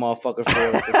murder a motherfucker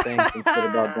for saying some shit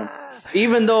about them.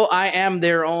 Even though I am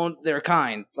their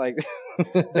kind. Like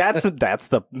That's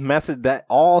the message that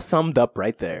all summed up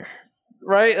right there.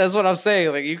 right? That's what I'm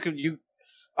saying. Like you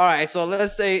all right, so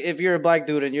let's say if you're a black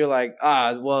dude and you're like,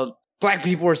 well, black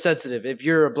people are sensitive. If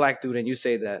you're a black dude and you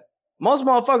say that, most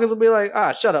motherfuckers will be like,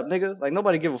 shut up, nigga. Like,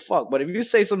 nobody give a fuck. But if you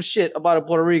say some shit about a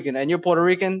Puerto Rican and you're Puerto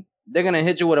Rican, they're going to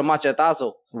hit you with a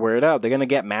machetazo. Word out. They're going to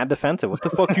get mad defensive. What the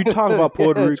fuck you talking about,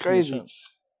 Puerto Rican? It's crazy.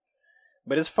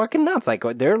 But it's fucking nuts. Like,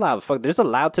 they're allowed, there's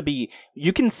allowed to be,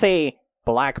 you can say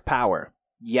black power.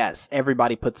 Yes,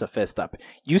 everybody puts a fist up.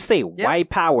 You say white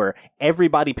power,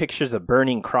 everybody pictures a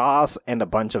burning cross and a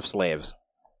bunch of slaves.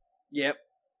 Yep,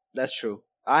 that's true.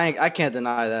 I can't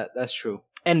deny that. That's true.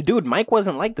 And dude, Mike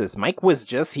wasn't like this. Mike was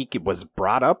just, he was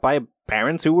brought up by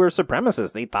parents who were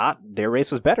supremacists. They thought their race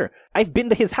was better. I've been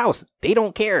to his house. They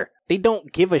don't care. They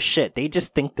don't give a shit. They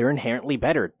just think they're inherently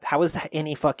better. How is that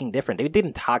any fucking different? They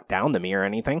didn't talk down to me or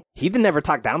anything. He didn't ever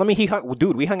talk down to me.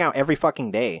 Dude, we hung out every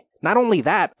fucking day. Not only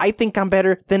that, I think I'm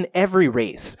better than every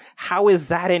race. How is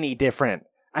that any different?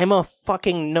 I'm a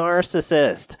fucking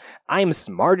narcissist. I'm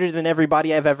smarter than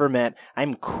everybody I've ever met.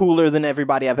 I'm cooler than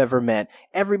everybody I've ever met.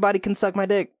 Everybody can suck my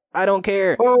dick. I don't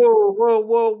care.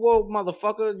 Whoa,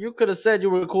 motherfucker. You could have said you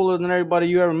were cooler than everybody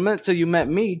you ever met till you met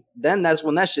me. Then that's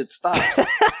when that shit stops.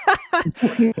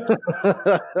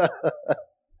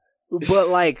 But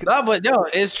like... No, but yo,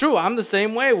 it's true. I'm the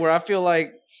same way where I feel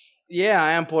like, yeah,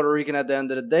 I am Puerto Rican at the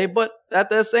end of the day, but at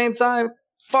the same time,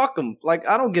 fuck them. Like,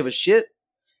 I don't give a shit.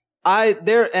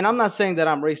 And I'm not saying that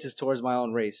I'm racist towards my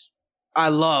own race.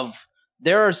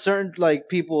 There are certain like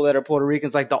people that are Puerto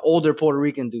Ricans, like the older Puerto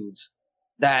Rican dudes,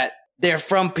 that they're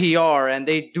from PR and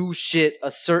they do shit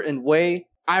a certain way.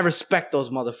 I respect those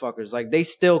motherfuckers. Like, they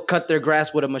still cut their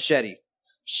grass with a machete.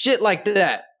 Shit like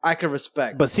that, I can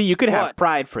respect. But see, you could have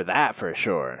pride for that for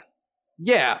sure.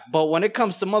 Yeah, but when it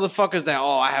comes to motherfuckers that,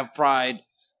 I have pride.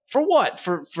 For what?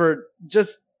 For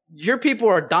just, your people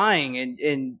are dying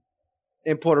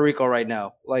in Puerto Rico right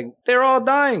now. Like, they're all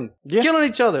dying. Yeah. Killing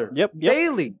each other. Yep.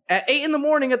 Daily. At 8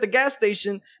 a.m. at the gas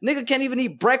station, nigga can't even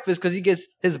eat breakfast because he gets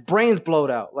his brains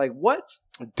blowed out. Like, what?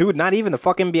 Dude, not even the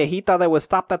fucking viejita that was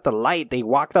stopped at the light. They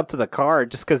walked up to the car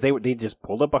just because they just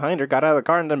pulled up behind her, got out of the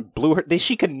car, and then blew her.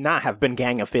 She could not have been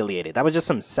gang affiliated. That was just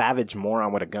some savage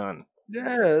moron with a gun.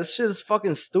 Yeah, this shit is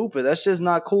fucking stupid. That shit's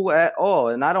not cool at all.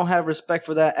 And I don't have respect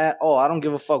for that at all. I don't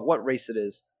give a fuck what race it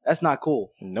is. That's not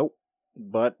cool. Nope.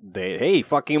 But hey,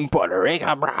 fucking Puerto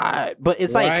Rico, right? But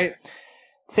it's like,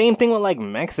 same thing with like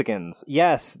Mexicans.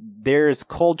 Yes, there's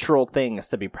cultural things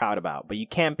to be proud about, but you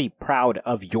can't be proud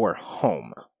of your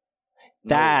home.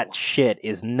 That shit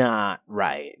is not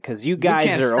right. Because you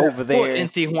guys are over there in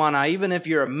Tijuana. Even if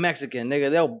you're a Mexican, nigga,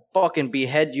 they'll fucking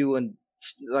behead you and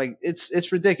like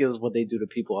it's ridiculous what they do to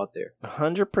people out there.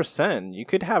 100%. You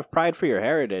could have pride for your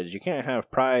heritage. You can't have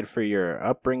pride for your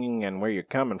upbringing and where you're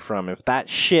coming from if that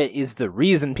shit is the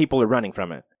reason people are running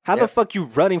from it. How the fuck you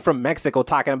running from Mexico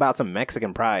talking about some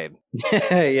Mexican pride?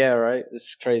 Yeah, right.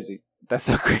 It's crazy. That's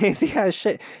so crazy ass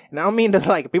shit. And I don't mean to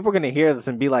like people are gonna hear this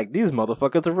and be like, these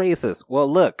motherfuckers are racist.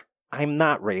 Well, look, I'm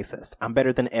not racist. I'm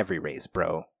better than every race,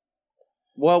 bro.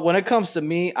 Well, when it comes to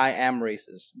me, I am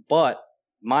racist, but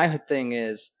my thing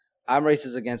is, I'm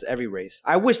racist against every race.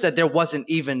 I wish that there wasn't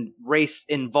even race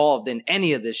involved in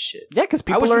any of this shit. Yeah, because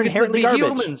people are inherently garbage.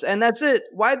 Humans, and that's it.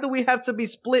 Why do we have to be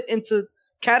split into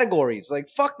categories? Like,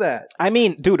 fuck that. I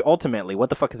mean, dude, ultimately,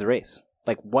 what the fuck is a race?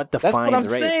 Like, what defines race?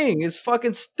 That's what I'm saying. It's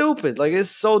fucking stupid. Like,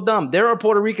 it's so dumb. There are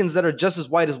Puerto Ricans that are just as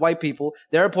white as white people.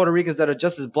 There are Puerto Ricans that are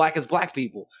just as black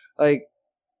people. Like,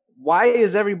 why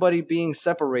is everybody being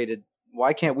separated?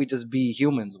 Why can't we just be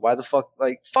humans? Why the fuck?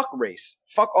 Like, fuck race.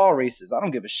 Fuck all races. I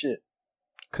don't give a shit.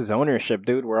 Because ownership,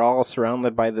 dude. We're all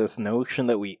surrounded by this notion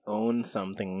that we own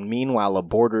something. Meanwhile, a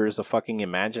border is a fucking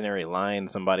imaginary line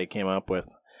somebody came up with.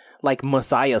 Like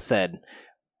Messiah said,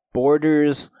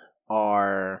 borders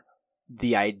are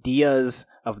the ideas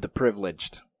of the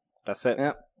privileged. That's it.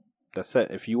 Yep. That's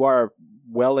it. If you are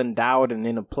well endowed and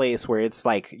in a place where it's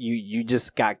like you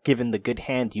just got given the good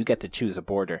hand, you get to choose a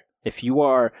border. If you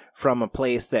are from a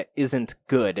place that isn't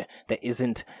good, that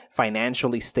isn't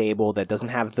financially stable, that doesn't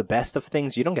have the best of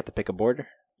things, you don't get to pick a border.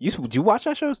 Do you watch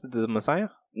that show, The Messiah?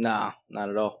 Nah, not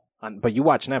at all. But you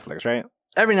watch Netflix, right?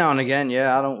 Every now and again,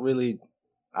 yeah. I don't really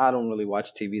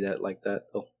watch TV like that.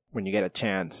 Though. When you get a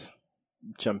chance,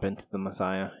 jump into The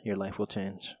Messiah. Your life will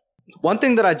change. One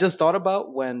thing that I just thought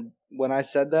about when I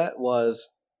said that was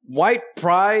white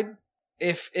pride.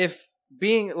 If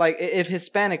being like, if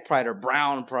Hispanic pride or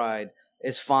brown pride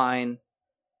is fine,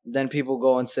 then people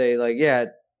go and say like, yeah,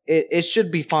 it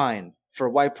should be fine for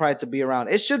white pride to be around.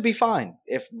 It should be fine.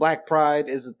 If black pride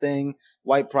is a thing,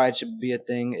 white pride should be a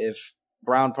thing. If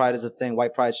brown pride is a thing,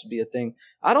 white pride should be a thing.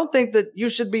 I don't think that you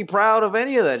should be proud of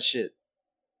any of that shit.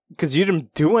 Because you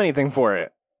didn't do anything for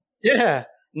it. Yeah.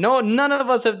 No, none of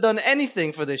us have done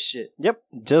anything for this shit. Yep.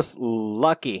 Just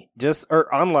lucky. Or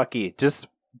unlucky. Just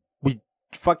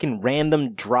fucking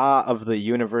random draw of the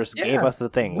universe gave us the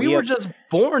thing. We were just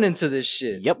born into this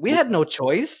shit. Yep. We had no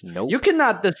choice. Nope. You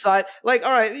cannot decide. Like,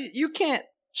 all right, you can't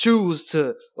choose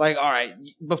to, like, all right,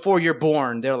 before you're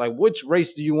born, they're like, which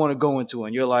race do you want to go into?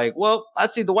 And you're like, well, I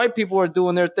see the white people are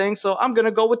doing their thing, so I'm going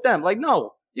to go with them. Like,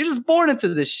 no, you're just born into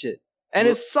this shit. And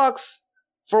it sucks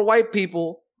for white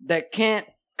people that can't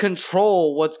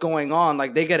control what's going on.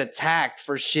 Like, they get attacked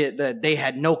for shit that they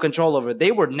had no control over.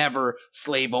 They were never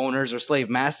slave owners or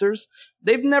slave masters.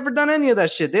 They've never done any of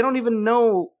that shit. They don't even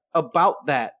know about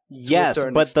that. Yes,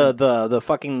 certain but extent. the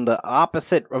fucking the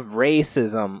opposite of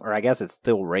racism, or I guess it's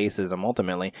still racism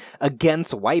ultimately,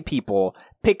 against white people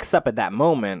picks up at that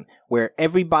moment where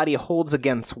everybody holds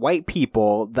against white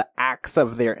people the acts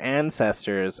of their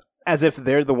ancestors as if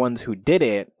they're the ones who did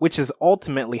it, which is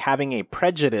ultimately having a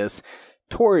prejudice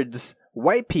towards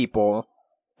white people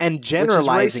and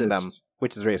generalizing them,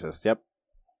 which is racist. Yep.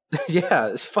 Yeah,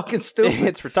 it's fucking stupid.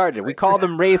 It's retarded. We call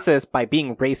them racist by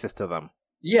being racist to them.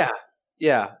 Yeah,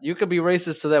 you could be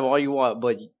racist to them all you want,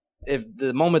 but if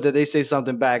the moment that they say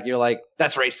something back, you're like,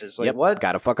 that's racist. Like, Yep. what?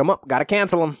 Gotta fuck them up. Gotta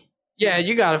cancel them. Yeah,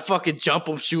 you gotta fucking jump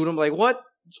them, shoot them. Like, what?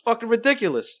 It's fucking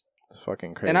ridiculous. It's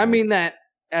fucking crazy. And I mean that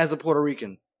as a Puerto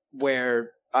Rican,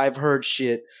 where I've heard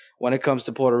shit when it comes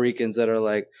to Puerto Ricans that are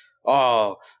like,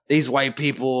 oh, these white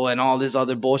people and all this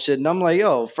other bullshit. And I'm like,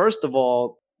 yo, first of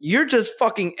all, you're just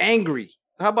fucking angry.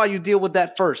 How about you deal with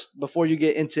that first before you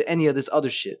get into any of this other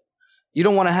shit? You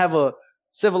don't want to have a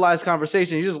civilized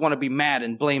conversation. You just want to be mad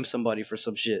and blame somebody for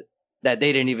some shit that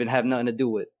they didn't even have nothing to do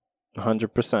with.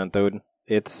 100%, dude.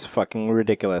 It's fucking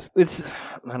ridiculous. I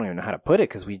don't even know how to put it,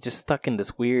 because we just stuck in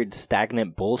this weird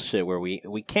stagnant bullshit where we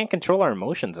can't control our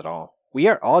emotions at all. We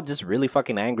are all just really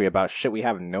fucking angry about shit we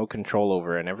have no control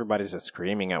over, and everybody's just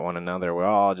screaming at one another. We're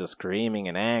all just screaming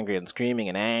and angry,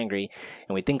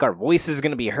 and we think our voice is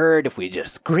gonna be heard if we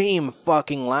just scream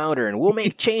fucking louder, and we'll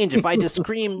make change if I just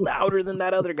scream louder than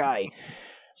that other guy.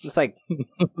 It's like,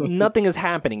 nothing is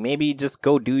happening. Maybe just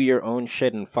go do your own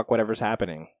shit and fuck whatever's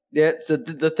happening. Yeah, so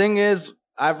the thing is,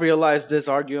 I've realized this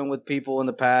arguing with people in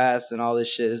the past and all this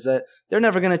shit is that they're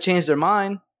never going to change their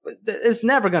mind. It's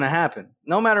never going to happen.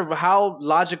 No matter how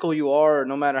logical you are, or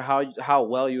no matter how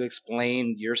well you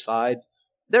explain your side,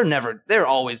 they're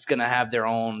always going to have their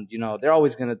own, they're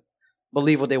always going to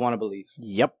believe what they want to believe.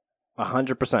 Yep,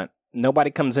 100%.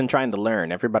 Nobody comes in trying to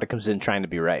learn. Everybody comes in trying to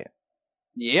be right.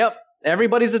 Yep.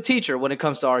 Everybody's a teacher when it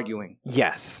comes to arguing.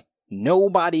 Yes.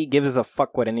 Nobody gives a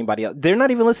fuck what anybody else. They're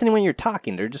not even listening when you're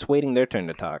talking. They're just waiting their turn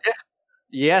to talk. Yeah.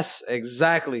 Yes,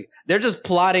 exactly. They're just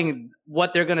plotting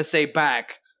what they're going to say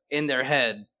back in their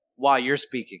head while you're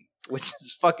speaking, which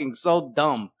is fucking so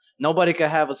dumb. Nobody can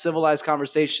have a civilized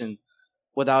conversation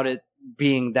without it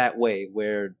being that way,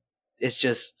 where it's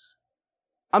just,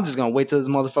 I'm just going to wait till this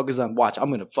motherfucker's done. Watch, I'm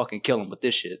going to fucking kill him with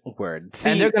this shit. Word. See,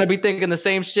 and they're going to be thinking the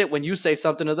same shit when you say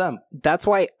something to them. That's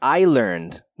why I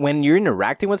learned when you're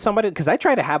interacting with somebody, because I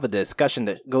try to have a discussion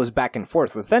that goes back and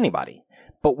forth with anybody.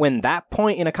 But when that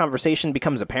point in a conversation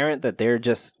becomes apparent that they're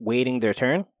just waiting their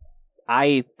turn,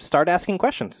 I start asking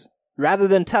questions. Rather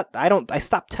than I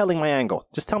stop telling my angle.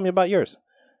 Just tell me about yours.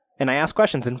 And I ask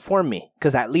questions, inform me,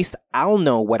 because at least I'll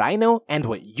know what I know and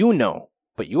what you know.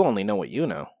 But you only know what you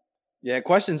know. Yeah,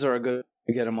 questions are a good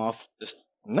to get them off.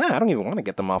 Nah, I don't even want to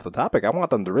get them off the topic. I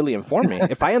want them to really inform me.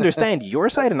 If I understand your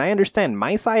side and I understand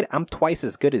my side, I'm twice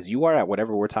as good as you are at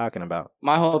whatever we're talking about.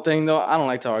 My whole thing, though, I don't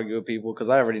like to argue with people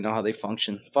because I already know how they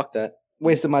function. Fuck that.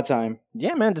 Wasted my time.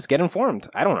 Yeah, man, just get informed.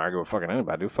 I don't argue with fucking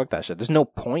anybody, dude. Fuck that shit. There's no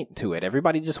point to it.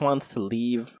 Everybody just wants to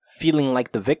leave feeling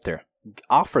like the victor.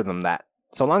 Offer them that.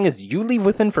 So long as you leave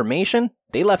with information,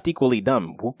 they left equally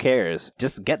dumb. Who cares?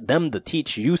 Just get them to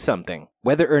teach you something.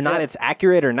 Whether or not it's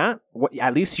accurate or not,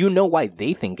 at least you know why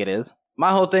they think it is.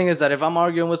 My whole thing is that if I'm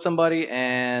arguing with somebody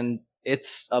and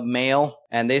it's a male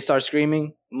and they start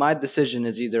screaming, my decision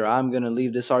is either I'm going to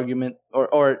leave this argument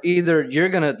or either you're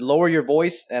going to lower your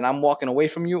voice and I'm walking away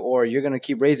from you, or you're going to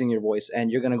keep raising your voice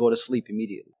and you're going to go to sleep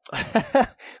immediately.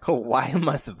 Why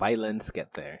must violence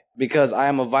get there? Because I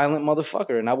am a violent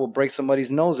motherfucker and I will break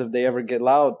somebody's nose if they ever get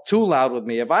too loud with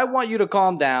me. If I want you to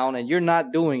calm down and you're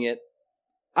not doing it,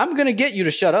 I'm going to get you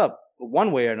to shut up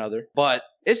one way or another. But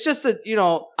it's just that,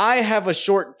 I have a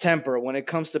short temper when it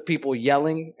comes to people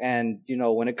yelling and,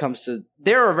 when it comes to,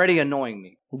 they're already annoying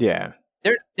me. Yeah.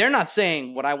 They're not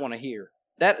saying what I want to hear.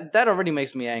 That already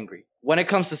makes me angry. When it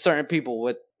comes to certain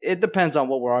people, it depends on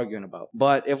what we're arguing about.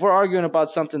 But if we're arguing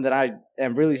about something that I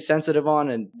am really sensitive on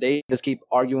and they just keep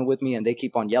arguing with me and they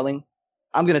keep on yelling,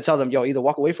 I'm going to tell them, yo, either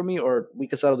walk away from me or we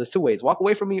can settle this two ways. Walk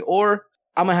away from me or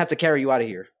I'm going to have to carry you out of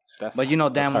here. But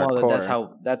damn well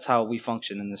that that's how we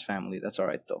function in this family. That's all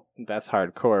right, though. That's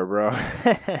hardcore, bro.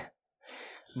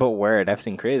 But word, I've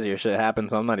seen crazier shit happen,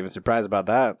 so I'm not even surprised about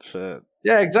that shit.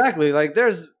 Yeah, exactly. Like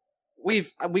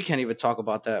we can't even talk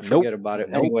about that. Forget about it.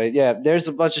 Nope. Anyway, yeah, there's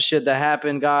a bunch of shit that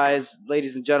happened, guys,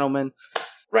 ladies and gentlemen.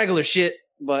 Regular shit,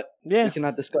 but we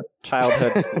cannot discuss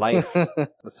childhood life.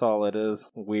 That's all it is.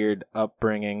 Weird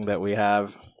upbringing that we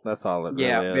have. That's all it really is.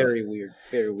 Yeah, very weird.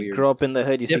 Very weird. You grow up in the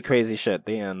hood, you see crazy shit.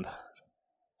 The end.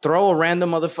 Throw a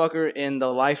random motherfucker in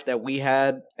the life that we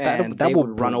had, and that they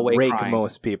would run away break crying.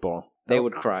 Most people. They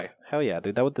would cry. Hell yeah,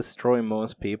 dude. That would destroy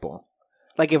most people.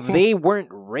 Like, if they weren't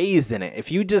raised in it,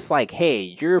 if you just like,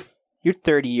 hey, you're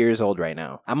 30 years old right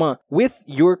now. With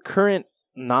your current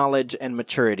knowledge and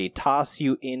maturity, toss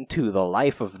you into the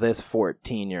life of this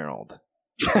 14-year-old.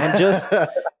 And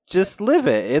just live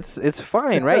it. It's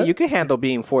fine, right? You can handle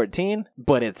being 14,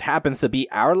 but it happens to be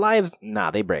our lives.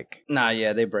 Nah, they break. Nah,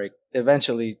 yeah, they break.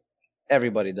 Eventually,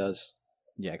 everybody does.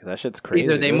 Yeah, because that shit's crazy.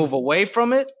 Either they move away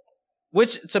from it,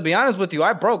 which, to be honest with you,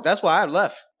 I broke. That's why I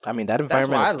left. I mean, that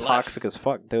environment is toxic as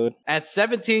fuck, dude. At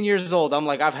 17 years old, I'm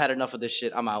like, I've had enough of this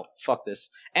shit. I'm out. Fuck this.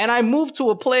 And I moved to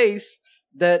a place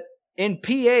that in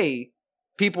PA,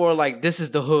 people are like, this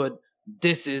is the hood.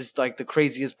 This is like the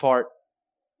craziest part.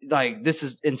 Like, this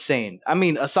is insane. I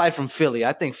mean, aside from Philly,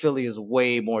 I think Philly is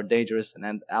way more dangerous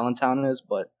than Allentown is.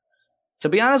 But to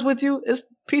be honest with you, it's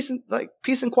peace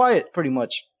and quiet, pretty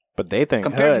much. But they think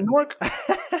compared hood. to Newark,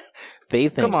 they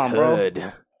think come on, hood.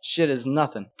 bro. Shit is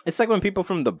nothing. It's like when people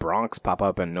from the Bronx pop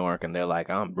up in Newark and they're like,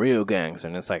 I'm real gangster.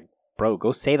 And it's like, bro,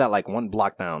 go say that like one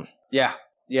block down. Yeah.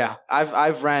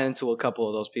 I've ran into a couple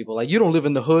of those people. Like, you don't live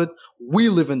in the hood. We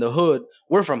live in the hood.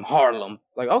 We're from Harlem.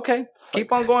 Like, okay,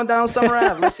 keep on going down Summer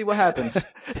Ave. Let's see what happens.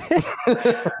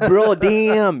 Bro,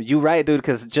 damn. You right, dude,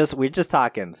 because we're just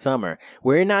talking summer.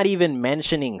 We're not even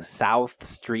mentioning South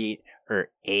Street or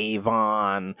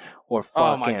Avon or fucking...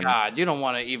 Oh my God, you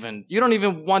don't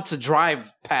even want to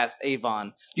drive past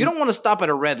Avon. You don't want to stop at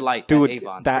a red light at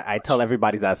Avon. Dude, I tell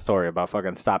everybody that story about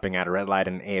fucking stopping at a red light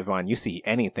in Avon. You see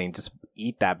anything, just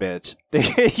eat that bitch.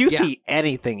 See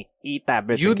anything, eat that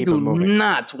bitch and keep it moving. You do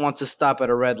not want to stop at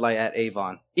a red light at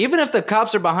Avon. Even if the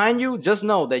cops are behind you, just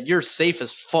know that you're safe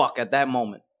as fuck at that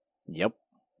moment. Yep.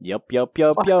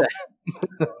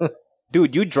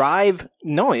 Dude, you drive.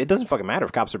 No, it doesn't fucking matter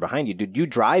if cops are behind you. Dude, you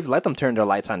drive, let them turn their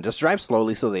lights on. Just drive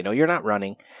slowly so they know you're not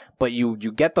running. But you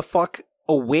get the fuck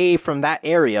away from that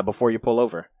area before you pull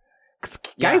over. Because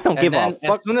guys don't give a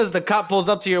fuck. As soon as the cop pulls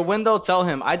up to your window, tell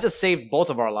him, I just saved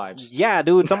both of our lives. Yeah,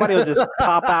 dude, somebody will just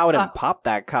pop out and pop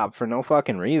that cop for no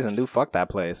fucking reason. Dude, fuck that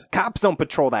place. Cops don't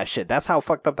patrol that shit. That's how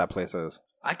fucked up that place is.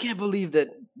 I can't believe that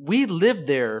we lived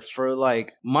there for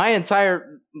like my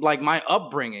entire my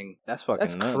upbringing. That's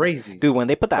nuts. Crazy. Dude, when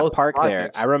they put that Those park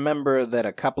projects. there, I remember that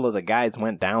a couple of the guys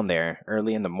went down there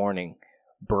early in the morning,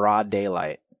 broad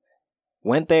daylight.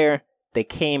 Went there, they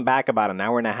came back about an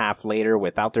hour and a half later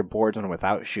without their boards and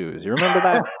without shoes. You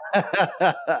remember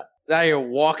that? Now you're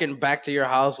walking back to your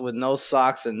house with no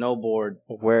socks and no board.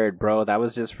 Word, bro. That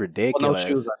was just ridiculous. Well,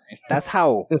 no shoes, I mean. That's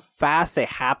how fast it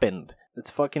happened. It's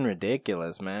fucking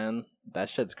ridiculous, man. That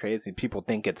shit's crazy. People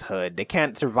think it's hood. They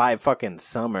can't survive fucking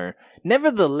summer.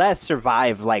 Nevertheless,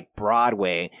 survive like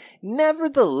Broadway.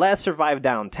 Nevertheless, survive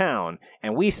downtown.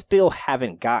 And we still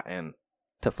haven't gotten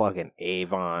to fucking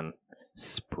Avon,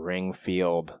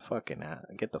 Springfield. Fucking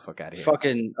get the fuck out of here.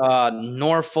 Fucking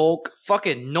Norfolk.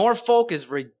 Fucking Norfolk is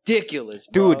ridiculous,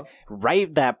 bro. Dude,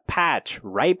 right that patch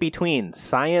right between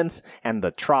Science and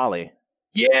the trolley.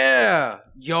 Yeah.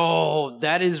 Yo,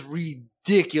 that is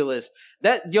ridiculous.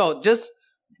 Just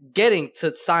getting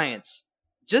to Science.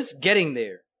 Just getting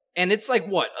there. And it's like,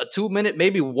 what, a 2-minute,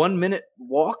 maybe 1 minute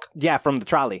walk? Yeah, from the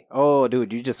trolley. Oh,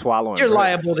 dude, you just swallowing. You're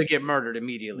liable to get murdered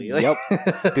immediately. Yep.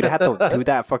 Dude, I had to do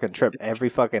that fucking trip every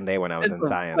fucking day when I was in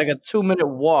Science. Like a 2-minute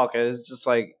walk. And it's just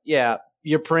like, yeah,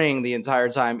 you're praying the entire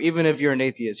time. Even if you're an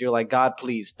atheist, you're like, God,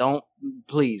 please, don't,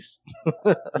 please.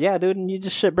 Yeah, dude, and you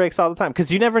just shit breaks all the time.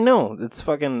 Because you never know. It's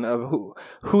fucking,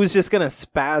 who's just going to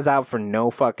spaz out for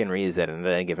no fucking reason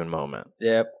at any given moment.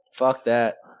 Yep, fuck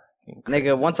that. Crazy.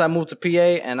 Nigga, once I moved to PA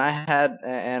and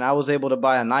I was able to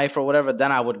buy a knife or whatever,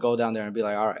 then I would go down there and be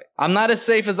like, all right, I'm not as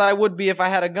safe as I would be if I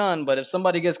had a gun, but if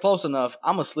somebody gets close enough,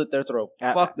 I'm gonna slit their throat.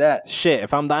 Fuck that. Shit,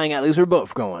 if I'm dying, at least we're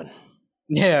both going.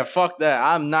 Yeah, fuck that.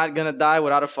 I'm not gonna die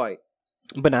without a fight.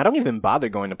 But I don't even bother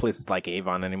going to places like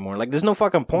Avon anymore. Like, there's no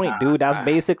fucking point, dude. That's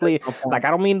basically, like, I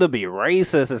don't mean to be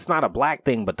racist. It's not a black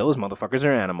thing, but those motherfuckers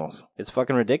are animals. It's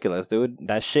fucking ridiculous, dude.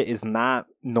 That shit is not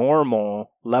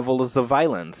normal levels of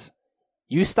violence.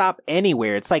 You stop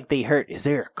anywhere, it's like they heard, is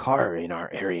there a car in our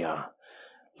area?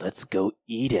 Let's go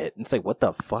eat it. It's like, what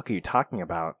the fuck are you talking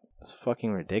about? It's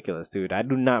fucking ridiculous, dude. I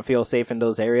do not feel safe in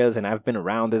those areas, and I've been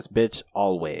around this bitch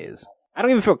always. I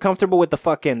don't even feel comfortable with the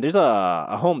fucking... There's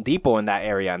a Home Depot in that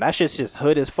area, and that shit's just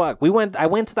hood as fuck. I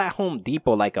went to that Home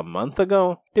Depot like a month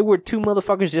ago. There were 2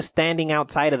 motherfuckers just standing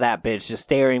outside of that bitch, just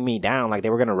staring me down like they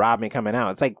were gonna rob me coming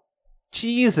out. It's like,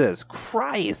 Jesus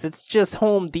Christ, it's just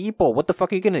Home Depot. What the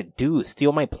fuck are you gonna do?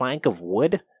 Steal my plank of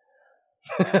wood?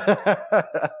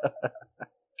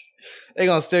 They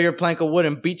gonna steal your plank of wood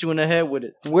and beat you in the head with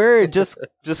it. Word, just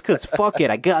cause fuck it,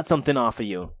 I got something off of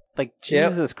you. Like,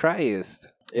 Jesus Christ.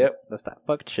 Yep. That's that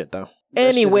fucked shit, though. That shit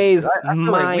is- Anyways, I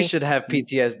feel like we should have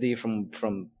PTSD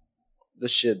from the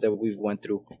shit that we've went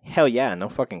through. hell yeah, no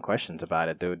fucking questions about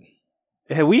it, dude.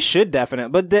 We should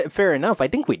definitely, but fair enough. I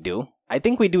think we do. I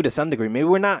think we do to some degree. Maybe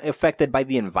we're not affected by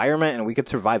the environment and we could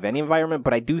survive any environment,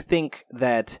 but I do think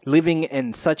that living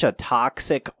in such a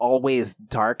toxic, always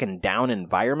dark and down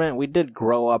environment, we did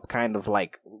grow up kind of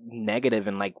like negative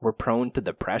and like we're prone to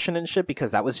depression and shit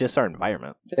because that was just our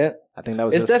environment. Yeah. I think that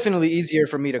was It's just... definitely easier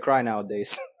for me to cry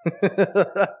nowadays.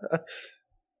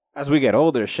 As we get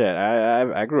older, shit,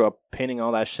 I grew up painting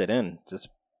all that shit in, just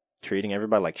treating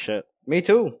everybody like shit. Me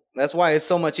too. That's why it's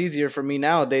so much easier for me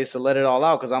nowadays to let it all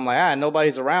out because I'm like,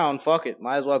 nobody's around. Fuck it.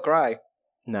 Might as well cry.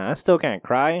 Nah, I still can't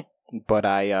cry, but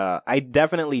I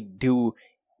definitely do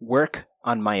work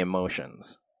on my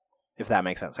emotions, if that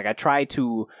makes sense. Like, I try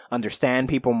to understand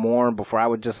people more before I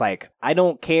would just like, I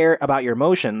don't care about your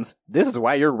emotions. This is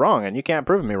why you're wrong, and you can't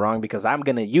prove me wrong because I'm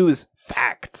gonna use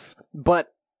facts.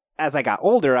 But as I got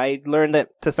older, I learned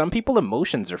that to some people,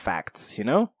 emotions are facts, you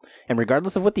know? And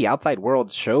regardless of what the outside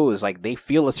world shows, like, they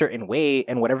feel a certain way,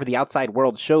 and whatever the outside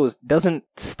world shows doesn't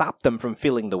stop them from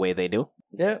feeling the way they do.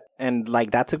 Yeah. And, like,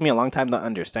 that took me a long time to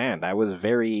understand. I was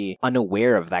very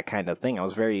unaware of that kind of thing. I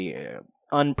was very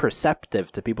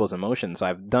unperceptive to people's emotions, so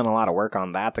I've done a lot of work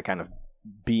on that to kind of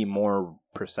be more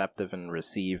perceptive and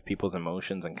receive people's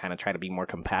emotions and kind of try to be more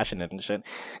compassionate and shit.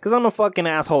 Because I'm a fucking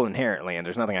asshole inherently, and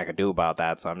there's nothing I could do about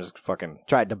that, so I'm just fucking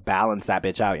trying to balance that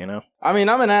bitch out, you know? I mean,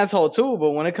 I'm an asshole too,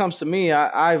 but when it comes to me,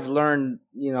 I've learned,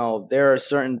 there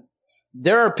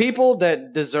are people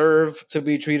that deserve to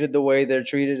be treated the way they're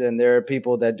treated, and there are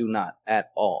people that do not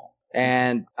at all.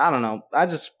 And I don't know, I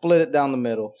just split it down the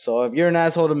middle. So if you're an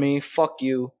asshole to me, fuck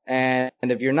you. And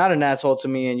if you're not an asshole to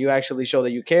me and you actually show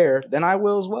that you care, then I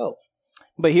will as well.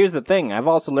 But here's the thing. I've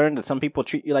also learned that some people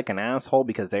treat you like an asshole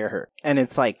because they're hurt. And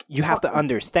it's like, you have to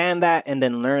understand that and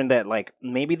then learn that, like,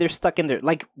 maybe they're stuck in their...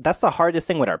 Like, that's the hardest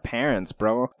thing with our parents,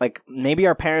 bro. Like, maybe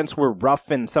our parents were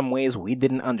rough in some ways we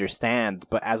didn't understand.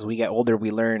 But as we get older,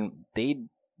 we learn they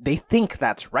think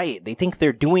that's right. They think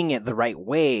they're doing it the right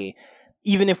way.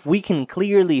 Even if we can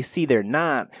clearly see they're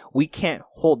not, we can't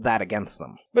hold that against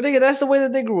them. But nigga, that's the way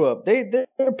that they grew up. Their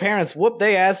parents whooped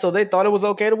their ass, so they thought it was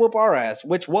okay to whoop our ass,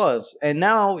 which was. And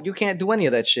now you can't do any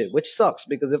of that shit, which sucks.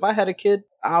 Because if I had a kid,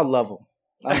 I'll love him.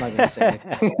 I'm not gonna say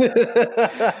anything.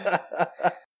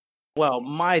 Well,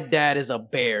 my dad is a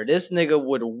bear. This nigga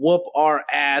would whoop our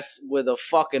ass with a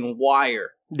fucking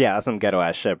wire. Yeah, that's some ghetto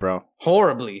ass shit, bro.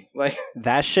 Horribly. Like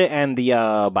that shit and the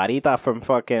varita from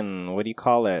fucking, what do you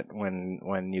call it?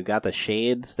 When you got the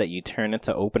shades that you turn it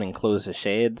to open and close the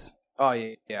shades. Oh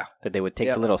yeah. That they would take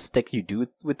the little stick you do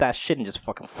with that shit and just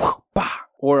fucking whoosh, bah.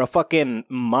 Or a fucking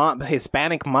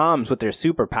Hispanic moms with their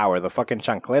superpower, the fucking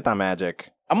chancleta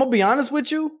magic. I'm gonna be honest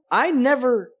with you. I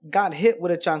never got hit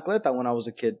with a chancleta when I was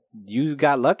a kid. You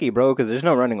got lucky, bro, because there's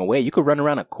no running away. You could run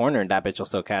around a corner and that bitch will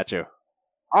still catch you.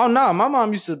 Oh no, my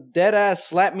mom used to dead ass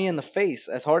slap me in the face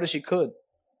as hard as she could.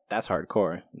 That's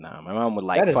hardcore. Nah, my mom would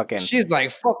like She's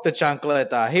like, fuck the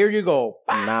chancleta. Here you go.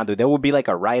 Nah, dude, there would be like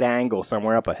a right angle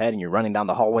somewhere up ahead and you're running down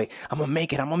the hallway. I'm gonna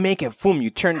make it. Boom, you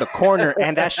turn the corner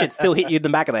and that shit still hit you in the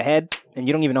back of the head and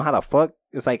you don't even know how the fuck.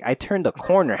 It's like, I turned the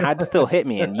corner, how'd it still hit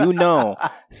me? And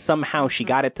somehow she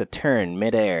got it to turn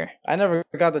midair. I never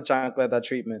got the chancleta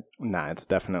treatment. Nah, it's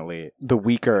definitely the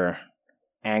weaker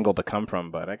angle to come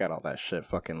from, but I got all that shit,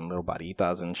 fucking little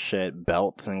baritas and shit,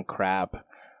 belts and crap.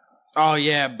 Oh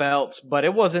yeah, belts, but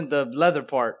it wasn't the leather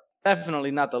part.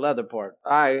 Definitely not the leather part.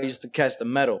 I used to catch the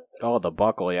metal. Oh, the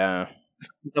buckle, yeah.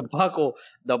 The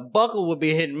buckle would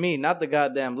be hitting me, not the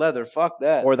goddamn leather. Fuck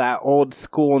that. Or that old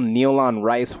school Neil on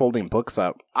Rice holding books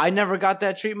up. I never got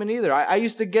that treatment either. I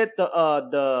used to get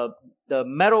the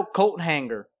metal coat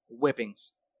hanger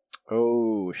whippings.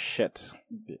 Oh, shit.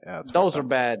 Yeah, those are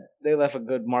bad. They left a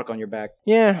good mark on your back.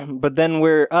 Yeah, but then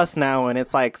we're us now, and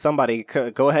it's like, somebody,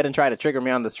 go ahead and try to trigger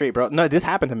me on the street, bro. No, this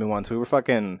happened to me once. We were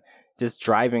fucking just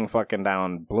driving fucking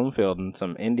down Bloomfield, and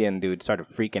some Indian dude started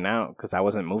freaking out because I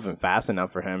wasn't moving fast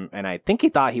enough for him, and I think he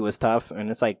thought he was tough,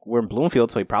 and it's like, we're in Bloomfield,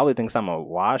 so he probably thinks I'm a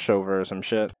washover or some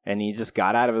shit, and he just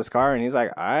got out of his car, and he's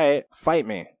like, alright, fight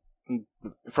me.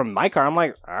 From my car, I'm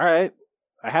like, alright.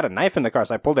 I had a knife in the car,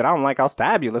 so I pulled it out. I'm like, I'll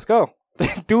stab you. Let's go.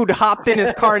 Dude hopped in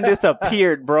his car and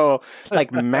disappeared, bro.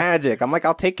 Like magic. I'm like,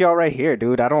 I'll take y'all right here,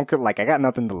 dude. I got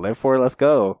nothing to live for. Let's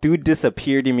go. Dude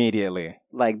disappeared immediately.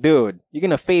 Like, dude, you're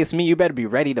gonna face me. You better be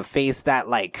ready to face that.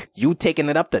 Like, you taking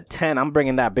it up to 10. I'm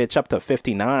bringing that bitch up to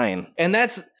 59. And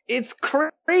it's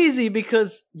crazy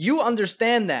because you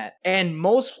understand that. And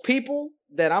most people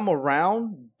that I'm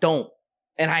around don't.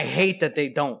 And I hate that they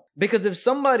don't. Because if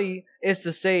somebody is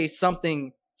to say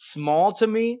something small to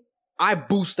me, I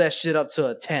boost that shit up to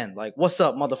a 10. Like, what's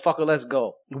up, motherfucker? Let's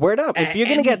go. Word up. If you're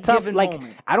gonna get tough, like,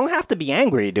 I don't have to be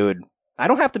angry, dude. I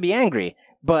don't have to be angry,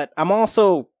 but I'm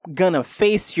also gonna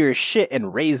face your shit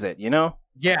and raise it, you know?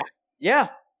 Yeah,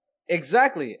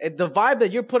 exactly. The vibe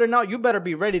that you're putting out, you better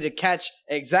be ready to catch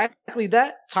exactly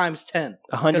that times 10.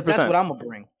 100%. That's what I'm gonna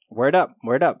bring. Word up.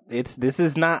 This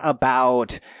is not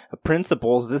about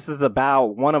principles. This is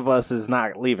about one of us is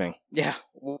not leaving. Yeah,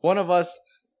 one of us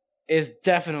is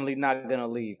definitely not gonna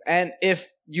leave. And if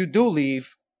you do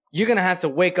leave, you're gonna have to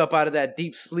wake up out of that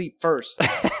deep sleep first.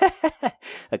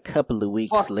 A couple of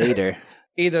weeks later.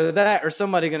 Either that or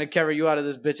somebody gonna carry you out of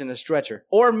this bitch in a stretcher.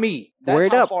 Or me. That's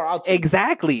Word how up. far I'll take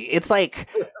Exactly. It's like,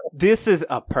 this is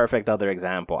a perfect other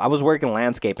example. I was working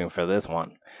landscaping for this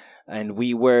one. And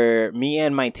me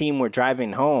and my team were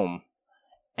driving home.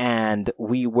 And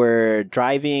we were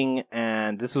driving,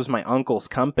 and this was my uncle's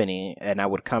company. And I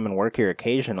would come and work here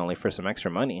occasionally for some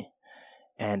extra money.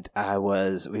 And it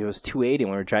was 280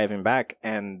 and we were driving back.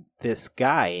 And this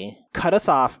guy cut us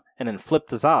off and then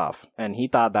flipped us off. And he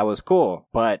thought that was cool.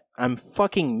 But I'm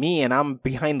fucking me and I'm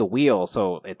behind the wheel.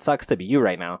 So it sucks to be you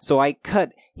right now. So I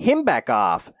cut him back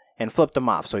off and flipped him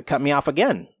off. So he cut me off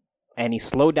again. And he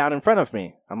slowed down in front of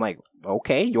me. I'm like,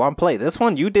 okay, you want to play this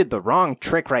one? You did the wrong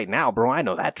trick right now, bro. I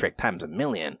know that trick times a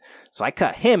million. So I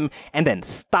cut him and then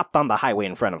stopped on the highway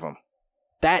in front of him.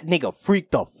 That nigga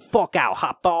freaked the fuck out,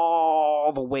 hopped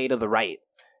all the way to the right.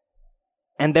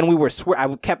 And then we were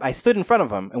I stood in front of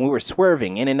him and we were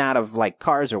swerving in and out of like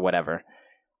cars or whatever.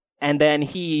 And then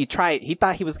he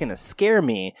thought he was going to scare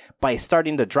me by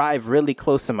starting to drive really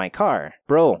close to my car.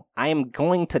 Bro, I am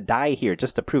going to die here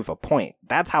just to prove a point.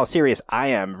 That's how serious I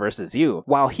am versus you.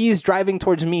 While he's driving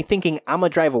towards me thinking I'm going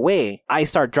to drive away, I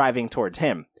start driving towards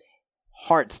him.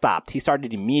 Heart stopped. He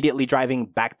started immediately driving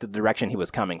back the direction he was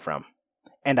coming from.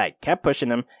 And I kept pushing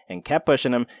him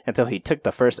until he took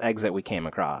the first exit we came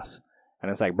across. And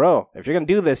it's like, bro, if you're going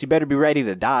to do this, you better be ready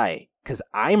to die. Because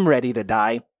I'm ready to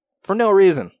die. For no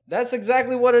reason. That's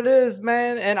exactly what it is,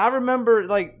 man. And I remember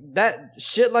like that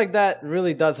shit like that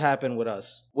really does happen with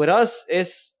us. With us,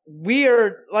 we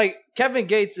are like Kevin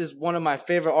Gates is one of my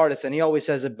favorite artists and he always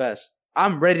says it best.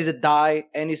 I'm ready to die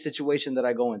any situation that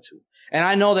I go into. And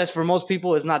I know that for most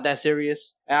people it's not that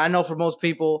serious. And I know for most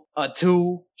people a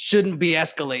 2 shouldn't be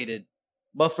escalated.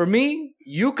 But for me,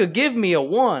 you could give me a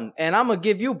 1 and I'm going to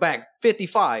give you back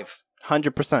 55.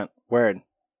 100%. Word.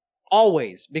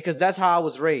 Always, because that's how I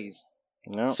was raised.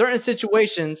 No. Certain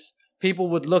situations, people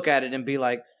would look at it and be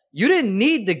like, you didn't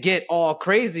need to get all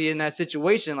crazy in that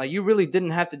situation. Like, you really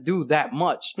didn't have to do that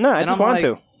much. No, I just wanted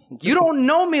to. You don't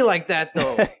know me like that,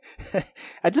 though.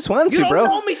 I just wanted to, bro. You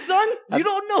don't know me, son. You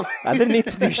don't know me. I didn't need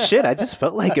to do shit. I just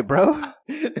felt like it, bro.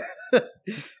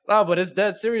 Wow, but it's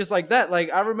that serious like that.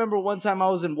 Like, I remember one time I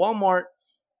was in Walmart,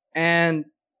 and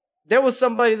there was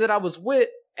somebody that I was with,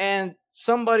 and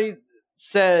somebody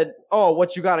said, oh,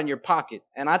 what you got in your pocket?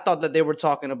 And I thought that they were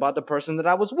talking about the person that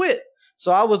I was with.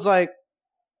 So I was like,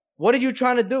 what are you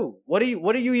trying to do? What are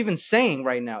you even saying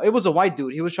right now? It was a white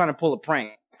dude. He was trying to pull a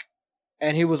prank.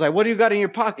 And he was like, what do you got in your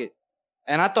pocket?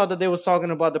 And I thought that they was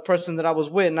talking about the person that I was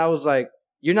with. And I was like,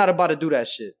 you're not about to do that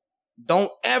shit.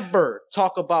 Don't ever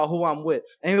talk about who I'm with.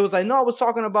 And he was like, no, I was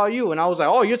talking about you. And I was like,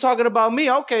 oh, you're talking about me?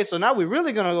 Okay, so now we're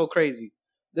really going to go crazy.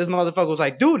 This motherfucker was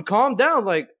like, dude, calm down.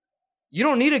 Like, you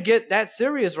don't need to get that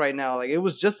serious right now. Like, it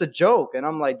was just a joke. And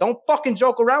I'm like, don't fucking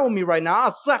joke around with me right now.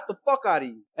 I'll slap the fuck out of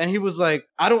you. And he was like,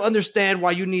 I don't understand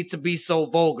why you need to be so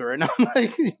vulgar. And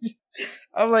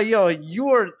I'm like, yo,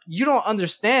 you don't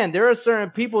understand. There are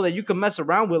certain people that you can mess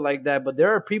around with like that, but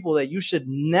there are people that you should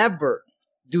never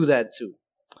do that to.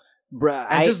 Bruh,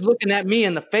 and just looking at me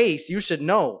in the face, you should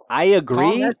know. I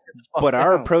agree, but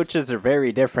our approaches are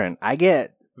very different. I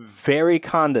get very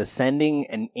condescending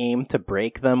and aim to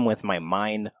break them with my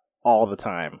mind all the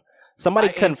time. Somebody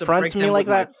confronts me like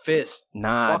that. Fist.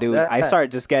 Nah, dude. I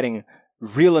start just getting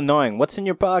real annoying. What's in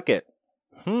your pocket?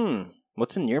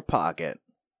 What's in your pocket?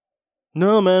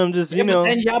 No, man, I'm just,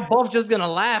 And y'all both just gonna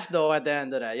laugh though at the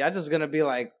end of that. Y'all just gonna be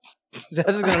like, y'all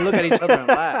just gonna look at each other and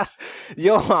laugh.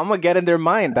 Yo, I'm gonna get in their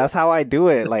mind. That's how I do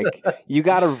it. Like, you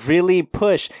gotta really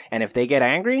push. And if they get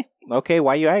angry, okay,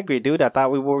 why you angry, dude? I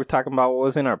thought we were talking about what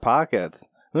was in our pockets.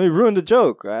 No, you ruined the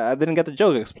joke. I didn't get the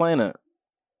joke. Explain it.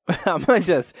 I'm gonna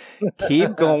just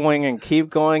keep going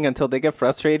until they get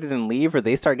frustrated and leave, or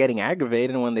they start getting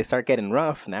aggravated. And when they start getting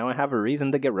rough, now I have a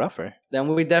reason to get rougher.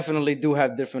 Then we definitely do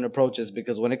have different approaches,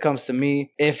 because when it comes to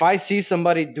me, if I see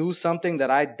somebody do something that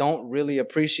I don't really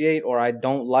appreciate or I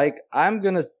don't like,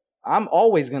 I'm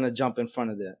always gonna jump in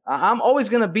front of it. I'm always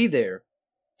gonna be there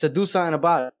to do something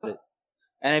about it.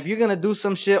 And if you're gonna do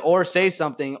some shit or say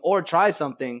something or try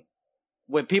something,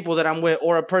 with people that I'm with,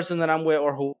 or a person that I'm with,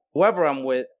 or whoever I'm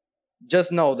with,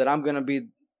 just know that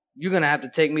you're gonna have to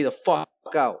take me the fuck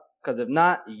out. Because if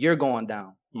not, you're going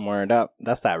down. Word up.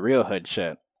 That's that real hood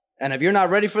shit. And if you're not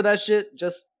ready for that shit,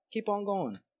 just keep on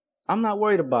going. I'm not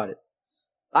worried about it.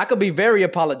 I could be very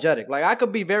apologetic. Like, I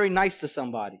could be very nice to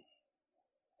somebody.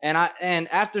 And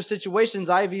after situations,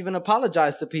 I've even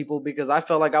apologized to people because I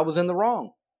felt like I was in the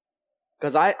wrong.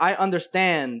 Because I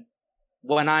understand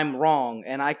when I'm wrong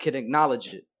and I can acknowledge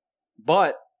it.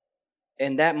 But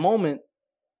in that moment,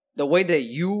 the way that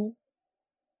you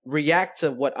react to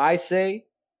what I say,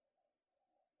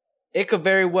 it could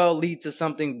very well lead to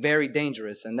something very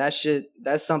dangerous. And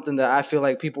that's something that I feel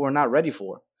like people are not ready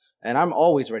for. And I'm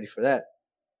always ready for that.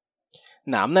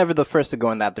 Nah, I'm never the first to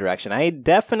go in that direction.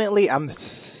 I'm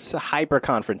hyper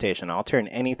confrontational. I'll turn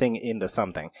anything into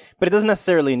something. But it doesn't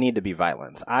necessarily need to be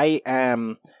violence. I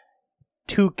am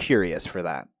too curious for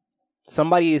that.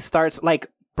 Somebody starts,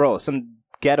 like, bro, some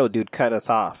ghetto dude cut us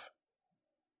off.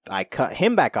 I cut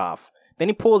him back off. Then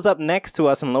he pulls up next to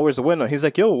us and lowers the window. He's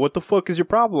like, yo, what the fuck is your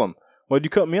problem? Why'd you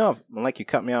cut me off? I'm like, you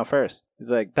cut me off first. He's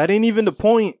like, that ain't even the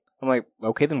point. I'm like,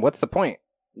 okay, then what's the point?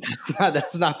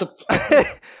 That's not the point.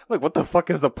 Like, what the fuck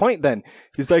is the point then?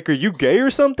 He's like, are you gay or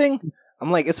something?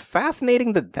 I'm like, it's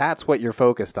fascinating that that's what you're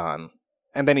focused on.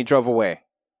 And then he drove away.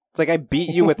 It's like, I beat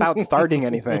you without starting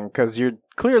anything because you're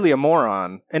clearly a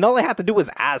moron. And all I had to do was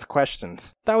ask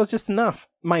questions. That was just enough.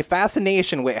 My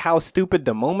fascination with how stupid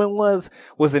the moment was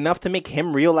enough to make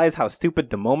him realize how stupid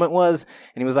the moment was.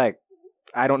 And he was like,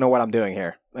 I don't know what I'm doing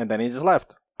here. And then he just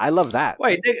left. I love that.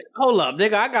 Wait, nigga, hold up,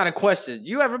 nigga. I got a question.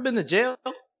 You ever been to jail?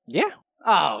 Yeah.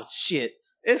 Oh, shit.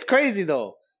 It's crazy,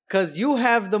 though. Because you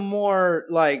have the more,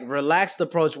 like, relaxed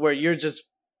approach where you're just,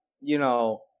 you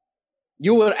know,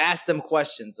 you would ask them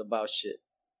questions about shit.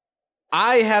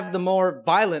 I have the more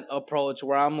violent approach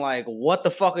where I'm like, what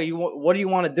the fuck what do you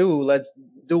want to do? Let's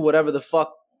do whatever the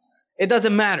fuck. It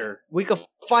doesn't matter. We could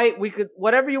fight.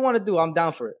 Whatever you want to do, I'm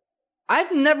down for it.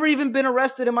 I've never even been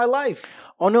arrested in my life.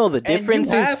 Oh, no, the difference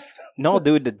is... have? No,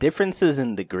 dude, the difference is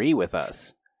in degree with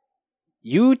us.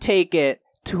 You take it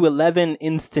to 11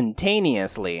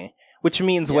 instantaneously, which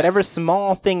means whatever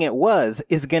small thing it was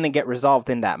is going to get resolved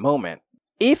in that moment.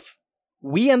 If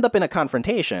we end up in a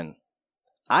confrontation,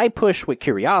 I push with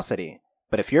curiosity,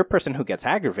 but if you're a person who gets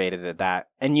aggravated at that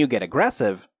and you get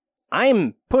aggressive,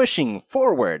 I'm pushing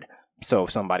forward. So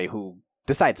if somebody who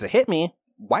decides to hit me,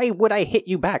 why would I hit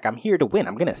you back? I'm here to win.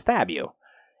 I'm going to stab you.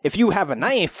 If you have a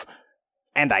knife,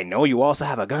 and I know you also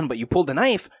have a gun, but you pulled a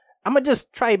knife, I'm going to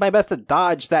just try my best to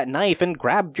dodge that knife and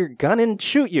grab your gun and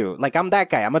shoot you. Like, I'm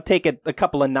that guy. I'm going to take it a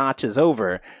couple of notches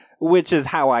over, which is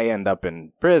how I end up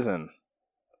in prison.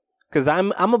 Because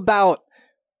I'm about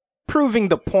proving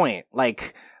the point.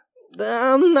 Like,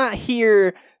 I'm not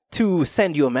here to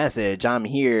send you a message. I'm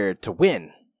here to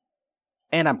win.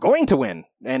 And I'm going to win.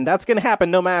 And that's going to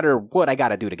happen no matter what I got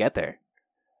to do to get there.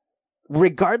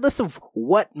 Regardless of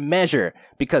what measure,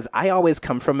 because I always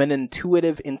come from an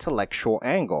intuitive, intellectual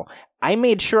angle. I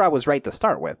made sure I was right to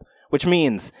start with, which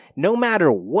means no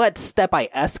matter what step I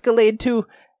escalate to,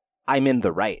 I'm in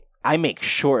the right. I make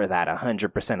sure that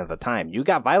 100% of the time. You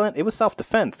got violent, it was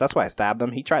self-defense. That's why I stabbed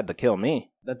him. He tried to kill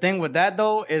me. The thing with that,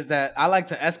 though, is that I like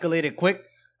to escalate it quick,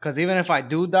 because even if I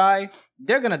do die,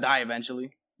 they're going to die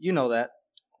eventually. You know that.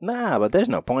 Nah, but there's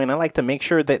no point. I like to make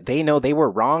sure that they know they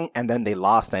were wrong and then they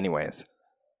lost anyways.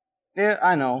 Yeah,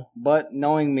 I know. But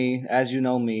knowing me, as you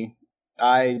know me,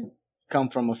 I come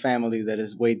from a family that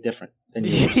is way different than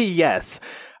you. Yes.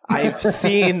 I've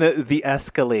seen the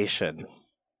escalation.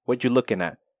 What you looking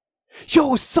at?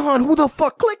 Yo, son, who the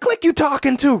fuck click you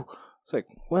talking to? It's like,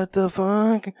 what the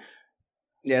fuck?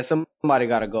 Yeah, somebody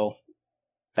gotta go.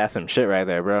 That's some shit right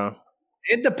there, bro.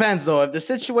 It depends, though. If the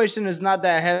situation is not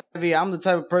that heavy, I'm the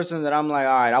type of person that I'm like,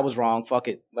 all right, I was wrong. Fuck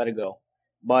it. Let it go.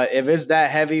 But if it's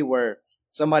that heavy where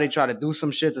somebody try to do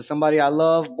some shit to somebody I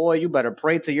love, boy, you better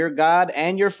pray to your God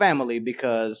and your family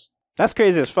because... That's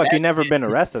crazy as fuck. You never been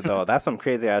arrested, though. That's some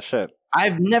crazy ass shit.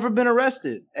 I've never been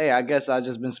arrested. Hey, I guess I've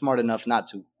just been smart enough not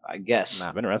to. I guess. Nah,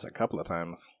 I've been arrested a couple of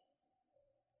times.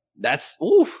 That's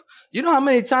oof. You know how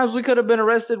many times we could have been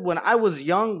arrested when I was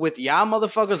young with y'all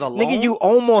motherfuckers alone? Nigga, you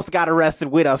almost got arrested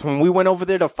with us when we went over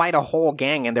there to fight a whole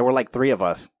gang and there were like 3 of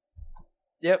us.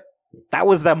 Yep. That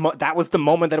was the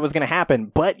moment that it was gonna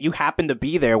happen, but you happened to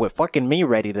be there with fucking me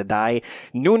ready to die,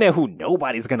 Nune who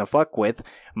nobody's gonna fuck with,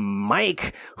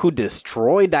 Mike who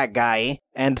destroyed that guy,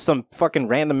 and some fucking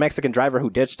random Mexican driver who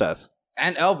ditched us.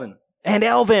 And Elvin. And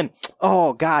Elvin!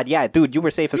 Oh, God, yeah, dude, you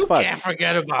were safe as fuck. You can't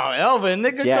forget about Elvin,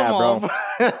 nigga, yeah, come bro.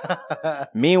 on.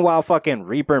 Meanwhile, fucking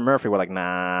Reaper and Murphy were like,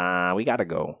 nah, we gotta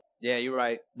go. Yeah, you're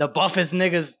right. The buffest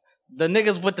niggas The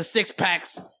niggas with the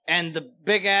 6-packs and the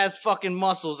big ass fucking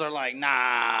muscles are like,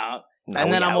 nah.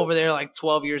 And then I'm over there like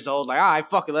 12 years old, like, all right,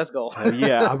 fuck it, let's go.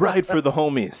 Yeah, I ride for the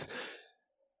homies.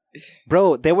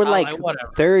 Bro, there were like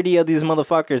 30 of these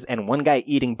motherfuckers and one guy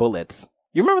eating bullets.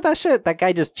 You remember that shit? That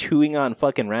guy just chewing on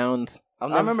fucking rounds?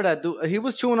 I remember that dude. He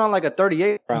was chewing on like a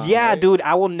 38 round. Yeah, right? dude,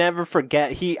 I will never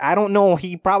forget. I don't know,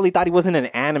 he probably thought he was in an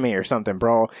anime or something,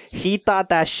 bro. He thought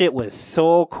that shit was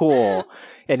so cool.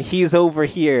 And he's over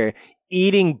here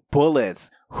eating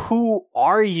bullets. Who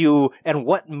are you and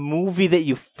what movie that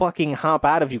you fucking hop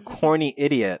out of, you corny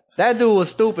idiot? That dude was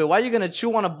stupid. Why are you gonna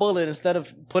chew on a bullet instead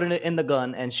of putting it in the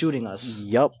gun and shooting us?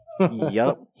 Yup.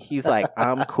 He's like,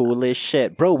 I'm cool as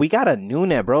shit. Bro, we got a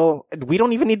Nune, bro. We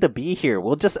don't even need to be here.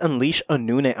 We'll just unleash a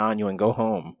Nune on you and go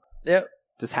home. Yep.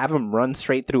 Just have him run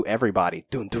straight through everybody.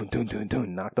 Dun, dun, dun, dun,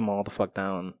 dun. Knock them all the fuck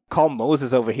down. Call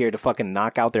Moses over here to fucking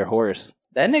knock out their horse.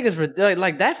 That nigga's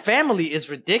like that family is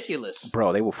ridiculous.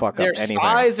 Bro, they will fuck their up anything.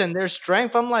 Their size and their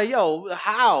strength. I'm like, yo,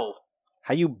 how?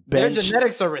 How you bench their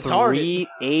genetics are retarded.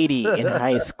 380 in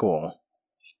high school?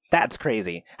 That's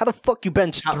crazy. How the fuck you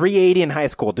bench 380 in high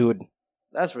school, dude?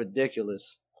 That's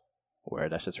ridiculous.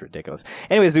 Word, that's just ridiculous.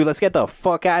 Anyways, dude, let's get the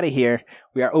fuck out of here.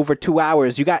 We are over 2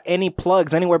 hours. You got any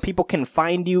plugs anywhere people can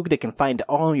find you? They can find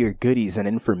all your goodies and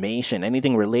information.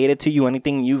 Anything related to you?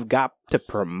 Anything you've got to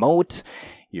promote?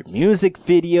 Your music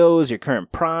videos, your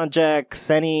current projects,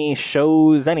 any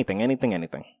shows, anything.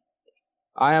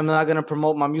 I am not going to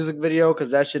promote my music video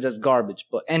because that shit is garbage.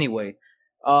 But anyway,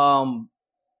 2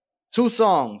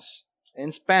 songs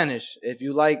in Spanish. If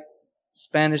you like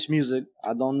Spanish music,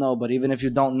 I don't know. But even if you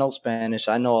don't know Spanish,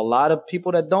 I know a lot of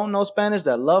people that don't know Spanish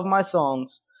that love my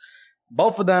songs.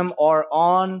 Both of them are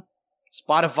on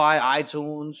Spotify,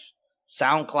 iTunes,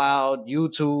 SoundCloud,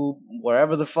 YouTube,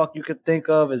 wherever the fuck you could think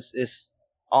of. It's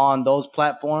on those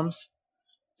platforms.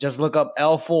 Just look up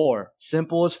L4.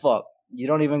 Simple as fuck. You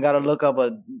don't even got to look up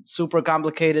a super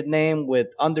complicated name with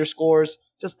underscores.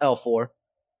 Just L4.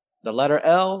 The letter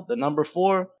L, the number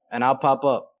 4, and I'll pop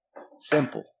up.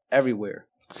 Simple. Everywhere.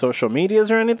 Social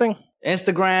medias or anything?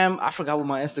 Instagram. I forgot what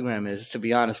my Instagram is, to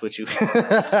be honest with you.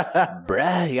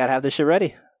 Bruh, you gotta have this shit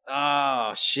ready.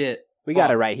 Oh, shit. We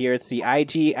got it right here. It's the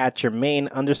IG at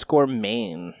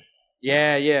Jermaine_Main.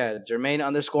 Yeah.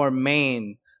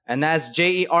 Jermaine_Main. And that's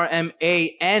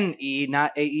JERMANE,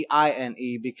 not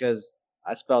AEINE, because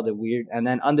I spelled it weird. And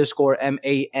then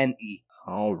 _MANE.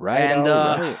 All right.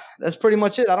 And that's pretty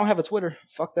much it. I don't have a Twitter.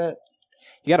 Fuck that.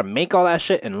 You gotta make all that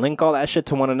shit and link all that shit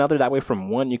to one another. That way from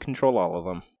one, you control all of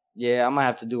them. Yeah, I might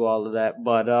have to do all of that.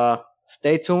 But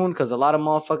stay tuned, because a lot of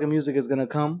motherfucking music is gonna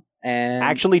come. And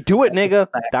actually do it, nigga.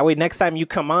 That way next time you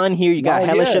come on here, you got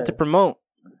hella shit to promote.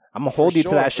 I'm gonna hold you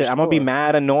to that shit. I'm gonna be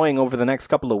mad annoying over the next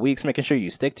couple of weeks, making sure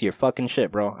you stick to your fucking shit,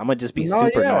 bro. I'm gonna just be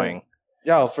super annoying.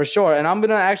 Yo, for sure. And I'm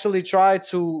gonna actually try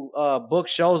to book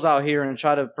shows out here and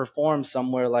try to perform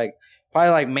somewhere, like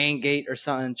probably like Main Gate or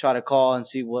something. Try to call and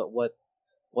see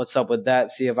what's up with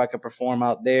that. See if I can perform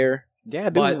out there. Yeah,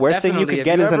 dude. But worst thing you could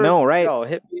get is a no, right? Yo,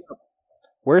 hit me up.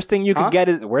 Worst thing you could get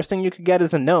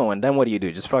is a no, and then what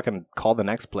do? Just fucking call the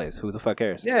next place. Who the fuck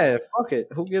cares? Yeah, fuck it.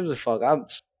 Who gives a fuck?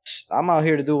 I'm out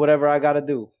here to do whatever I gotta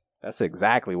do. That's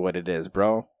exactly what it is,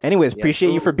 bro. Anyways,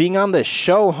 appreciate you for being on the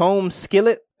show, home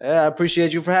skillet. Yeah, I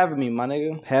appreciate you for having me, my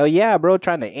nigga. Hell yeah, bro.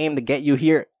 Trying to aim to get you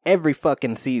here every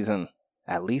fucking season.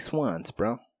 At least once,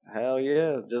 bro. Hell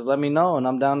yeah. Just let me know and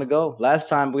I'm down to go. Last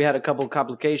time we had a couple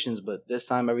complications, but this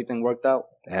time everything worked out.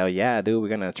 Hell yeah, dude. We're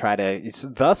gonna try to...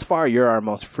 Thus far, you're our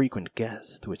most frequent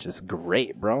guest, which is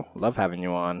great, bro. Love having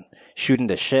you on. Shooting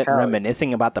the shit,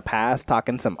 reminiscing about the past,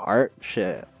 talking some art.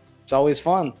 Shit. It's always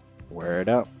fun. Word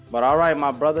up. But all right,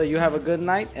 my brother, you have a good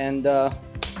night, and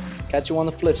catch you on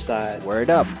the flip side. Word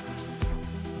up.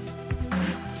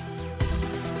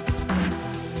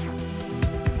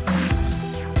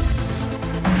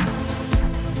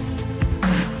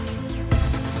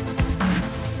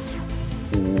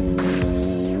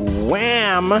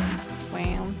 Wham!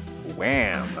 Wham.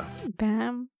 Wham.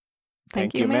 Bam.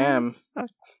 Thank you, ma'am.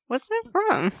 What's that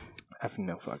from? I have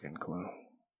no fucking clue.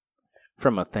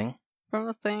 From a thing. From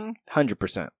a thing?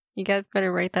 100%. You guys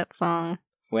better write that song.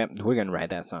 We're gonna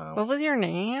write that song. What was your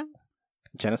name?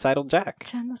 Genocidal Jack.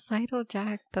 Genocidal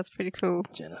Jack. That's pretty cool.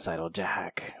 Genocidal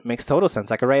Jack. Makes total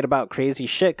sense. I could write about crazy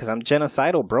shit because I'm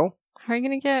genocidal, bro. How are you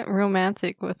gonna get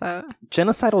romantic with that?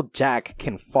 Genocidal Jack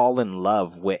can fall in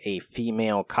love with a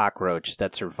female cockroach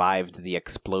that survived the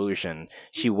explosion.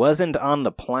 She wasn't on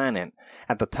the planet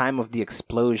at the time of the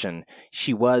explosion.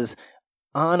 She was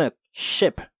on a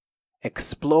ship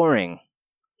exploring.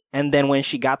 And then when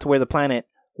she got to where the planet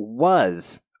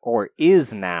was, or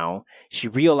is now, she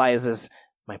realizes,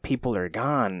 my people are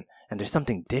gone, and there's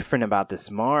something different about this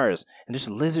Mars, and there's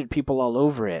lizard people all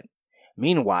over it.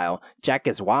 Meanwhile, Jack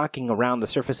is walking around the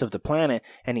surface of the planet,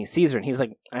 and he sees her, and he's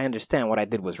like, I understand what I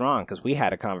did was wrong, because we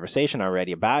had a conversation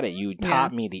already about it. You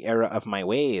taught me the error of my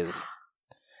ways.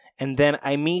 And then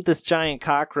I meet this giant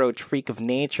cockroach freak of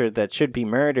nature that should be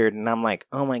murdered, and I'm like,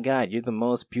 oh my god, you're the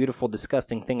most beautiful,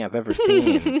 disgusting thing I've ever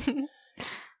seen.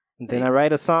 And then I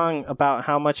write a song about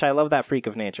how much I love that freak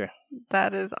of nature.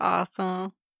 That is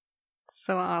awesome.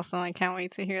 So awesome. I can't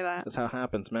wait to hear that. That's how it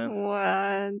happens, man.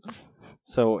 What?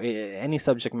 So any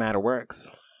subject matter works.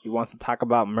 You want to talk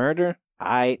about murder?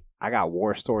 I got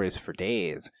war stories for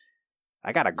days.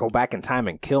 I gotta go back in time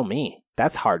and kill me.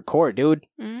 That's hardcore, dude.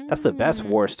 That's the best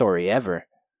war story ever.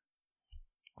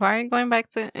 Why are you going back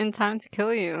in time to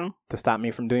kill you? To stop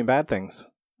me from doing bad things.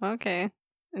 Okay.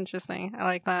 Interesting. I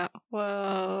like that.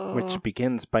 Whoa. Which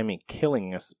begins by me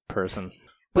killing this person.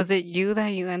 Was it you that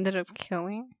you ended up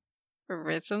killing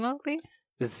originally?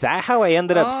 Is that how I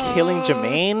ended up killing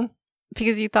Jermaine?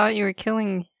 Because you thought you were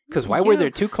killing. Because why were there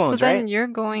two clones, so right? then you're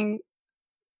going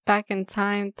back in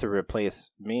time to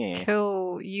replace me.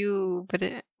 Kill you, but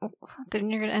then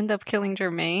you're going to end up killing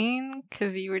Jermaine?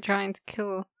 Because you were trying to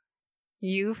kill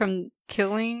you from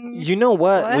killing. You know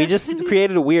what? We just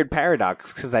created a weird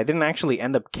paradox because I didn't actually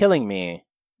end up killing me.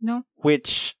 No.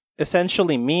 Which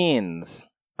essentially means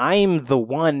I'm the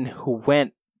one who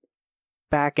went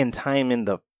back in time in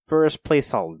the first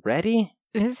place already?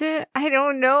 Is it? I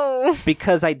don't know.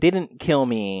 Because I didn't kill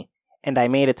me and I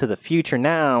made it to the future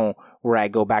now where I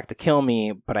go back to kill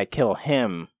me, but I kill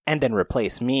him and then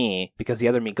replace me because the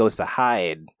other me goes to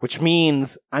hide, which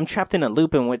means I'm trapped in a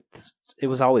loop in which it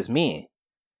was always me.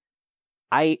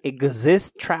 I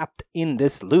exist trapped in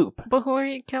this loop. But who are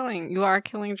you killing? You are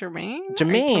killing Jermaine?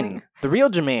 Jermaine. The real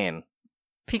Jermaine.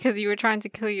 Because you were trying to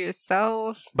kill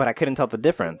yourself. But I couldn't tell the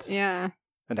difference. Yeah.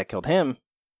 And I killed him.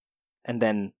 And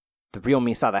then the real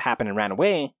me saw that happen and ran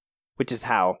away, which is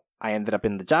how I ended up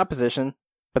in the job position.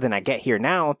 But then I get here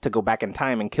now to go back in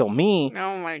time and kill me.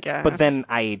 Oh my gosh. But then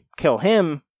I kill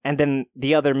him, and then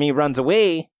the other me runs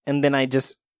away, and then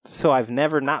so I've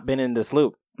never not been in this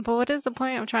loop. But what is the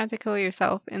point of trying to kill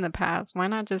yourself in the past? Why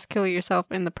not just kill yourself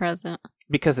in the present?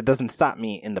 Because it doesn't stop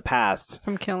me in the past.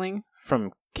 From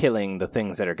killing the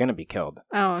things that are going to be killed.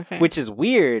 Oh, okay. Which is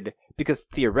weird, because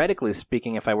theoretically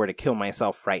speaking, if I were to kill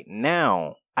myself right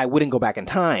now, I wouldn't go back in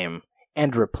time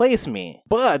and replace me.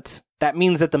 But that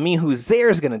means that the me who's there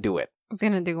is going to do it. It's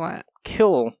going to do what?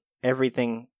 Kill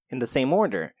everything in the same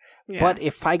order. Yeah. But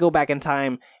if I go back in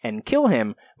time and kill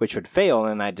him, which would fail,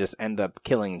 and I just end up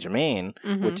killing Jermaine,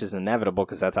 which is inevitable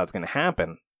because that's how it's going to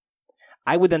happen,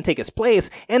 I would then take his place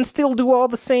and still do all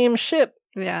the same shit.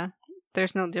 Yeah.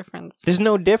 There's no difference. There's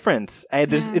no difference.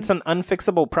 It's an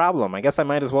unfixable problem. I guess I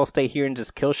might as well stay here and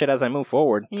just kill shit as I move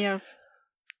forward. Yeah.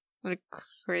 What a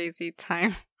crazy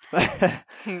time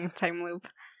loop.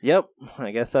 Yep.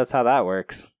 I guess that's how that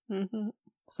works. Mm-hmm.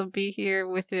 So be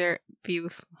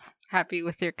happy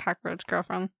with your cockroach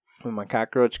girlfriend. With my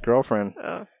cockroach girlfriend.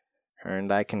 Oh. Her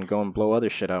and I can go and blow other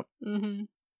shit up. Mm-hmm.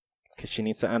 Because she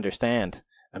needs to understand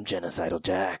I'm genocidal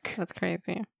Jack. That's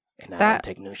crazy. And I don't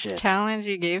take new shits. Challenge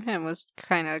you gave him was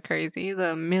kind of crazy.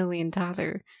 The $1 million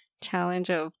challenge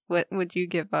of what would you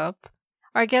give up?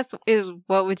 Or I guess is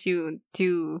what would you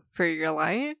do for your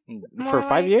life? For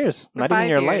 5 years. Not even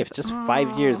your life. Just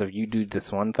 5 years of you do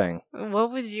this one thing.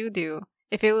 What would you do?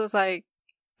 If it was like,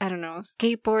 I don't know,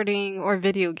 skateboarding or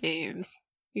video games.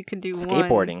 You could do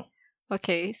skateboarding.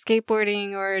 Okay,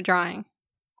 skateboarding or drawing.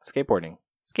 Skateboarding.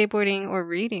 Skateboarding or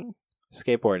reading.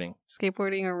 Skateboarding.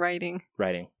 Skateboarding or writing.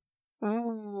 Writing.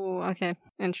 Oh, okay.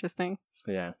 Interesting.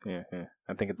 Yeah.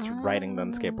 I think it's writing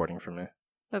than skateboarding for me.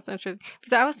 That's interesting.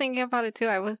 Because I was thinking about it too.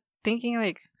 I was thinking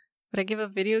like, would I give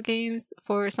up video games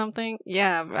for something?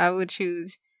 Yeah, I would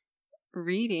choose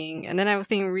reading. And then I was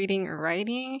thinking reading or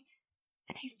writing.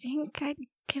 And I think I'd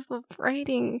give up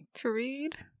writing to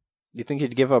read. You think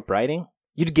you'd give up writing?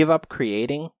 You'd give up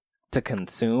creating to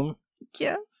consume?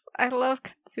 Yes, I love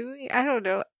consuming. I don't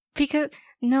know. Because,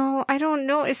 no, I don't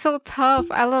know. It's so tough.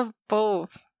 I love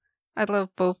both. I love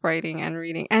both writing and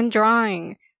reading and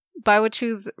drawing. But I would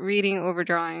choose reading over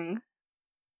drawing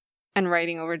and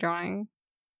writing over drawing.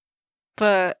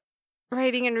 But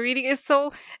writing and reading is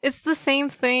it's the same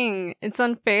thing. It's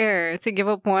unfair to give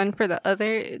up one for the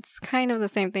other. It's kind of the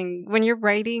same thing. When you're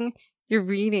writing, you're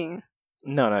reading.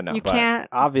 No. You can't.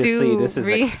 Obviously, this is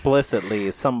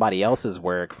explicitly somebody else's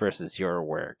work versus your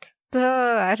work.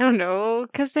 I don't know.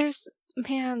 Because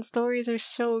stories are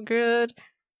so good.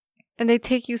 And they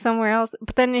take you somewhere else.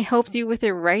 But then it helps you with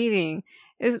your writing.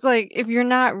 It's like, if you're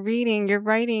not reading, your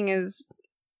writing is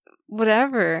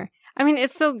whatever. I mean,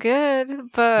 it's so good,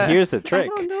 but Here's the I trick.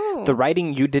 don't know. The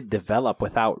writing you did develop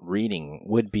without reading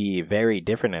would be very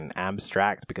different and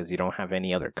abstract because you don't have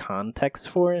any other context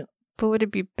for it. But would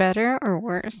it be better or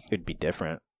worse? It'd be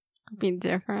different. It'd be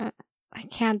different. I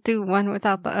can't do one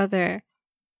without the other.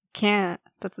 Can't.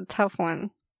 That's a tough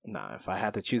one. Nah, if I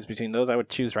had to choose between those, I would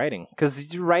choose writing.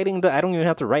 Because writing, I don't even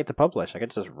have to write to publish. I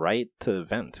could just write to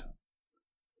vent.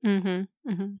 Mm-hmm.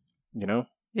 You know? I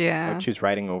Yeah. would choose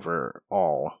writing over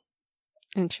all.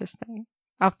 Interesting.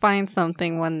 I'll find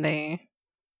something one day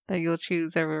that you'll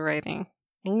choose over writing.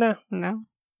 Nah, No?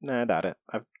 I doubt it.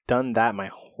 I've done that my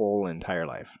whole entire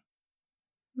life.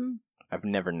 Hmm. I've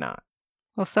never not.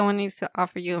 Well, someone needs to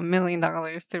offer you $1 million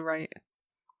to write.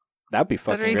 That'd be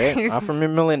fucking be great. crazy. Offer me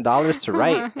 $1 million to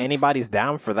write. Anybody's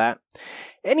down for that.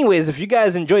 Anyways, if you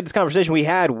guys enjoyed this conversation we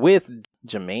had with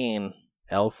Jermaine,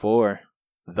 L4,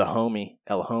 the homie,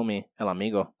 El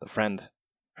Amigo, the friend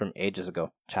from ages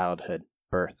ago, childhood,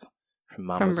 birth, from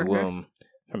mama's birth. womb,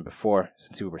 from before,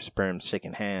 since we were sperms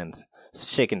shaking hands,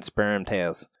 shaking sperm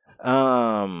tails.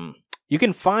 You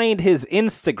can find his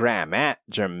Instagram at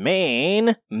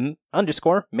Jermaine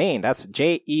 _ Maine. That's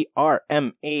JERMANE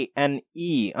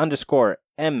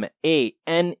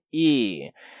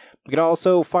 _MANE. You can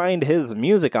also find his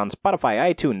music on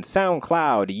Spotify, iTunes,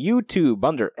 SoundCloud, YouTube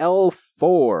under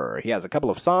L4. He has a couple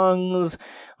of songs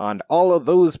on all of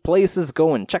those places.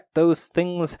 Go and check those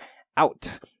things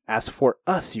out. As for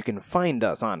us, you can find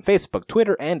us on Facebook,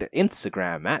 Twitter, and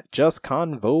Instagram at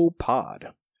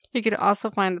JustConvoPod. You could also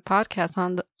find the podcast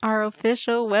on our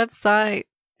official website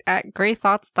at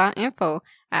greythoughts.info,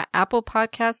 at Apple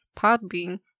Podcasts,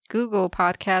 Podbean, Google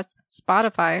Podcasts,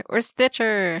 Spotify, or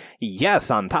Stitcher.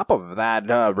 Yes, on top of that,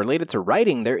 related to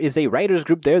writing, there is a writers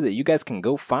group there that you guys can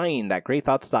go find at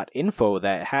greythoughts.info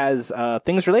that has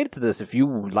things related to this. If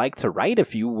you like to write,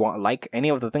 if you like any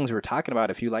of the things we were talking about,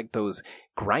 if you like those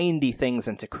grindy things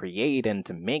and to create and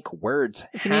to make words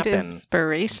If you need happen.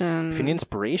 inspiration. If you need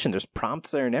inspiration, there's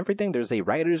prompts there and everything. There's a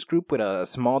writers group with a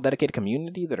small dedicated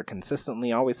community that are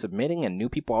consistently always submitting and new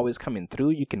people always coming through.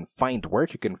 You can find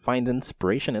work, you can find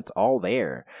inspiration. It's all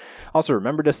there. Also,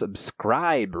 remember to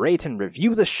subscribe, rate, and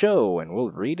review the show, and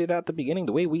we'll read it at the beginning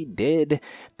the way we did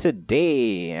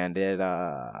today. And it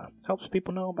helps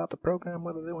people know about the program,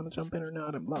 whether they want to jump in or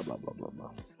not, and blah, blah, blah, blah,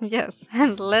 blah. Yes,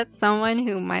 and let someone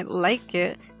who might like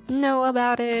it know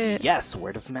about it. Yes,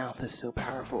 word of mouth is so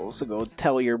powerful. So go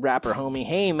tell your rapper homie,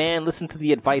 hey man, listen to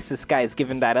the advice this guy's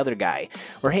giving that other guy.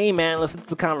 Or hey man, listen to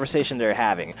the conversation they're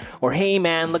having. Or hey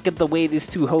man, look at the way these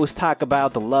two hosts talk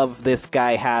about the love this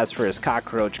guy has for his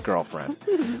cockroach girlfriend.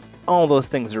 All those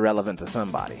things are relevant to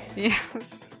somebody. Yes.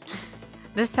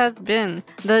 This has been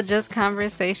the Just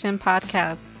Conversation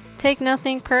podcast. Take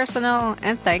nothing personal,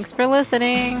 and thanks for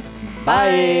listening.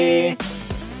 Bye.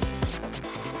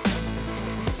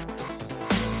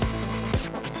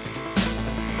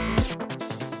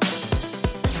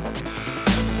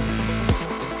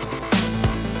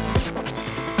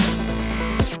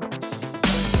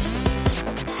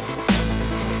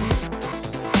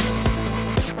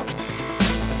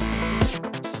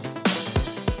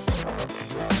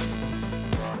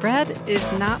 Bread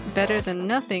is not better than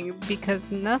nothing because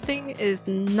nothing is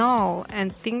null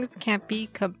and things can't be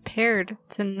compared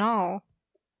to null.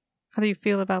 How do you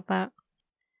feel about that?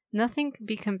 Nothing can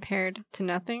be compared to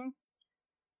nothing?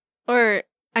 Or,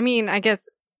 I mean, I guess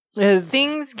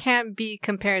things can't be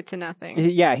compared to nothing.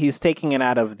 Yeah, he's taking it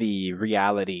out of the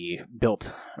reality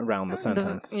built around the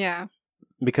sentence. Yeah.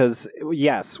 Because,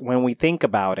 yes, when we think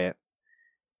about it,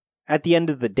 at the end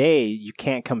of the day, you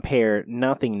can't compare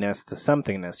nothingness to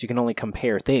somethingness. You can only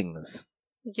compare things.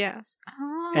 Yes.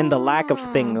 Oh. And the lack of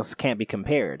things can't be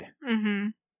compared. Mm-hmm.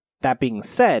 That being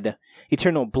said,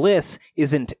 eternal bliss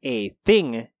isn't a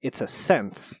thing, it's a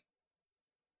sense.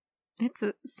 It's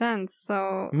a sense,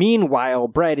 so... Meanwhile,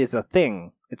 bread is a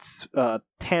thing. It's a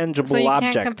tangible so you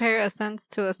object. can't compare a sense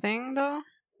to a thing, though?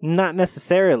 Not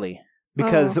necessarily.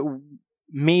 Because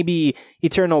maybe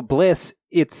eternal bliss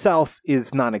itself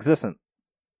is non-existent.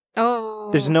 Oh.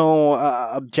 There's no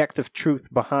objective truth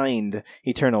behind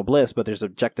eternal bliss, but there's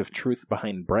objective truth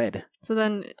behind bread. So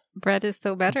then bread is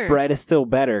still better. Bread is still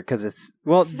better because it's...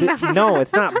 Well, no,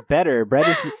 it's not better. Bread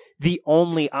is the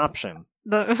only option.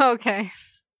 Okay.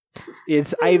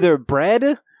 It's either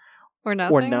bread or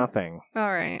nothing. or nothing.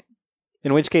 All right.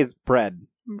 In which case, bread.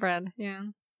 Bread, yeah.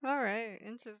 All right,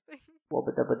 interesting.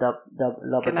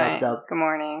 Good night. Good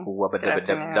morning. Good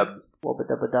afternoon. Good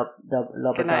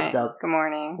night. Good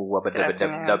morning. Good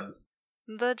afternoon.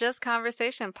 The Just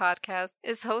Conversation podcast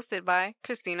is hosted by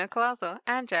Christina Colazo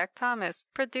and Jack Thomas,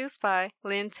 produced by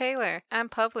Lynn Taylor,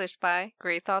 and published by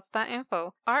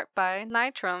greythoughts.info, art by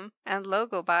Nitrum, and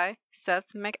logo by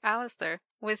Seth McAllister,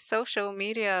 with social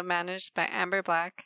media managed by Amber Black.